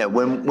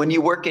when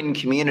you work in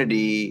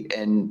community,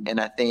 and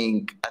I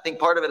think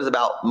part of it is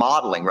about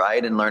modeling,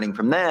 right, and learning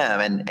from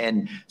them,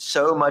 and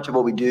so much of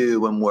what we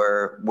do when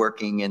we're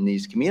working in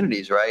these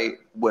communities, right,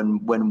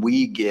 when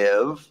we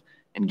give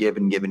and give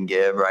and give and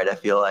give, right, I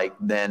feel like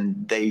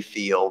then they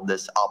feel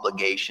this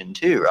obligation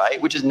too,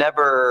 right, which is not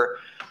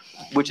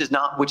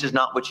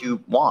what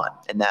you want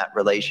in that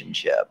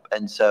relationship.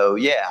 And so,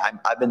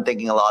 I've been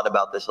thinking a lot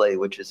about this lately,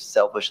 which is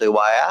selfishly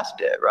why I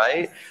asked it,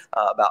 right?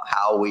 About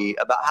how we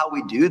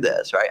do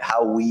this, right?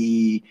 How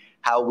we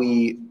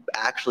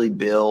actually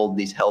build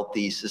these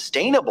healthy,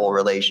 sustainable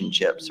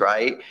relationships,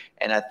 right?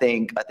 And I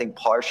think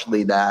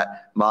partially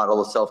that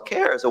model of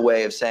self-care is a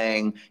way of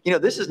saying,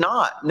 this is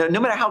not, no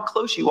matter how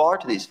close you are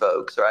to these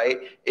folks, right?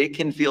 It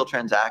can feel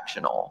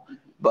transactional,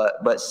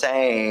 but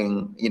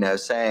saying,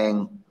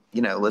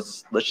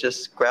 let's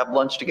just grab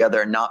lunch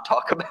together and not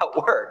talk about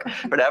work.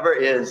 Whatever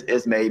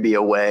is maybe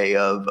a way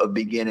of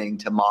beginning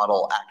to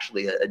model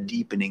actually a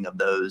deepening of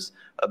those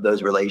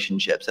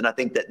relationships. And I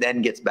think that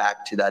then gets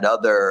back to that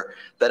other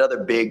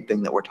big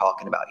thing that we're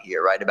talking about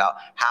here, right? About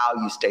how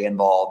you stay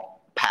involved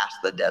past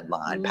the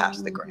deadline,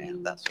 past the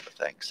grant, that sort of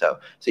thing. So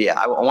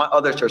I want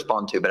others to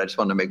respond too, but I just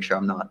wanted to make sure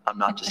I'm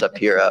not just up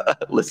here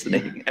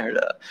listening or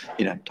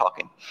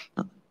talking.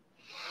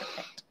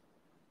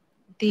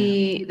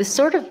 The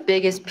sort of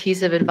biggest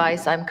piece of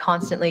advice I'm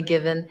constantly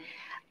given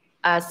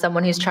as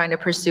someone who's trying to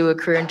pursue a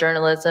career in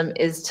journalism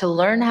is to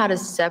learn how to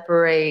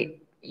separate,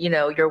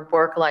 your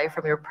work life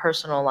from your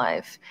personal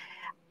life.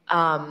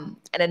 And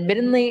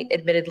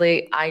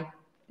admittedly, I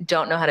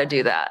don't know how to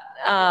do that.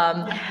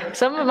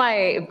 Some of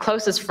my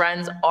closest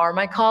friends are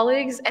my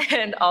colleagues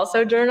and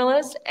also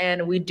journalists,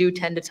 and we do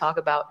tend to talk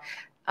about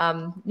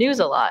news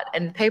a lot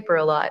and paper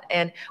a lot.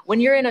 And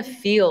when you're in a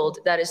field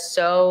that is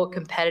so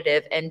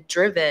competitive and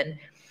driven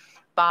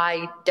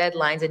by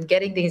deadlines and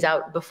getting things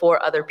out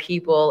before other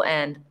people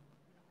and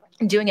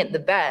doing it the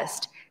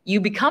best,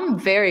 you become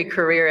very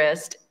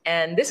careerist.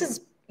 And this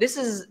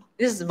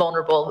is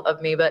vulnerable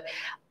of me, but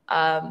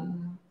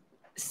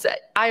so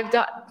I've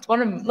got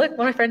one of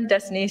my friends,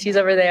 Destiny, she's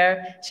over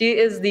there. She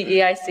is the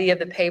EIC of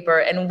the paper,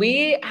 and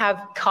we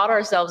have caught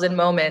ourselves in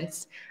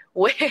moments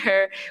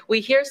where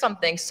we hear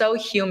something so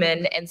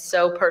human and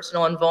so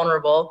personal and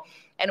vulnerable,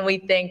 and we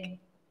think,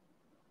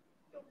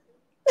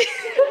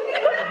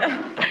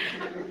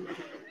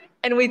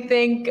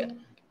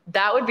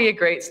 that would be a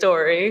great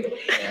story.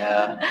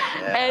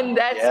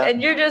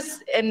 And you're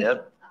just,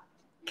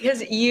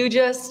 because you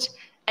just,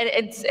 and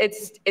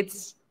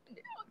it's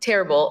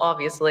terrible,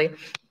 obviously,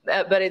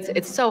 but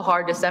it's so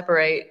hard to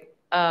separate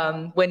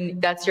when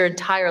that's your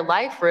entire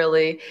life,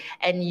 really,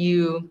 and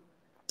you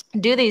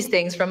do these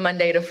things from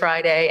Monday to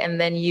Friday, and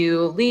then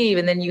you leave,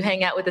 and then you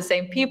hang out with the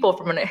same people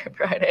from Monday to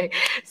Friday.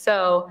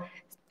 So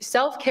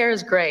self-care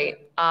is great,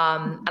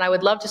 and I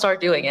would love to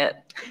start doing it.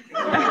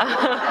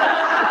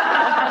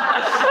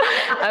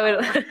 I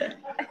would.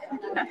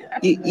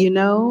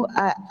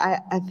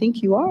 I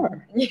think you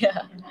are.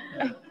 Yeah.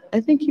 I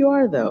think you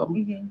are, though.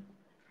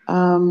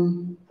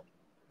 Mm-hmm.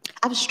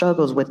 I've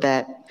struggled with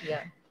that.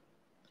 Yeah.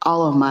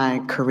 All of my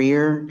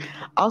career,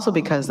 also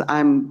because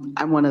I'm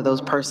one of those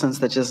persons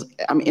that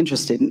I'm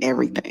interested in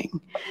everything.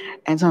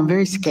 And so I'm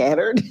very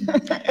scattered,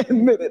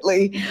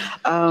 admittedly,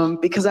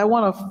 because I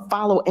want to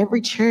follow every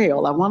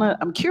trail.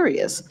 I'm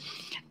curious.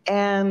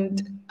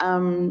 And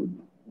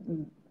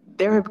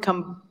there have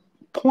come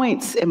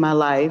points in my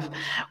life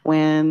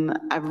when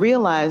I've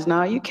realized,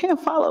 no, you can't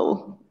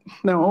follow.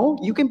 No,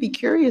 you can be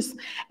curious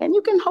and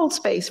you can hold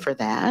space for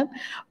that.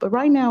 But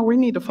right now we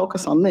need to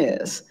focus on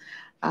this.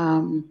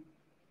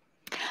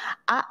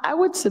 I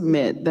would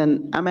submit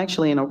that I'm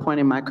actually in a point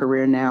in my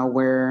career now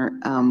where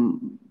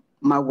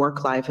my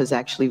work life is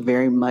actually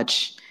very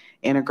much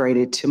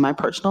integrated to my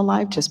personal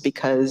life just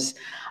because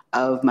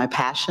of my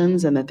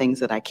passions and the things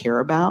that I care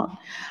about.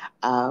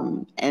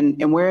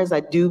 And whereas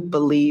I do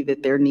believe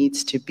that there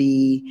needs to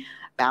be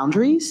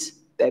boundaries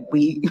that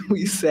we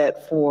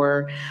set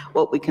for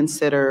what we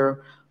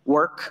consider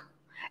work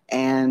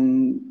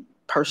and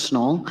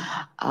personal,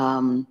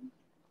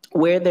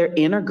 where they're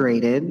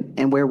integrated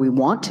and where we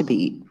want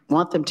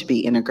them to be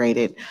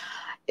integrated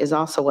is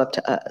also up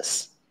to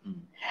us.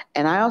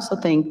 And I also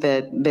think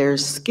that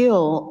there's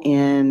skill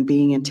in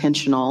being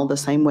intentional the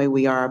same way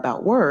we are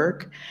about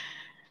work,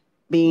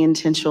 being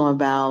intentional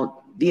about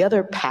the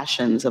other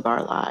passions of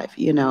our life,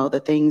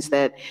 the things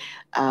that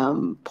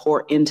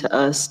pour into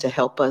us to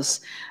help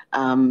us,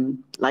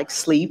 like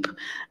sleep,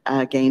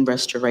 gain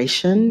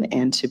restoration,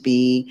 and to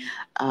be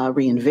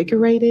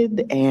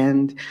reinvigorated.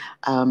 And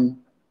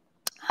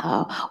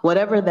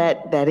whatever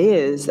that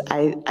is,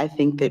 I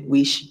think that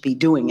we should be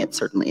doing it,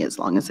 certainly, as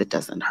long as it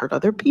doesn't hurt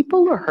other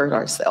people or hurt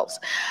ourselves.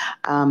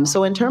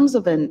 So in terms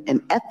of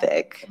an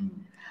ethic,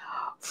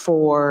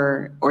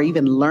 or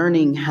even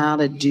learning how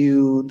to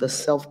do the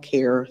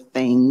self-care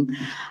thing,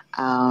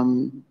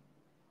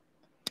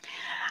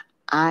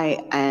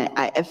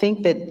 I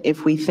think that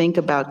if we think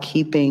about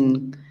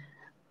keeping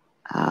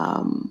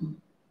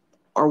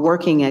or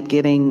working at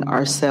getting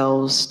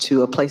ourselves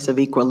to a place of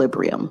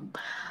equilibrium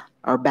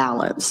or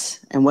balance,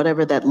 and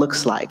whatever that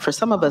looks like, for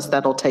some of us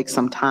that'll take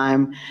some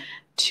time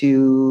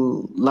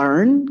to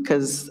learn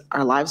because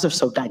our lives are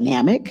so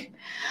dynamic.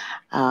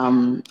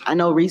 I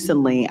know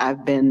recently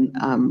I've been,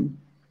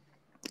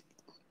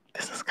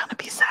 this is gonna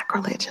be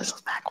sacrilegious as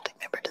a faculty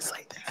member to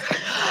say this,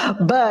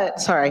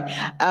 but sorry.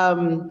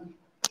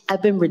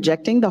 I've been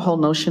rejecting the whole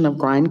notion of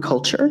grind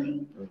culture.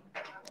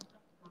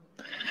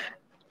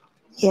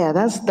 Yeah,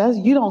 that's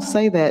you don't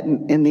say that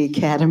in the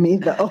academy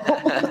though.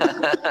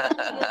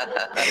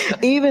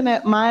 Even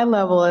at my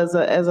level as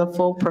a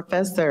full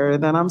professor,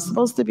 that I'm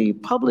supposed to be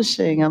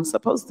publishing, I'm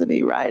supposed to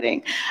be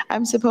writing,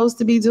 I'm supposed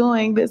to be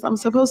doing this, I'm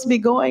supposed to be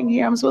going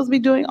here, I'm supposed to be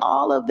doing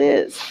all of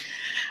this.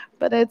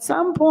 But at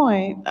some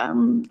point,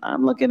 I'm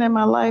looking at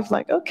my life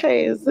like,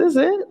 okay, is this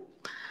it?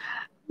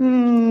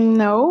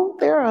 No,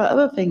 there are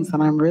other things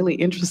that I'm really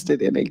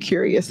interested in and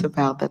curious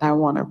about that I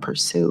want to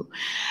pursue.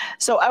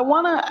 So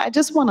I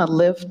just want to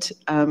lift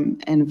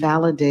and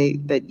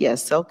validate that,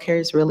 yes, self-care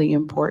is really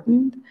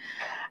important.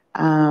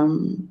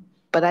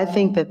 But I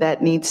think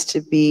that needs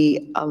to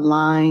be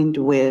aligned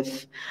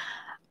with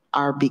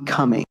our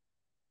becoming.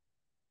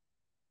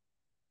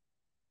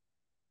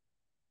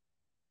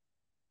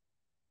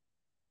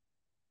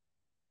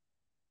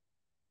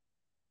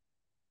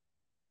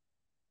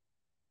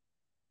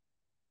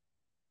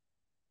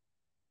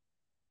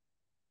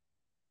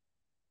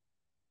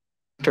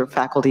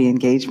 Faculty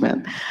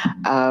engagement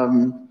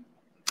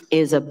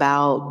is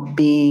about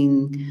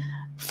being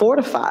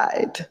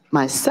fortified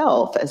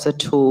myself as a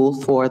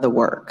tool for the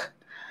work.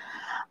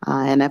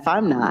 And if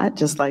I'm not,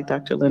 just like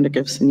Dr. Linda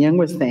Gibson-Young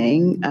was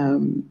saying,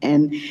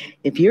 and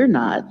if you're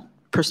not,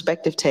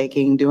 perspective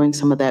taking, doing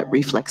some of that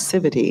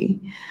reflexivity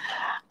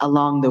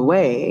along the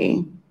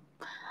way,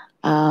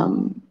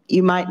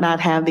 you might not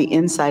have the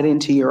insight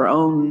into your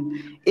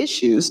own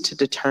issues to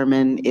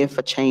determine if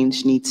a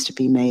change needs to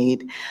be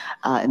made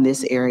in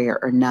this area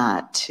or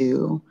not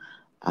to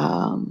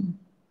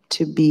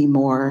be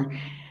more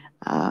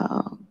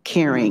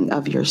caring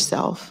of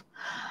yourself.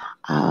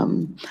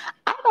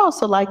 I'd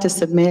also like to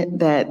submit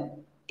that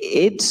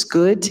it's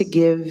good to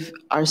give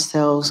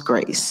ourselves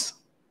grace.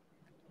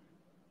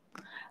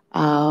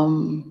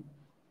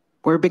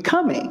 We're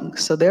becoming,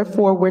 so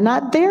therefore we're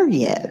not there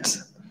yet.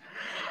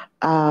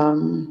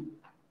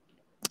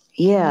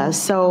 Yeah,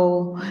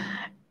 so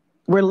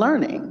we're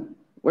learning,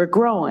 we're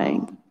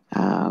growing.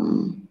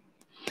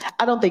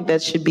 I don't think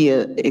that should be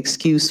an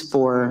excuse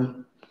for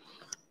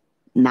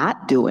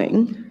not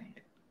doing,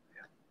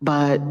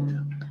 but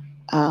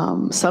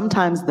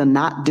sometimes the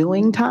not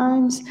doing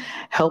times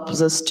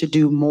helps us to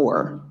do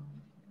more.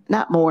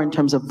 Not more in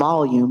terms of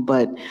volume,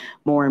 but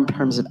more in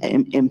terms of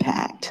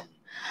impact.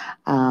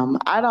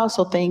 I'd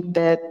also think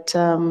that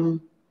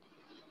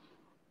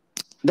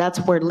that's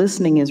where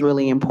listening is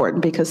really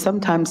important, because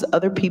sometimes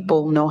other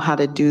people know how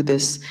to do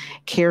this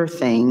care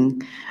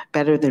thing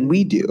better than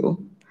we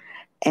do.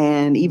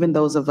 And even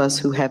those of us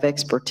who have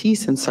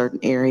expertise in certain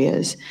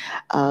areas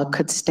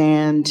could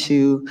stand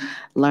to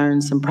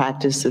learn some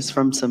practices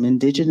from some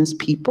indigenous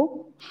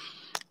people.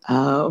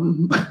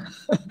 When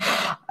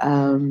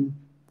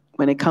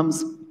it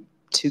comes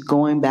to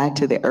going back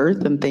to the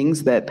earth and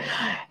things that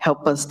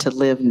help us to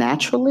live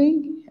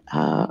naturally,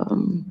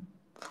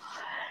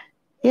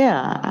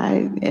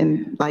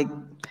 and like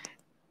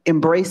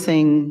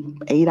embracing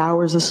 8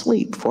 hours of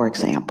sleep, for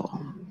example,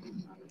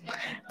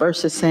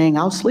 versus saying,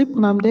 I'll sleep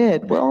when I'm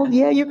dead. Well,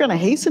 yeah, you're gonna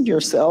hasten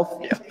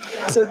yourself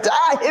to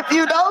die if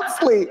you don't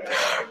sleep,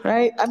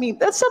 right? I mean,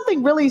 that's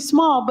something really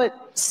small,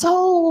 but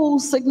so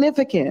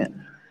significant.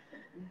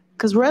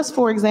 Because rest,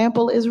 for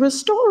example, is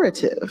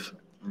restorative.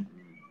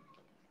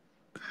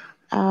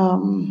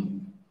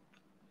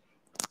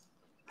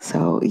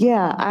 So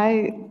yeah,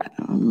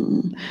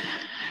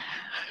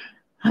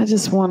 I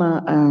just want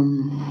to,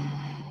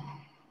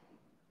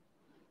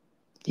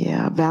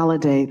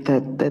 validate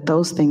that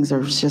those things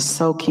are just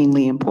so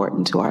keenly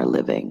important to our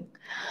living.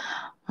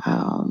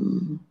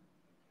 And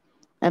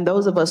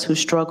those of us who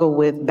struggle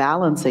with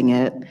balancing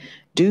it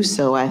do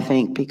so, I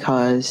think,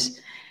 because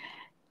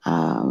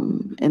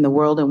in the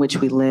world in which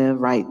we live,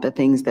 right, the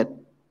things that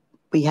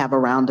we have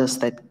around us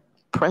that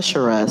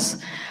pressure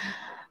us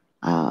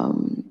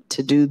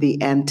to do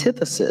the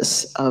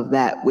antithesis of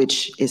that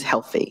which is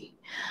healthy.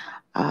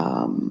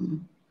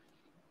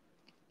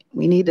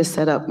 We need to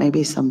set up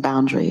maybe some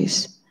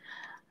boundaries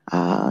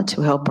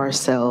to help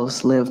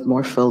ourselves live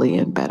more fully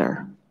and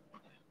better.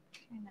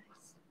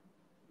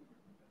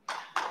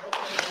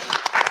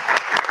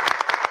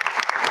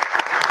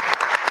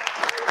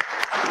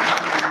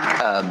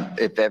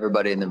 If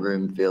everybody in the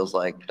room feels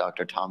like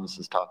Dr. Thomas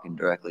is talking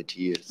directly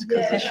to you, it's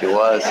because she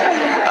was.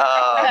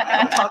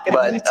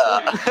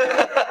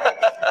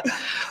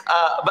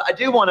 But I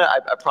do want to.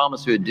 I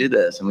promised we would do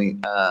this,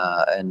 and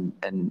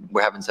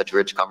we're having such a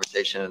rich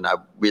conversation, and I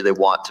really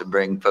want to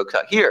bring folks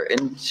out here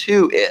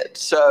into it.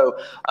 So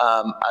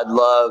I'd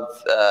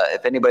love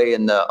if anybody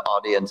in the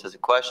audience has a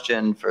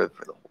question for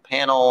the whole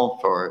panel,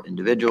 for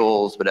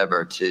individuals,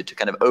 whatever, to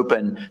kind of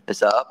open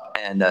this up.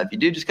 And if you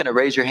do, just kind of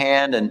raise your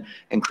hand, and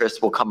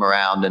Chris will come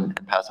around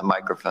and pass a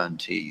microphone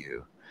to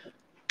you.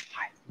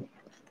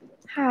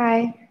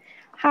 Hi.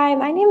 Hi,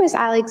 my name is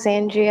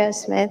Alexandria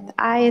Smith.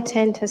 I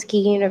attend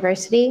Tuskegee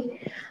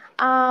University.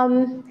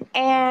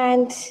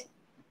 And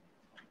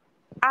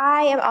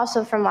I am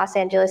also from Los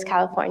Angeles,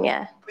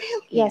 California.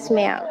 Really? Yes,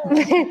 ma'am.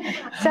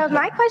 So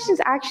my question's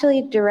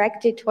actually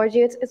directed towards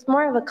you. It's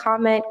more of a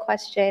comment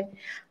question.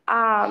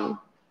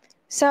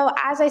 So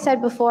as I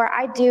said before,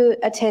 I do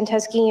attend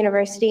Tuskegee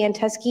University, and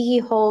Tuskegee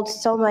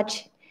holds so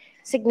much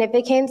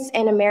significance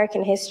in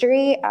American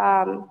history,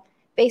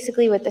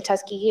 basically with the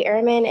Tuskegee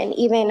Airmen and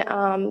even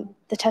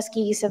the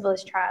Tuskegee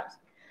Civilist Tribes.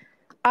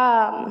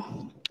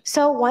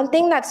 So one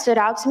thing that stood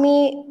out to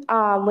me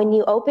when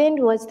you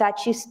opened was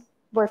that you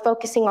were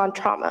focusing on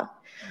trauma.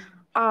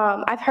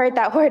 I've heard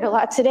that word a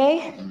lot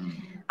today.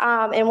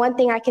 And one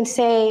thing I can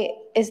say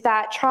is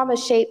that trauma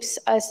shapes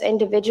us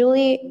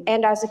individually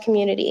and as a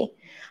community.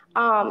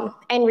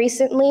 And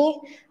recently,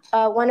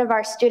 one of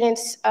our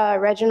students,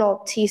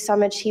 Reginald T.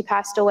 Summage, he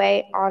passed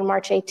away on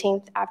March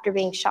 18th after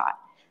being shot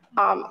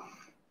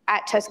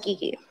at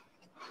Tuskegee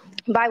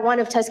by one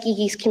of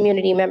Tuskegee's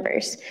community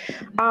members.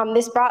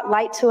 This brought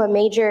light to a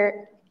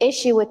major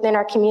issue within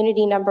our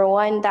community. Number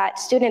one, that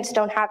students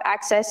don't have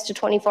access to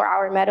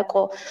 24-hour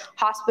medical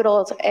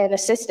hospitals and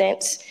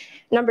assistance.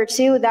 Number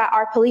two, that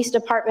our police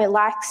department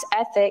lacks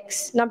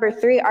ethics. Number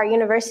three, our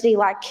university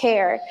lacks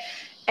care.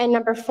 And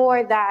number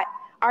four, that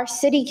our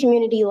city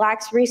community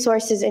lacks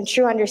resources and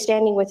true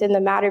understanding within the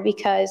matter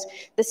because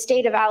the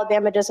state of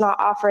Alabama does not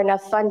offer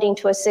enough funding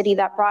to a city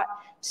that brought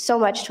so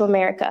much to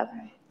America.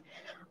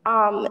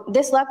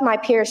 This left my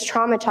peers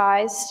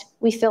traumatized.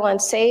 We feel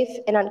unsafe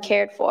and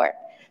uncared for.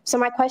 So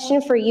my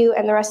question for you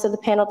and the rest of the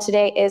panel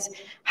today is,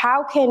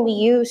 how can we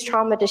use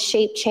trauma to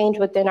shape change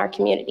within our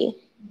community?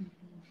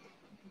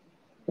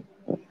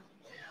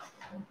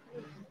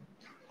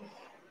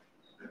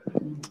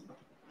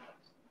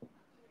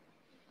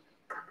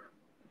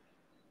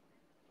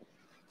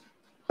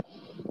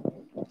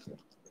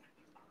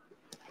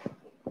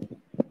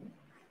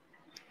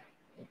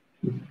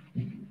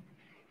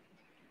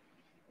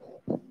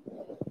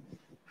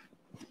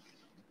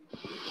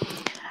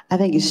 I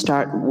think you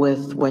start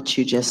with what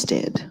you just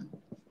did.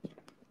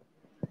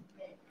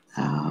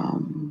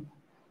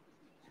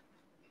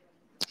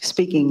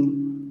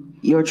 Speaking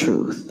your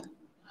truth.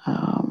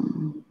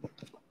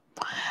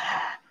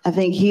 I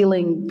think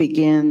healing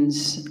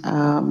begins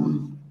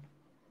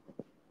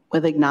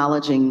with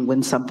acknowledging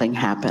when something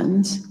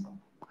happens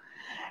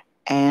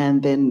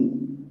and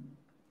then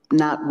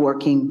not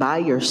working by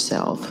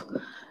yourself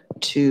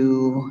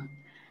to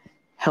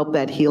help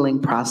that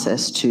healing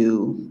process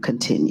to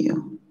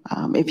continue.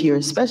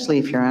 Especially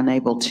if you're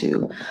unable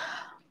to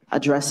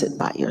address it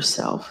by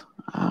yourself.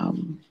 I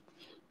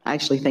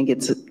actually think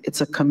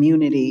it's a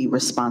community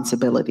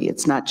responsibility.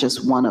 It's not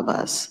just one of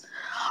us.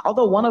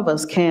 Although one of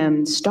us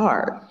can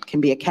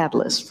be a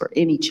catalyst for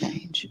any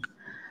change.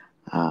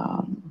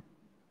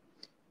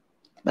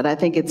 But I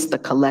think it's the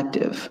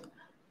collective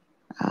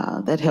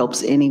that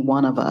helps any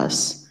one of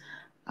us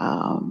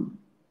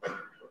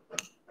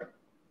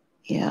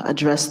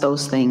address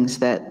those things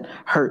that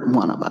hurt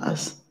one of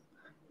us.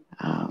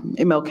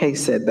 MLK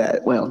said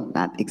that, well,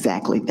 not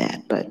exactly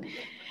that, but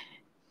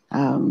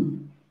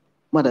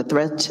what, a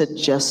threat to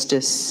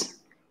justice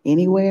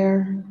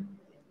anywhere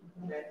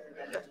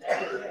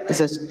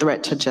is a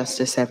threat to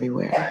justice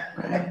everywhere,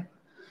 right?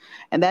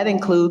 And that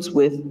includes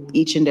with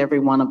each and every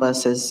one of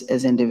us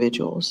as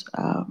individuals.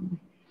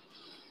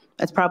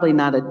 That's probably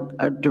not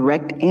a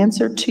direct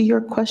answer to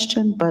your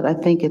question, but I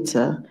think it's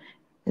a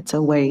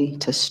way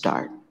to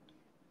start.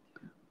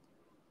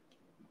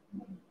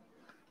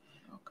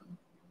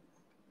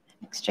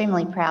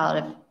 Extremely proud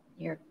of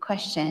your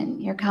question,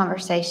 your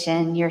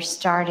conversation, your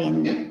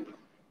starting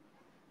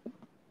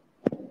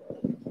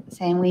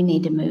saying we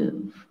need to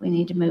move. We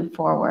need to move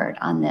forward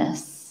on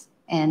this.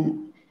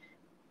 And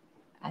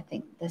I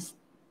think the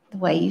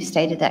way you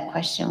stated that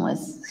question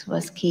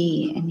was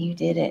key, and you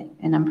did it,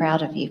 and I'm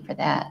proud of you for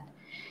that.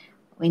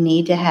 We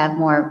need to have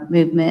more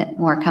movement,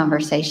 more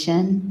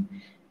conversation.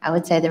 I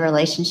would say the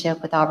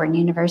relationship with Auburn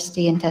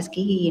University and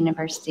Tuskegee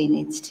University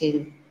needs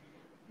to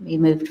be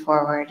moved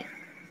forward.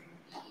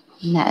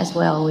 And that as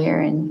well,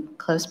 we're in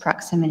close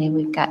proximity.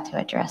 We've got to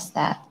address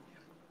that.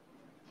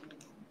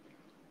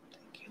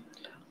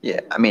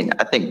 Yeah, I mean,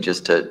 I think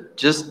just to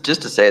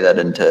say that,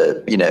 and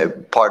to, you know,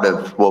 part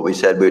of what we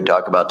said we would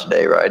talk about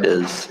today, right,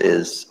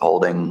 is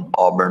holding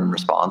Auburn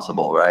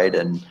responsible, right?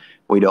 And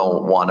we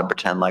don't want to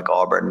pretend like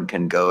Auburn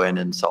can go in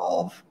and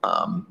solve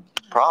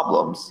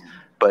problems,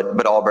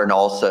 but Auburn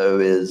also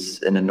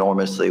is an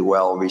enormously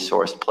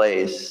well-resourced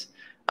place,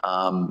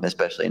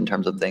 especially in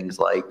terms of things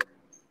like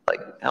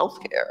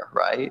healthcare,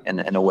 right? And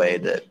in a way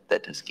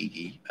that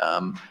Tuskegee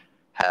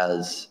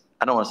has,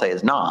 I don't want to say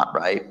is not,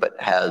 right, but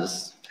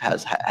has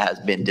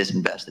been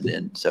disinvested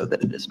in so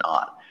that it is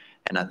not.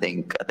 And I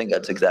think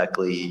that's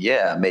exactly,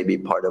 yeah, maybe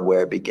part of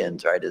where it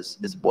begins, right, is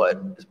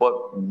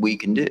what we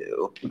can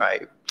do,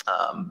 right,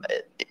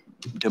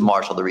 to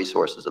marshal the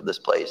resources of this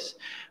place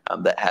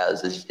that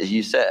has, as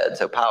you said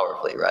so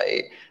powerfully,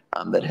 right,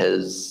 that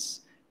has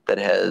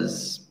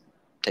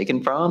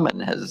taken from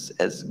and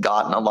has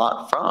gotten a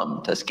lot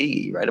from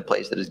Tuskegee, right, a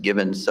place that has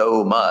given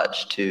so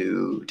much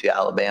to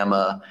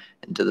Alabama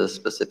and to the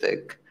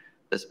specific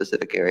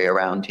area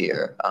around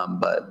here,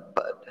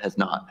 but has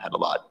not had a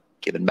lot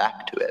given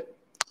back to it.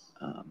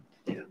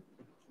 Yeah.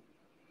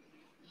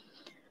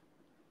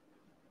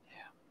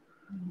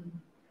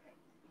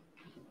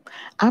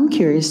 I'm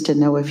curious to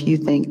know if you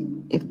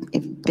think, if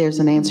there's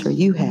an answer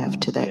you have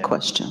to that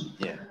question.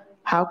 Yeah.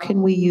 How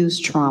can we use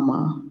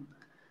trauma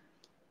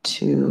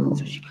to,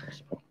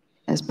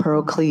 as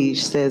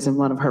Pericles says in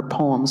one of her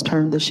poems,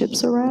 turn the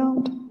ships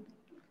around?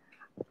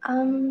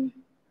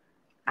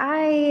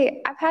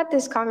 I've had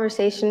this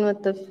conversation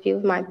with a few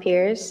of my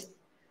peers,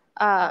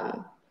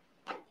 and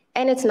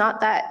it's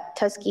not that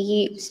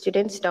Tuskegee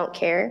students don't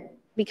care,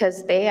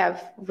 because they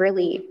have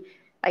really,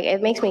 like,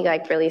 it makes me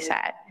like really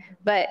sad,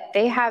 but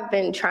they have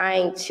been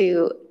trying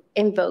to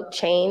invoke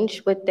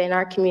change within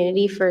our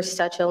community for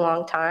such a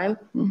long time.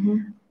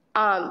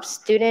 Mm-hmm.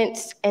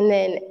 Students, and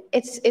then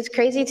it's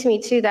crazy to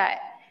me too that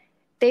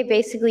they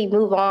basically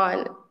move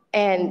on.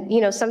 And,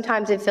 you know,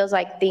 sometimes it feels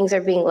like things are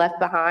being left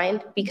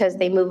behind because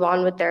they move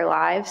on with their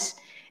lives.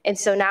 And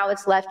so now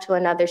it's left to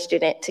another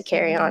student to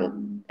carry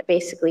on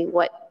basically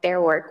what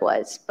their work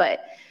was.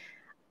 But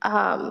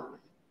I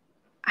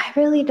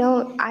really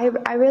don't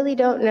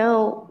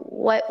know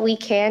what we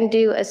can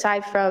do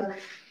aside from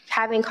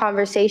having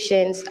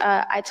conversations.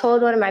 I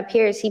told one of my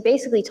peers, he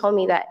basically told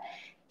me that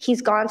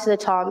he's gone to the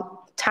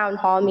town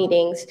hall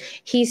meetings.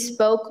 He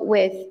spoke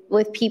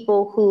with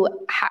people who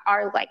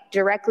are like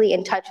directly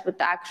in touch with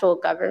the actual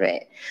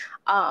government.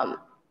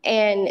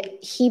 And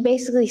he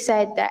basically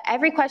said that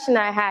every question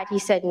that I had, he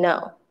said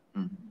no.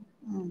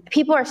 Mm-hmm.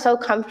 People are so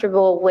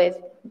comfortable with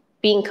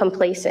being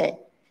complacent,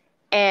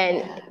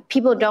 and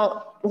people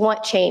don't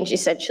want change,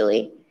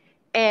 essentially.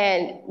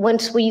 And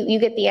once you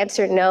get the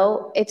answer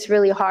no, it's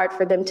really hard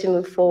for them to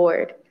move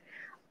forward.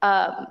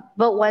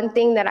 But one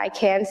thing that I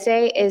can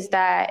say is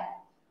that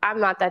I'm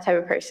not that type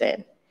of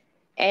person,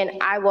 and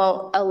I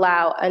won't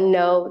allow a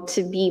no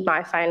to be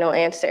my final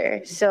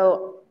answer.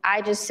 So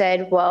I just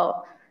said,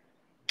 well,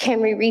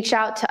 can we reach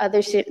out to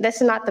other students? This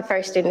is not the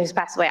first student who's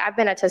passed away. I've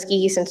been at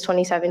Tuskegee since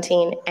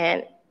 2017,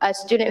 and a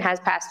student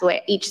has passed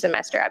away each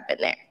semester I've been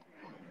there.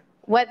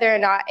 Whether or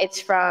not it's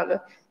from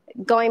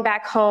going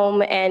back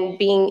home and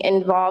being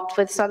involved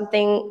with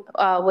something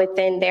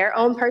within their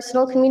own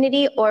personal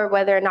community, or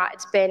whether or not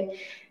it's been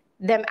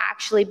them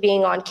actually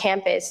being on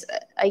campus.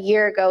 A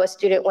year ago, a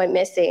student went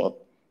missing.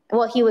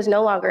 Well, he was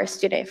no longer a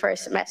student for a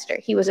semester.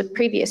 He was a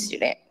previous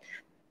student.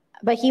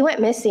 But he went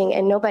missing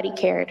and nobody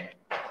cared.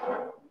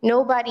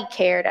 Nobody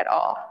cared at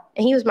all.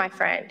 And he was my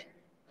friend.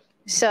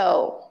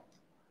 So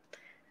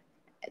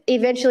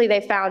eventually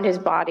they found his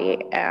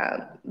body.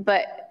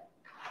 But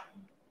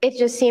it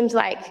just seems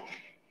like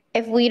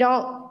if we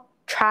don't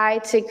try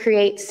to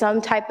create some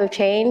type of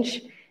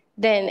change,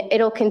 then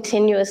it'll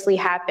continuously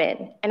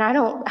happen. And I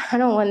don't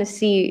want to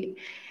see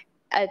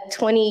a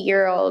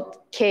 20-year-old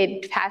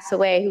kid pass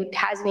away who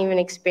hasn't even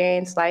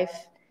experienced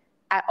life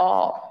at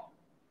all,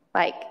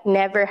 like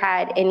never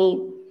had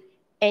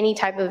any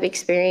type of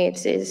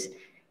experiences.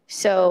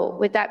 So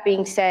with that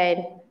being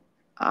said,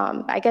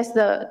 I guess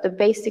the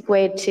basic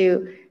way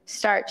to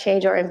start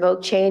change or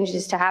invoke change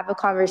is to have a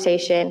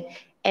conversation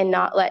and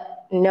not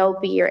let no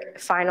be your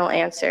final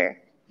answer.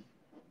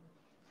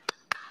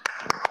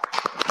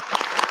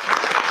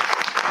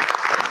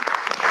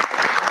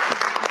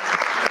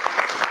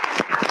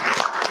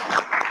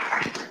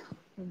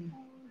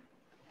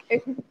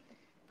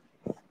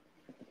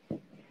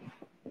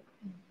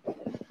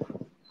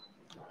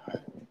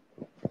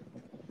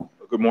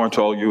 Good morning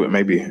to all of you. It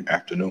may be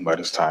afternoon by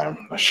this time,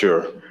 I'm not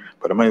sure.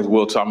 But my name is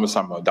Will Thomas.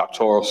 I'm a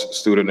doctoral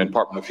student in the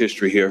Department of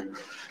History here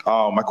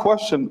My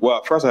question,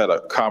 well, first I had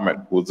a comment,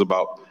 was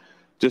about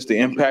just the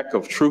impact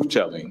of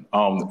truth-telling.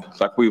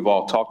 Like we've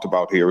all talked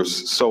about here,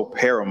 is so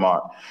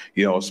paramount,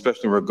 you know,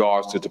 especially in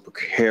regards to the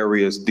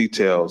precarious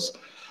details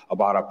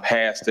about our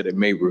past that it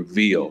may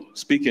reveal.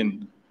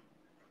 Speaking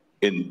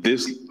in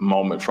this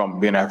moment from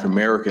being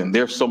African-American,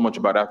 there's so much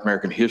about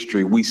African-American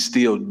history we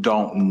still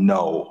don't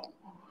know.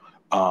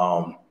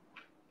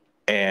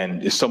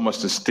 And it's so much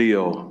to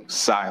still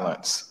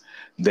silence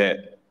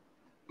that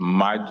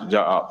my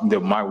job,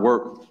 that my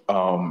work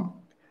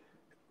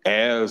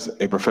as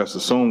a professor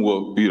soon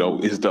will, you know,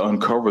 is to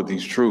uncover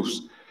these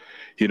truths,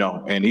 you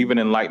know, and even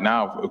in light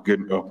now of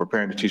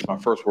preparing to teach my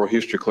first world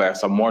history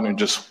class, I'm wondering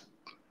just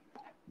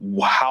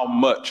how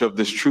much of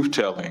this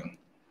truth-telling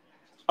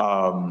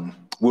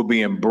will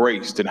be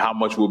embraced and how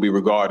much will be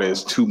regarded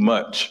as too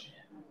much.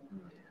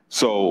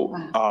 So,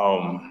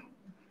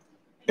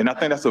 and I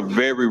think that's a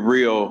very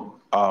real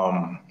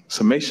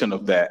summation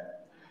of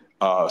that,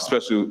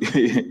 especially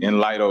in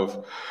light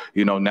of,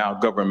 you know, now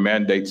government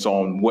mandates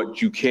on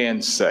what you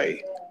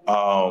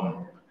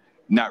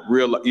not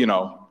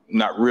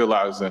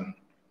realizing,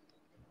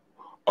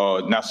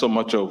 not so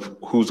much of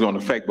who's going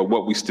to fake, but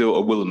what we still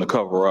are willing to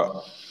cover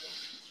up.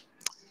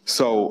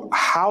 So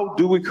how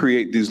do we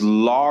create these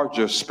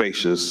larger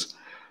spaces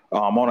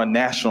on a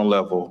national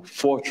level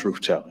for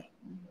truth-telling?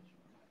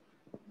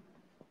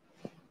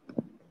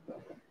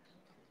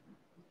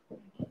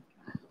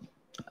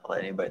 I'll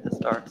let anybody that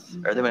starts,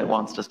 or anybody that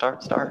wants to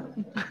start.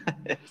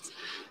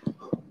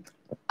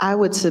 I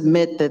would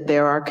submit that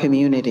there are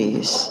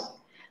communities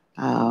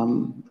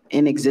in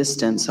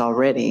existence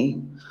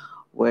already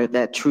where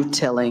that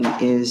truth-telling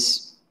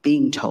is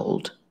being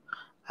told.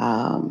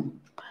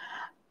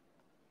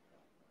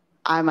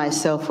 I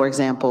myself, for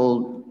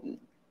example,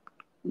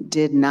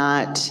 did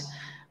not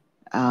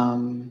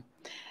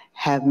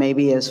have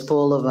maybe as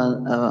full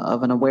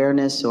of an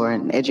awareness or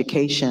an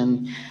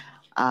education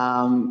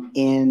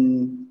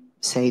in,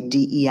 say,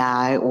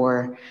 DEI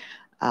or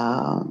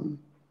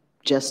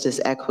justice,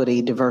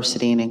 equity,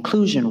 diversity, and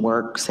inclusion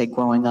work, say,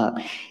 growing up.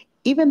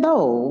 Even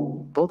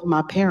though both of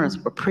my parents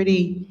were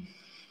pretty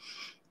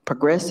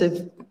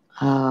progressive,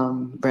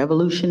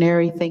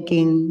 revolutionary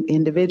thinking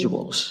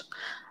individuals.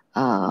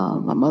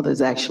 My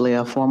mother's actually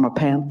a former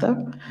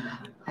Panther.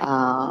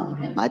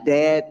 My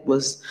dad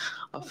was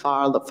a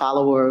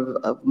follower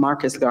of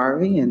Marcus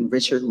Garvey and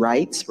Richard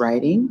Wright's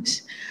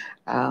writings.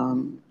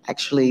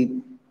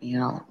 Actually, you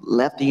know,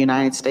 left the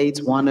United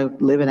States, wanted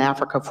to live in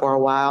Africa for a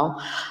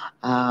while.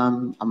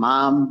 My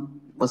mom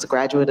was a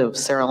graduate of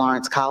Sarah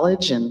Lawrence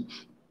College and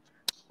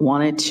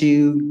wanted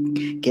to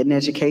get an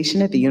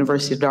education at the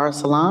University of Dar es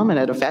Salaam, and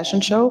at a fashion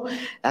show,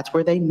 that's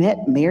where they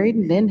met, married,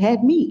 and then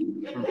had me.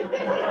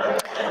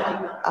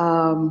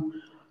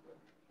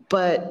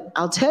 But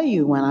I'll tell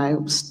you, when I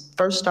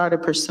first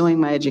started pursuing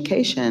my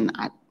education,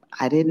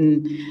 I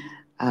didn't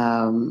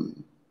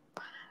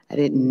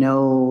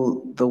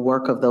know the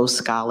work of those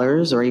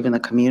scholars or even the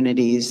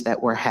communities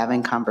that were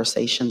having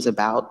conversations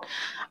about,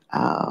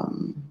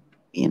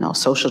 you know,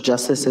 social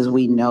justice as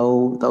we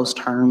know those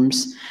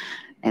terms,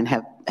 and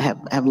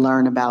have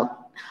learned about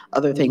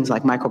other things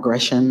like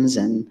microaggressions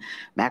and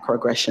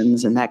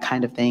macroaggressions and that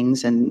kind of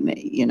things. And,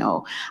 you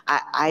know,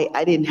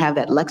 I didn't have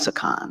that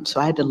lexicon, so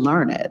I had to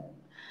learn it.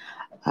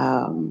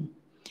 And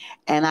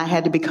I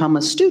had to become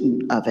a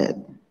student of it.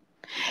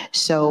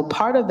 So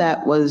part of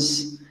that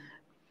was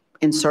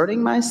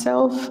inserting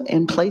myself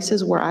in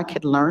places where I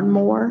could learn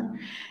more.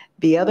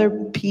 The other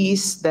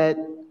piece that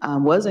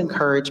was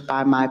encouraged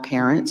by my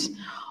parents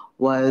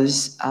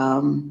was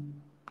to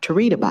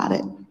read about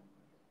it,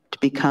 to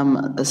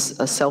become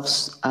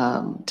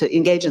to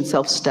engage in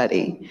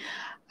self-study.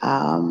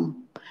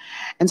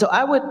 And so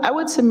I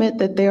would submit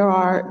that there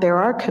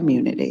are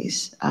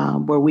communities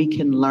where we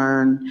can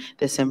learn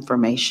this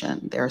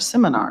information. There are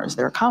seminars,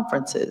 there are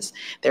conferences,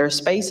 there are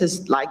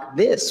spaces like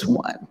this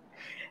one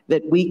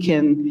that we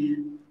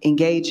can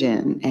engage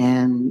in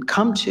and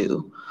come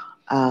to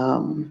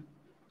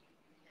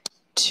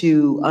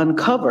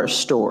uncover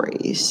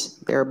stories.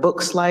 There are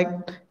books like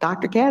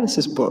Dr.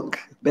 Gaddis's book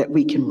that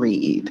we can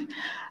read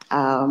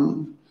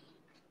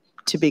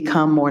to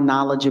become more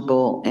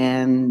knowledgeable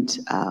and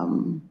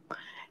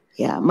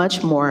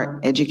much more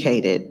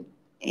educated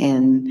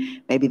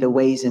in maybe the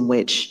ways in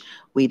which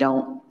we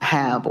don't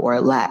have or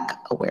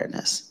lack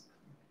awareness.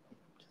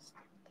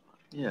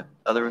 Yeah,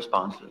 other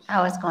responses.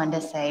 I was going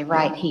to say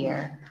right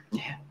here.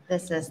 Yeah.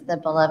 This is the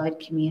beloved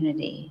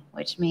community,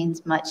 which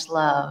means much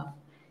love.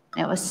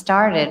 And it was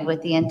started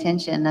with the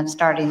intention of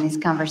starting these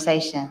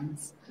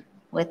conversations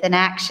with an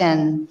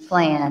action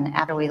plan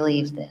after we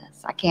leave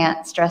this. I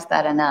can't stress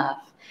that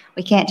enough.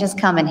 We can't just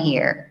come in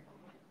here.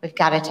 We've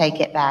got to take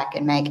it back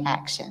and make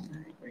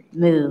action,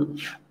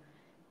 move.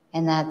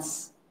 And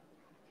that's,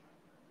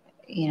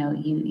 you know,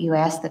 you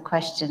asked the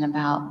question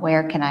about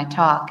where can I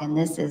talk, and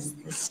this is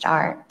the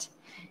start.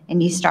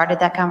 And you started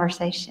that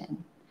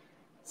conversation.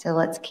 So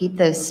let's keep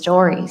those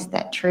stories,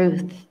 that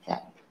truth,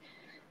 that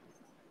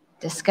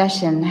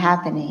discussion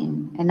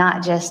happening, and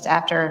not just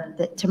after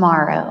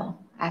tomorrow,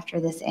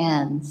 after this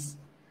ends.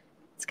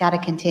 it's got to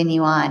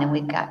continue on, and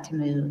we've got to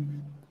move.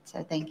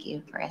 So thank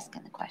you for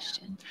asking the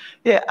question.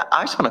 Yeah,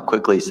 I just want to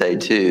quickly say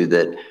too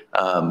that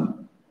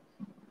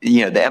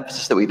you know, the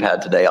emphasis that we've had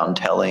today on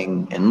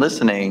telling and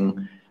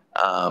listening,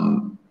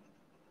 I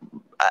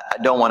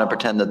don't want to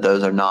pretend that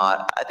those are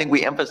not. I think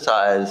we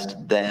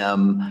emphasized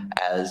them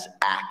as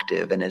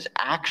active and as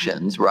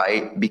actions,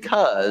 right?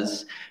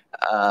 Because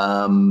we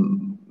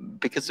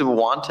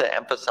want to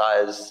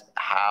emphasize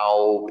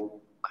how,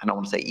 I don't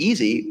want to say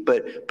easy,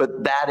 but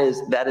that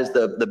is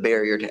the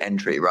barrier to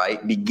entry,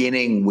 right?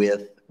 Beginning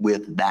with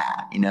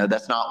that, you know,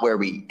 that's not where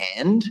we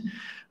end.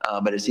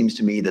 But it seems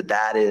to me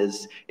that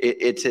is,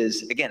 it's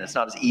again, it's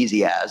not as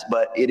easy as,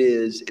 but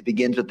it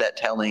begins with that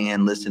telling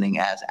and listening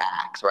as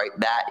acts, right?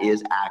 That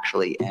is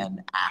actually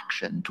an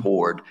action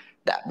toward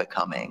that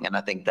becoming. And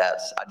I think I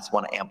just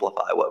want to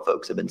amplify what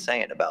folks have been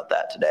saying about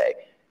that today.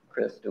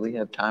 Chris, do we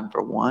have time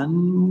for one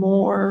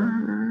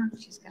more?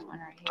 She's got one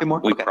right here. Two more?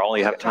 We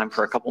probably have time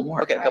for a couple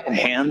more. Okay, a couple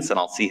more. Hands, and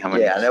I'll see how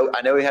many. Yeah,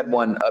 I know we had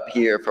one up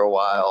here for a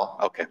while.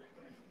 Okay.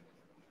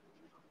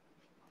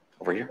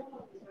 Over here.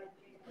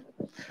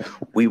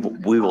 We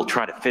will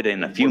try to fit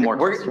in a few more.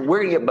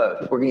 We're gonna get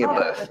both. We're gonna get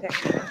both.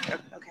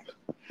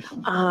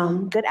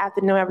 Okay. Good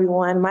afternoon,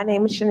 everyone. My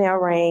name is Chanel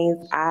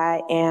Rains.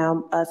 I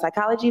am a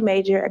psychology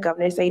major at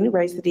Governor State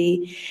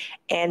University,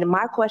 and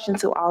my question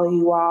to all of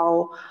you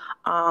all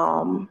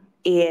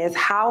is: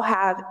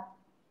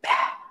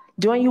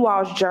 during you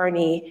all's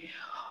journey,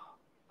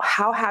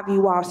 how have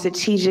you all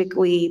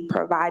strategically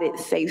provided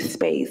safe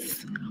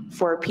space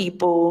for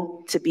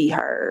people to be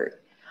heard?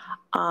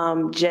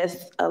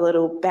 Just a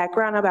little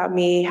background about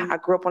me. I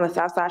grew up on the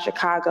south side of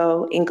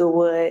Chicago,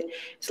 Inglewood.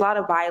 It's a lot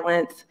of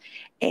violence,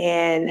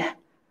 and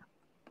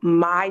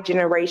my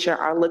generation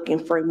are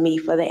looking for me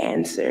for the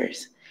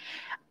answers.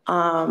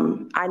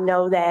 I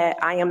know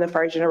that I am the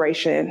first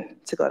generation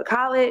to go to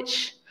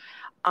college.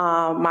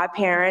 My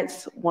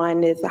parents,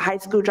 one is a high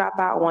school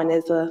dropout, one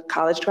is a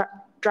college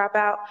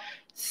dropout.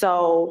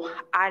 So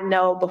I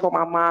know before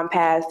my mom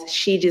passed,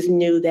 she just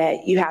knew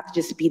that you have to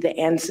just be the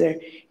answer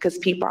because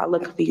people are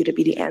looking for you to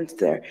be the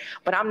answer.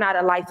 But I'm not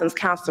a licensed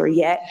counselor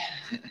yet.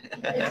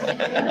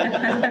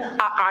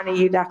 I honor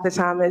you, Dr.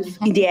 Thomas,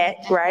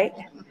 yet, right?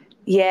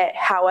 Yet,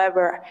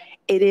 however,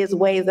 it is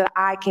ways that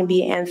I can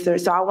be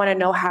answered. So I want to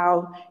know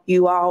how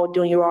you all,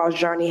 during your all's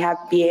journey, have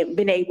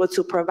been able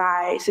to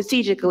provide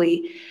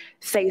strategically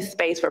safe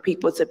space for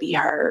people to be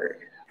heard.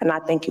 And I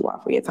thank you all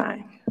for your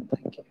time.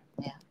 Thank you.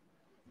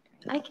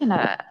 I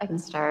can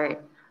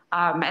start.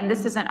 And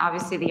this isn't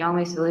obviously the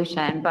only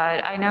solution,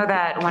 but I know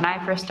that when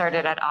I first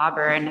started at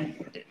Auburn,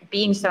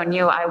 being so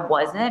new, I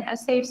wasn't a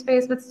safe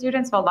space with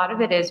students. So a lot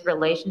of it is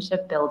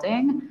relationship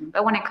building.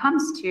 But when it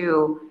comes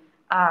to,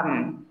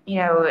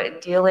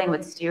 dealing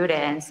with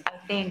students,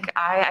 I think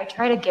I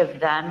try to give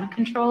them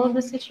control of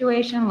the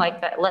situation, like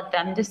that, let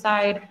them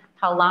decide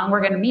how long we're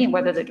going to meet,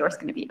 whether the door's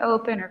going to be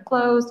open or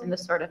closed in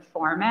this sort of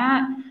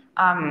format.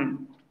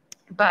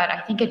 But I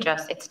think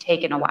it's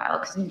taken a while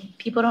because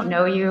people don't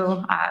know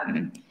you.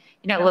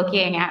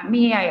 Looking at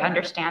me, I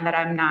understand that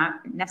I'm not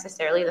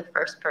necessarily the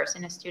first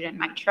person a student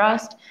might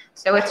trust.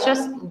 So it's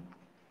just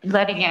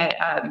letting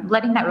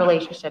that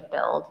relationship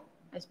build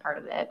is part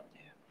of it.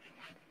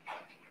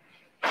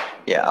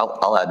 Yeah,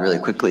 I'll add really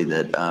quickly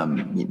that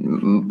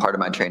part of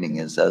my training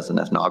is as an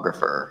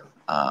ethnographer.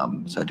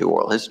 So I do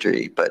oral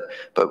history, but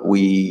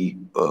we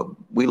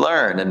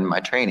learn in my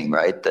training,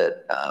 right,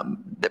 that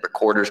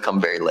recorders come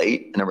very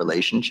late in a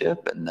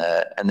relationship, and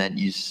then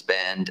you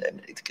spend,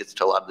 and it gets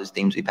to a lot of those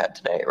themes we've had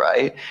today,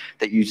 right,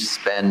 that you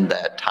spend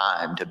that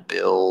time to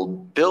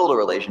build a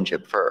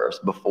relationship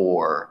first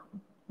before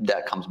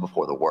that comes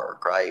before the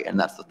work, right, and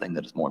that's the thing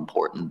that is more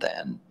important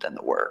than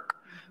the work.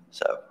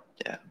 So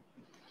yeah.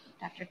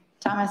 Dr.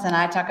 Thomas and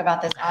I talk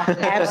about this often.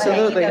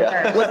 Absolutely.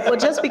 Well,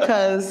 just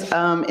because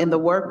in the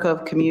work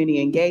of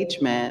community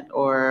engagement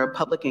or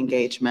public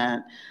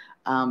engagement,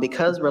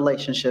 because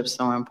relationships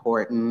are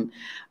important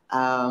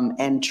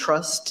and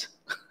trust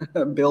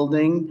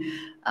building,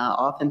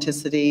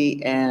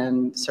 authenticity,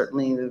 and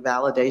certainly the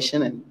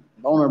validation and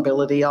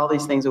vulnerability, all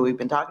these things that we've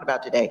been talking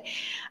about today,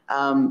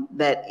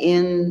 that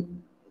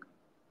in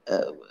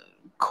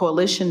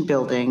coalition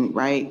building,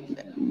 right,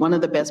 one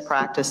of the best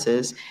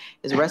practices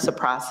is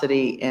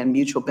reciprocity and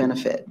mutual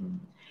benefit.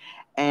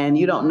 And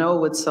you don't know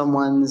what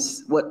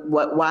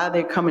why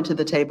they're coming to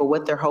the table,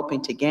 what they're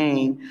hoping to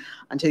gain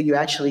until you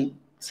actually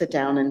sit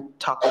down and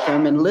talk with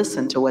them and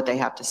listen to what they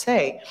have to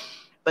say.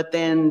 But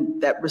then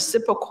that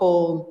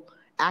reciprocal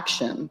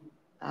action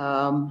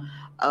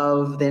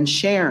of then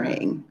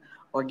sharing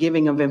or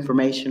giving of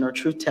information or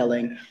truth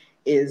telling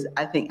is,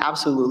 I think,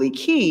 absolutely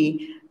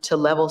key to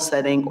level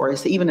setting or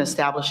even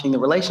establishing the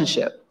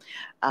relationship.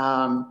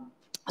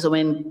 So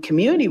in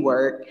community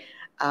work,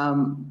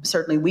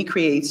 certainly we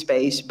create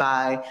space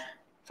by,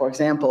 for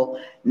example,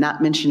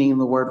 not mentioning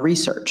the word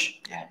research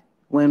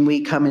when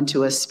we come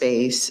into a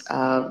space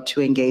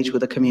to engage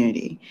with a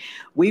community.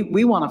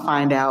 We want to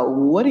find out,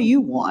 what do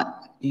you want?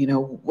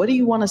 What do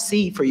you want to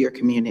see for your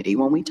community?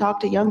 When we talk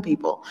to young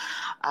people,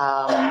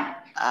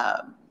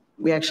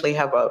 we actually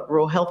have a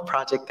rural health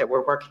project that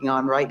we're working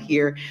on right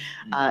here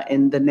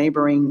in the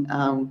neighboring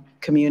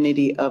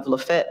community of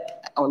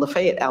Lafayette,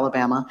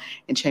 Alabama,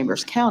 in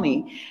Chambers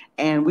County.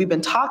 And we've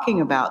been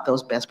talking about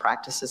those best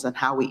practices and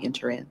how we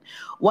enter in.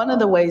 One of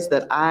the ways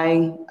that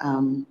I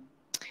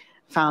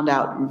found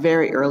out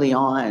very early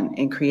on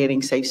in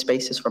creating safe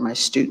spaces for my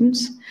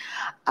students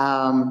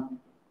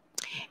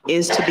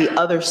is to be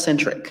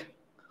other-centric.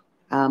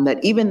 That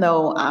even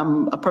though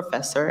I'm a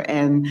professor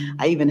and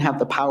I even have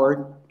the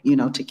power,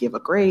 to give a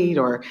grade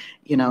or,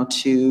 with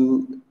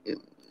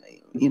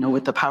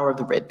the power of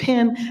the red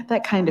pen,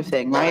 that kind of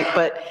thing, right?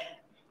 But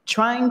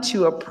trying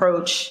to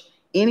approach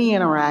any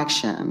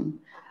interaction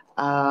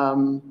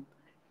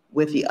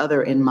with the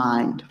other in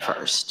mind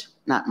first,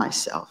 not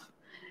myself,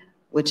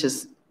 which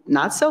is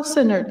not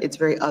self-centered, it's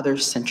very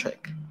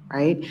other-centric,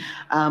 right?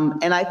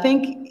 And I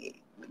think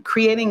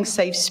creating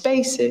safe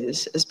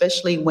spaces,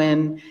 especially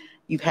when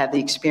you've had the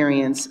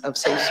experience of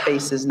safe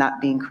spaces not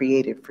being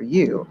created for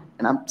you,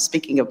 and I'm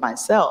speaking of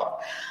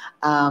myself,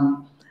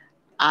 I'm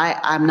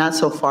not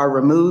so far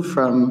removed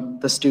from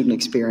the student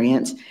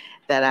experience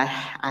that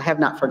I have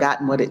not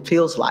forgotten what it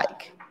feels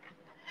like.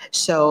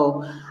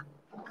 So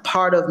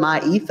part of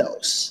my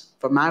ethos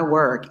for my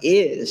work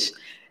is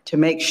to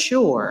make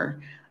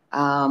sure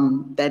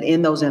that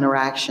in those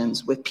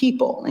interactions with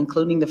people,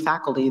 including the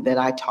faculty that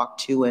I talk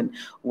to and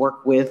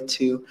work with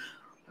to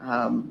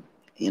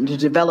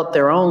develop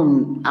their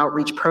own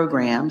outreach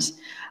programs,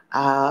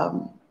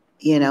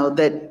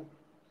 that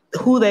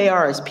who they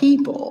are as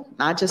people,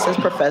 not just as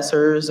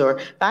professors or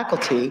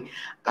faculty,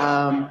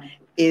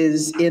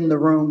 is in the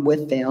room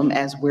with them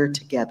as we're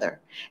together.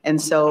 And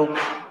so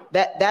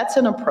that's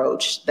an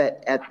approach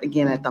that, at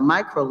the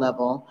micro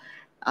level,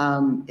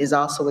 is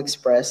also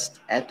expressed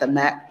at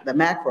the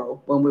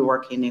macro when we're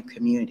working in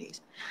communities.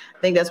 I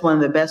think that's one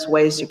of the best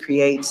ways to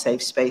create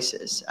safe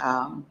spaces.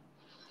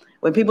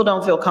 When people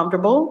don't feel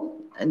comfortable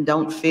and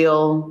don't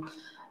feel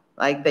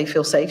like they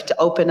feel safe to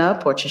open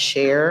up or to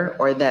share,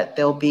 or that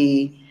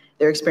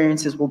their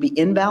experiences will be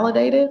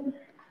invalidated,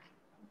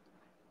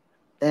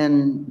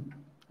 then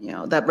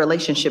that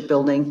relationship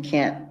building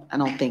can't, I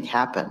don't think,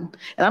 happen.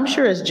 And I'm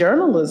sure as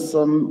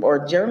journalism or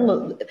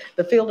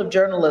the field of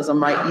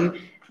journalism, right,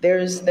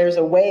 there's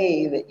a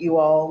way that you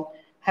all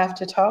have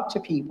to talk to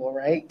people,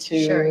 right?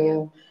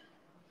 To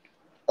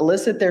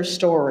elicit their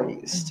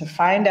stories, to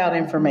find out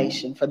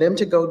information, for them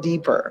to go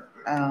deeper.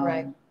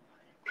 Right.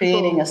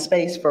 Creating a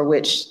space for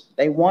which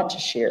they want to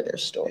share their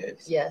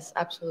stories. Yes,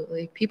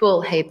 absolutely.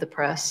 People hate the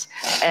press.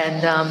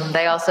 And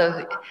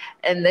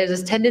there's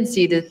this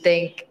tendency to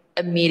think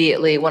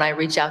immediately when I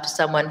reach out to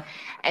someone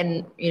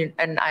and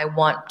I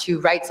want to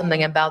write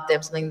something about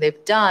them, something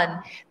they've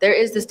done, there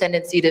is this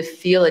tendency to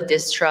feel a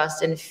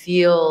distrust and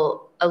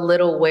feel a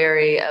little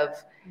wary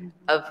of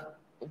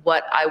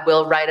what I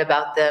will write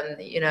about them,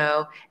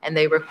 and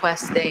they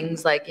request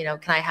things like, can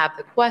I have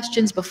the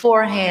questions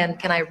beforehand?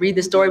 Can I read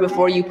the story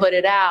before you put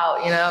it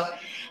out?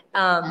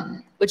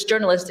 Which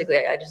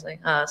journalistically, I just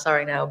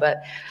sorry, no,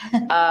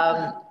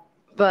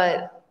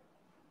 but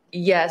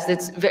yes,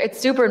 it's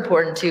super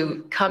important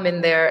to come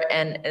in there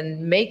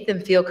and make them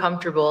feel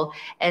comfortable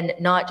and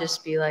not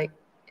just be like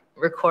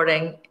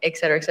recording, et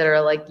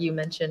cetera, like you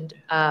mentioned.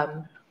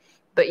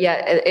 But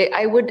yeah,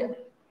 I would,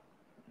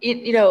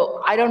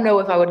 I don't know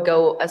if I would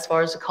go as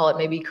far as to call it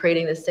maybe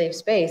creating this safe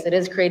space. It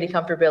is creating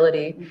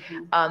comfortability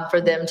for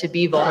them to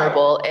be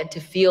vulnerable and to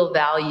feel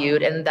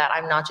valued, and that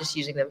I'm not just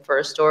using them for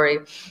a story,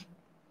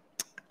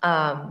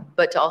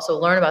 but to also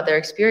learn about their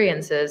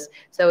experiences.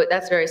 So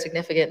that's very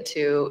significant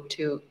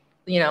to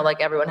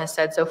like everyone has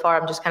said so far.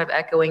 I'm just kind of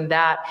echoing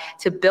that,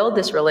 to build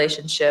this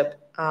relationship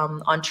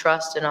on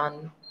trust and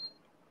on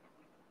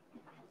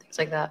things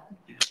like that.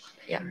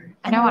 Yeah.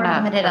 I know we're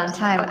limited on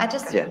time.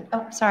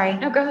 Sorry.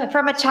 No, go ahead.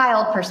 From a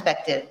child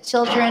perspective,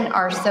 children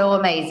are so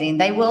amazing.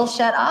 They will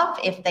shut off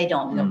if they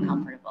don't feel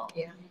comfortable.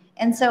 Yeah.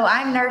 And so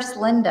I'm Nurse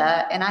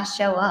Linda, and I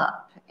show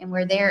up, and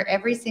we're there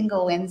every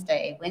single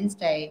Wednesday.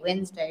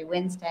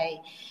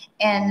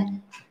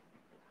 And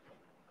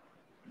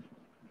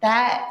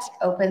that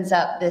opens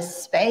up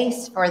this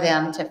space for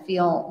them to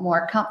feel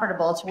more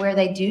comfortable, to where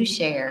they do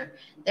share.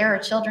 There are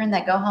children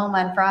that go home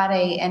on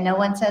Friday and no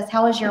one says,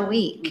 "How was your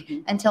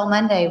week?" until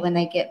Monday when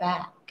they get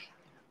back.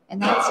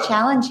 And that's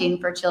challenging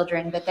for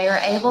children, but they are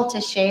able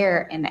to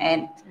share.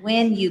 And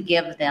when you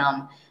give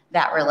them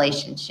that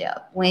relationship,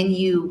 when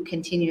you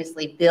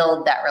continuously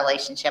build that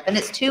relationship, and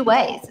it's two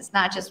ways, it's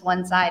not just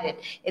one-sided,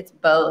 it's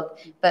both.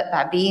 But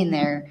by being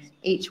there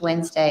each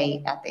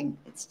Wednesday, I think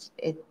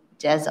it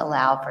does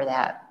allow for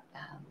that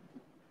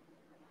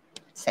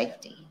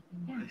safety.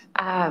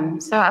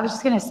 So I was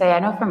just going to say, I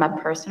know from a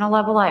personal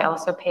level, I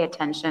also pay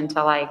attention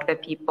to like the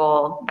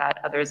people that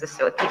others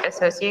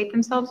associate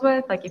themselves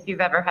with. Like if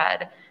you've ever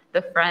had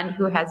the friend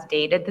who has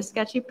dated the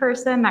sketchy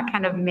person, that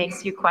kind of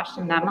makes you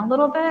question them a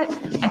little bit.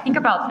 I think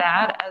about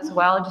that as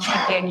well, just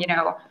thinking,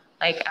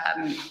 like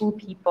who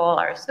people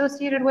are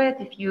associated with.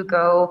 If you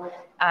go,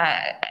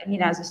 I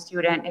mean, as a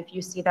student, if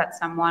you see that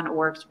someone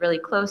works really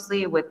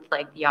closely with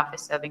like the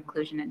Office of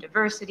Inclusion and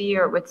Diversity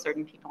or with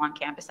certain people on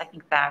campus, I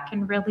think that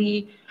can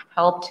really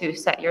help to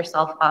set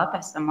yourself up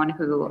as someone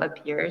who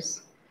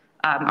appears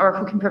or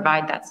who can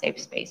provide that safe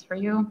space for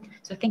you.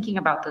 So thinking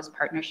about those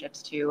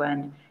partnerships too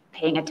and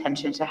paying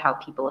attention to how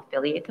people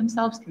affiliate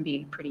themselves can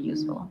be pretty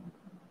useful.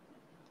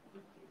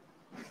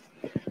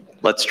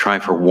 Let's try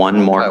for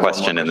one more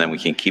question and then we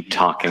can keep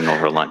talking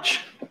over lunch.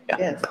 Yeah.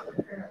 Yes.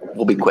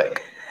 We'll be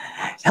quick.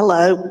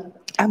 Hello,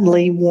 I'm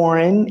Lee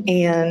Warren.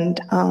 And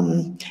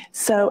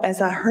so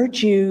as I heard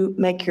you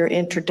make your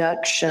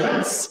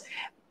introductions,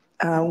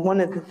 one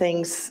of the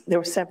things, there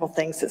were several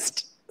things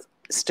that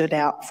stood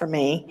out for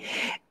me.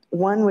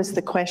 One was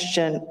the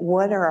question,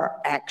 what are our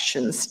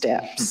action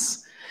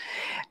steps?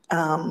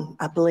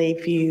 I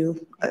believe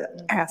you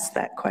asked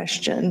that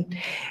question.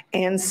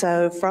 And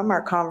so from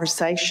our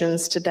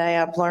conversations today,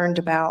 I've learned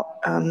about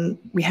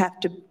we have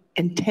to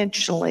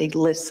intentionally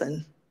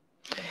listen.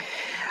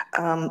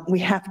 We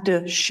have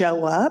to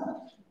show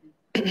up.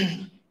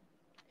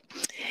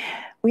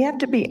 We have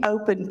to be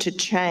open to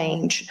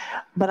change,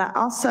 but I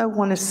also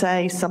want to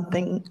say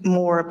something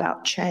more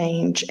about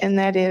change, and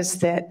that is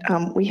that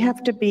we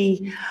have to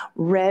be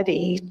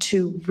ready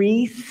to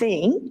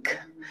rethink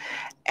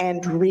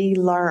and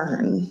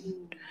relearn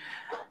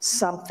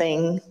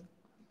something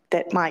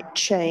that might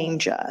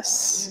change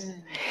us.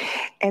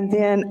 And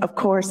then, of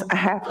course, I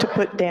have to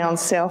put down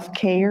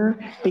self-care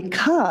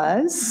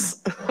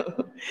because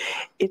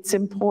it's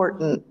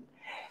important,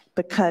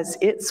 because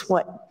it's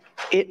what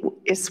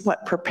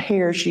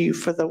prepares you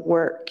for the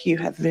work you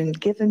have been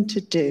given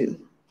to do.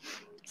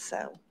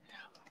 So.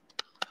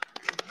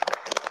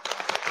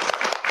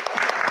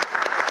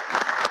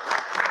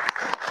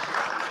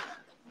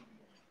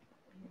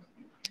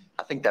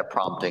 I think that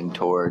prompting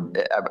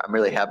toward, I'm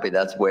really happy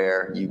that's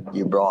where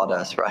you brought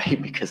us,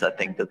 right? Because I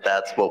think that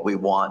that's what we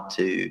want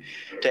to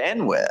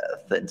end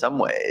with in some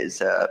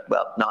ways.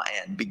 Well, not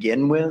end,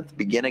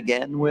 begin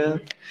again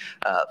with,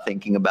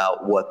 thinking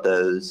about what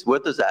those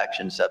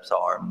action steps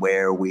are and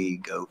where we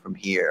go from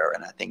here.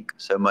 And I think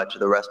so much of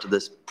the rest of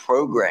this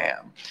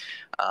program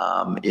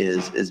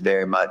is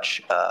very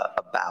much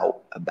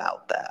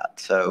about that.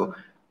 So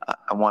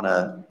I want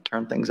to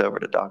turn things over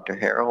to Dr.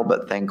 Harrell,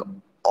 but thank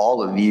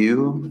all of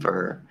you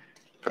for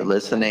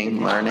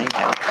listening, learning,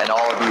 and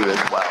all of you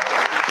as well.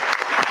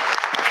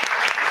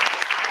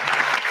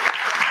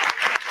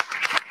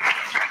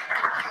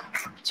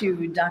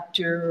 To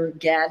Dr.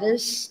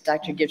 Gaddis,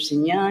 Dr.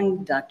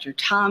 Gibson-Young, Dr.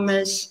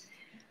 Thomas,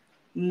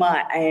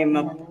 I am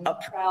a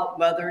proud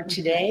mother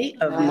today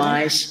of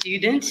my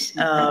students.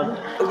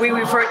 We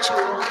refer to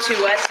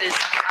us as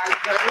our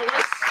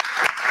journalists,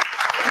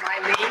 my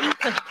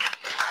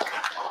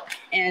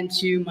and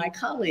to my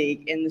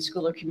colleague in the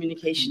School of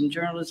Communication and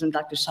Journalism,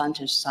 Dr.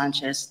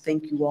 Sanchez,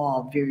 thank you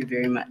all very,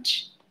 very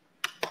much.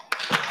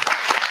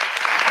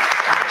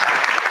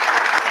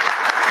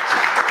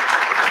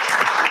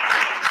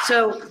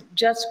 So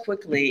just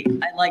quickly,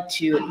 I'd like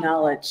to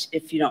acknowledge,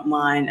 if you don't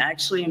mind, I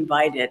actually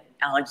invited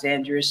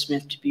Alexandria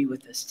Smith to be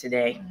with us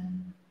today.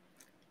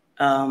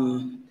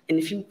 And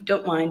if you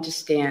don't mind, just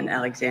stand,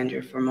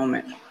 Alexandria, for a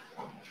moment.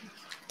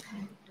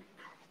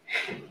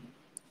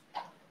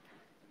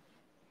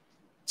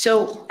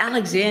 So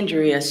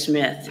Alexandria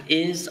Smith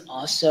is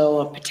also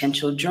a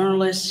potential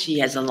journalist. She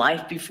has a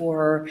life before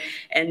her.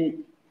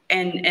 And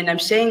I'm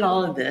saying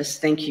all of this,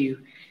 thank you,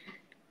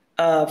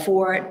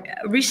 for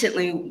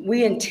recently,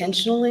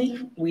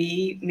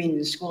 we, meaning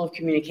the School of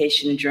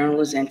Communication and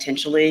Journalism,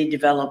 intentionally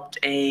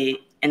developed an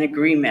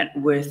agreement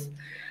with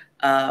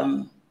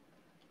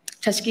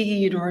Tuskegee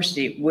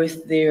University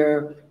with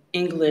their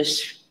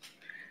English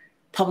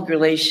public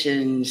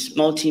relations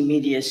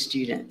multimedia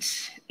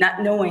students,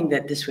 not knowing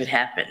that this would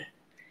happen.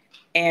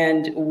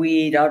 And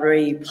we'd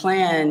already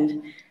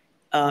planned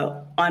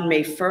on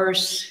May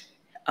 1st,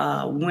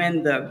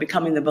 when the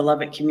Becoming the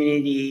Beloved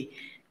Community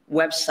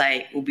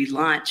website will be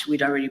launched,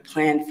 we'd already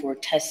planned for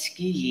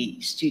Tuskegee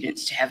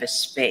students to have a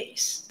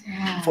space,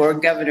 for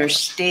Governor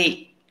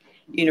State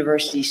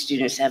University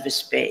students to have a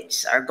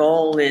space. Our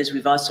goal is,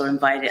 we've also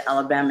invited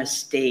Alabama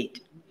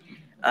State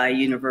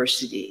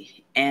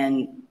University,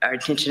 and our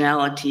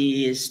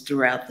intentionality is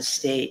throughout the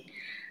state.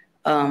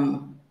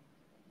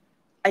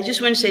 I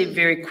just want to say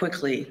very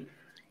quickly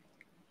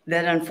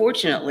that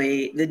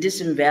unfortunately, the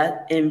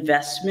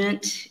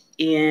disinvestment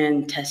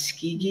in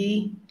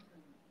Tuskegee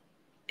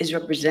is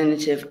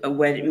representative of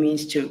what it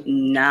means to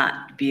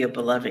not be a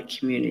beloved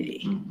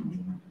community.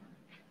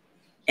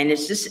 And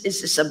it's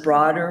just a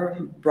broader,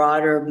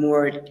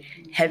 more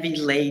heavy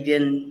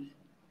laden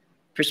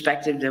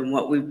perspective than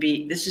what would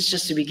be. This is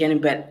just the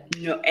beginning, but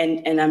no,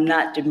 and I'm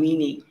not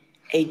demeaning.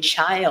 A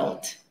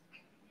child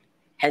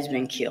has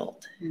been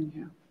killed.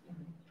 Mm-hmm.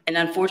 And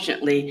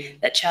unfortunately,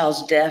 that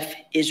child's death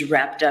is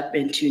wrapped up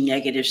into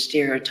negative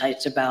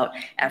stereotypes about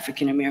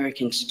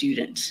African-American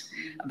students,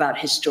 about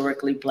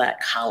historically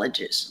Black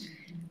colleges,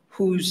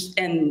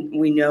 and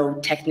we know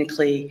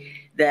technically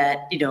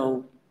that,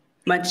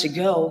 months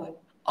ago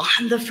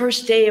on the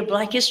first day of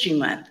Black History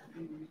Month.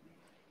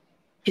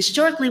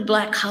 Historically,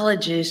 Black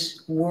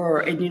colleges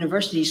and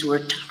universities were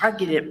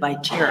targeted by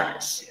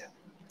terrorists.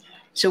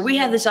 So we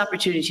have this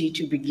opportunity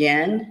to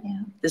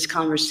begin this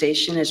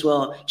conversation as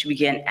well, to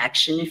begin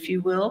action, if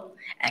you will,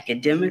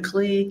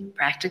 academically,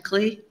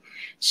 practically.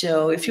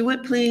 So if you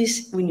would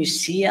please, when you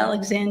see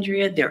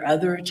Alexandria, there are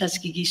other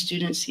Tuskegee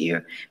students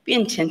here, be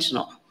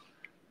intentional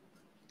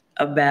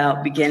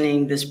about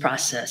beginning this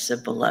process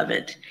of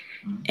Beloved.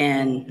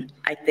 And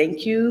I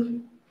thank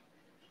you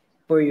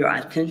for your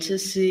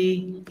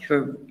authenticity,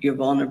 for your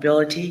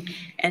vulnerability,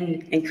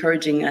 and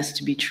encouraging us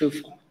to be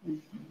truthful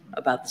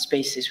about the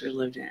spaces we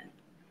lived in.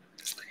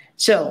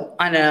 So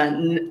and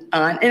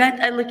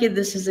I look at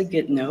this as a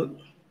good note.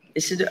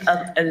 This is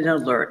an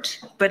alert.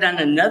 But on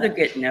another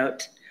good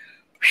note,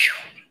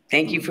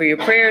 thank you for your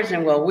prayers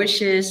and well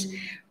wishes.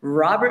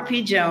 Robert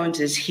P. Jones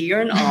is here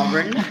in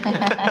Auburn.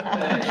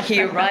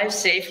 He arrived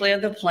safely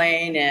on the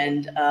plane,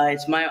 and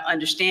it's my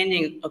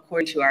understanding,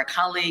 according to our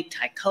colleague,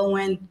 Ty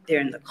Cohen, they're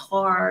in the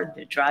car,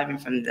 they're driving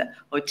from the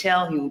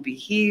hotel. He will be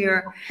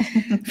here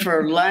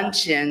for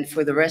lunch and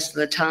for the rest of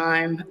the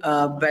time.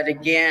 But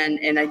again,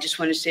 and I just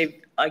want to say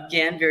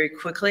again, very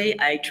quickly,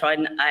 I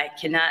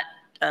cannot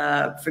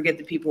forget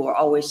the people who are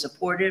always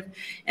supportive.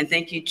 And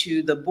thank you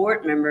to the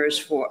board members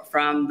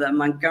from the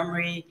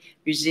Montgomery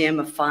Museum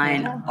of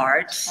Fine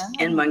Arts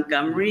in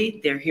Montgomery.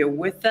 They're here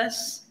with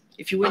us.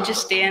 If you would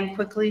just stand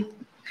quickly.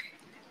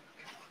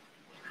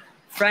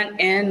 Front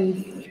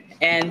end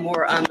and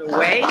more on the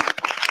way.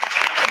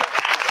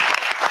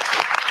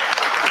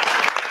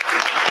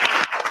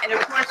 And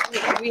of course,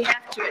 we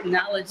have to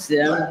acknowledge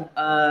them,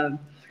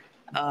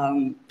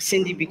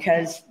 Cindy,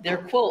 because their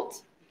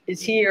quilt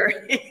is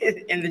here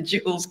in the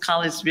Jules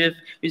College Smith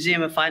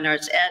Museum of Fine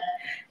Arts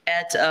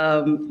at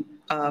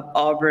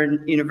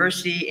Auburn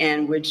University,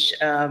 and which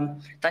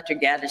Dr.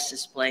 Gaddis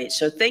displayed.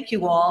 So thank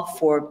you all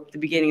for the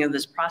beginning of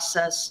this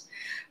process.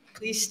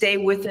 Please stay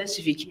with us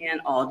if you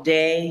can all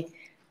day.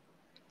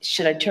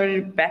 Should I turn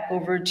it back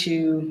over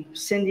to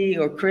Cindy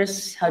or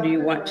Chris? How do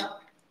you want?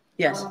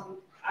 Yes.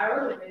 I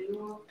wrote a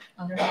visual.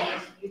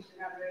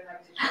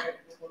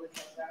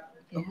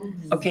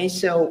 Okay,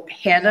 so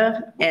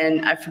Hannah,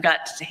 and I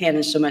forgot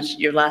Hannah so much,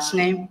 your last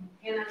name?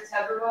 Hannah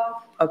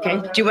Teverall.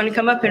 Okay, do you want to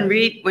come up and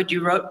read what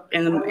you wrote,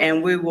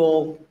 and we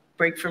will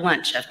break for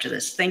lunch after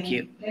this? Thank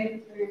you. Thank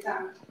you for your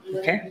time.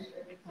 Okay.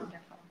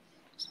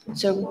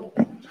 So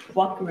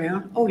walk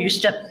around. Oh, you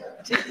stepped.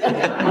 Okay.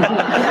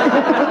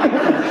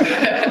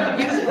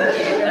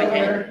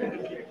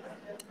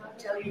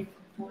 Tell your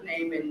full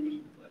name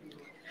and.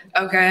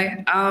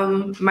 Okay,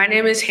 my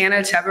name is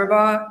Hannah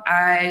Teverbaugh.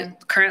 I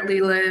currently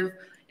live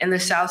in the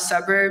south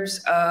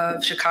suburbs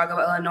of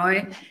Chicago,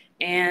 Illinois,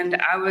 and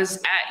I was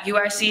at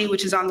UIC,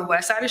 which is on the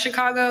west side of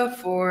Chicago,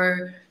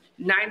 for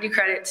 90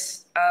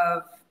 credits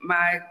of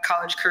my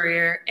college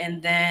career,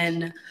 and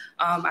then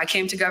I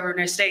came to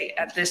Governor State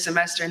at this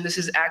semester, and this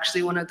is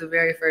actually one of the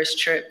very first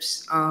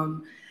trips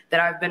that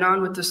I've been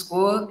on with the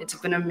school. It's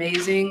been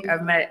amazing.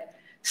 I've met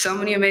so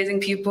many amazing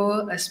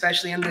people,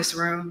 especially in this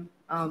room,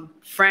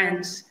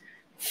 friends.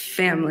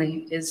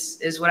 Family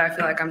is what I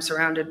feel like I'm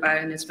surrounded by,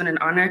 and it's been an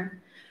honor.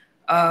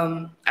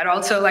 I'd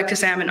also like to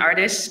say I'm an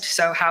artist,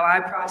 so how I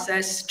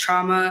process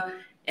trauma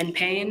and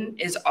pain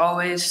is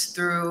always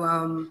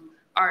through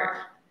art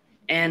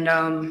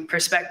and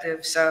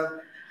perspective. So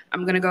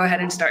I'm gonna go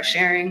ahead and start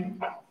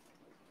sharing.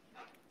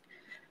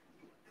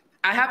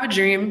 I have a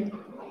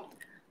dream,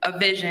 a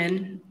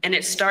vision, and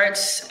it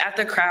starts at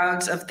the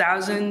crowds of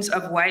thousands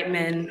of white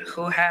men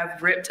who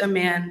have ripped a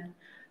man,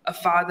 a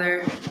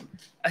father,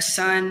 a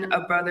son,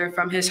 a brother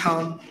from his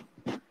home,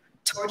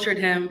 tortured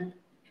him,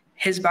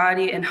 his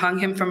body, and hung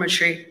him from a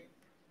tree.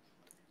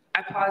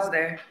 I pause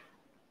there.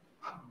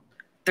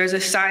 There's a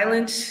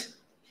silence,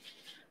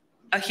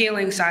 a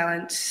healing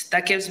silence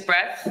that gives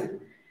breath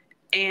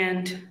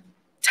and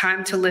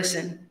time to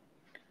listen.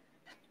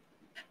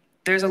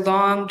 There's a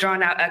long,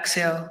 drawn-out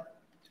exhale.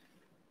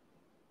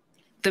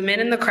 The men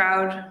in the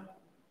crowd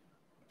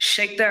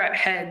shake their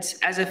heads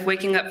as if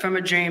waking up from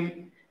a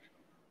dream,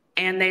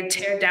 and they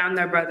tear down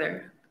their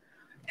brother.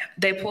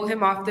 They pull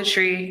him off the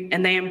tree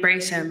and they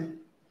embrace him.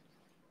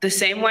 The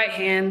same white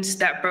hands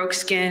that broke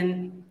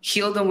skin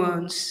heal the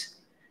wounds.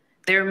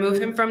 They remove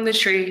him from the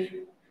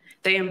tree,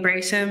 they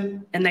embrace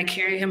him, and they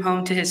carry him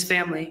home to his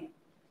family.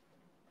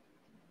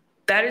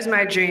 That is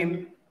my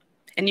dream,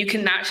 and you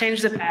cannot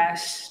change the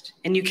past,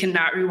 and you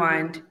cannot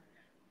rewind.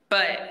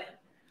 But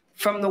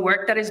from the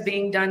work that is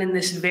being done in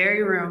this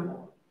very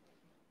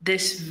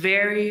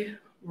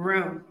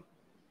room,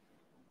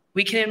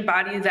 we can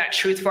embody that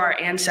truth for our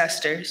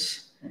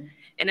ancestors.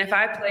 And if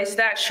I place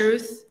that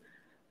truth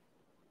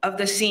of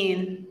the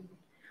scene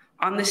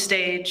on the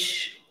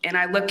stage and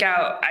I look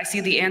out, I see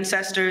the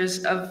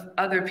ancestors of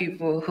other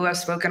people who have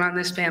spoken on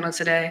this panel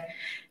today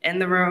in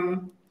the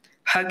room,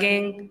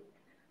 hugging,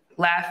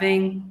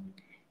 laughing,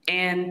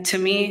 and to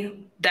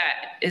me,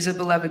 that is a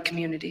beloved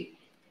community.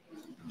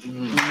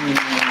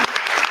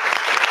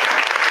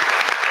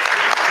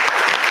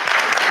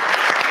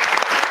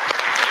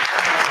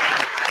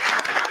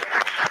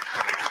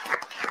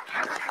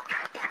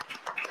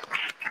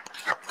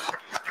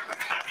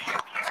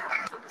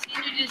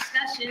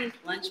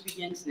 Lunch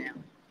begins now.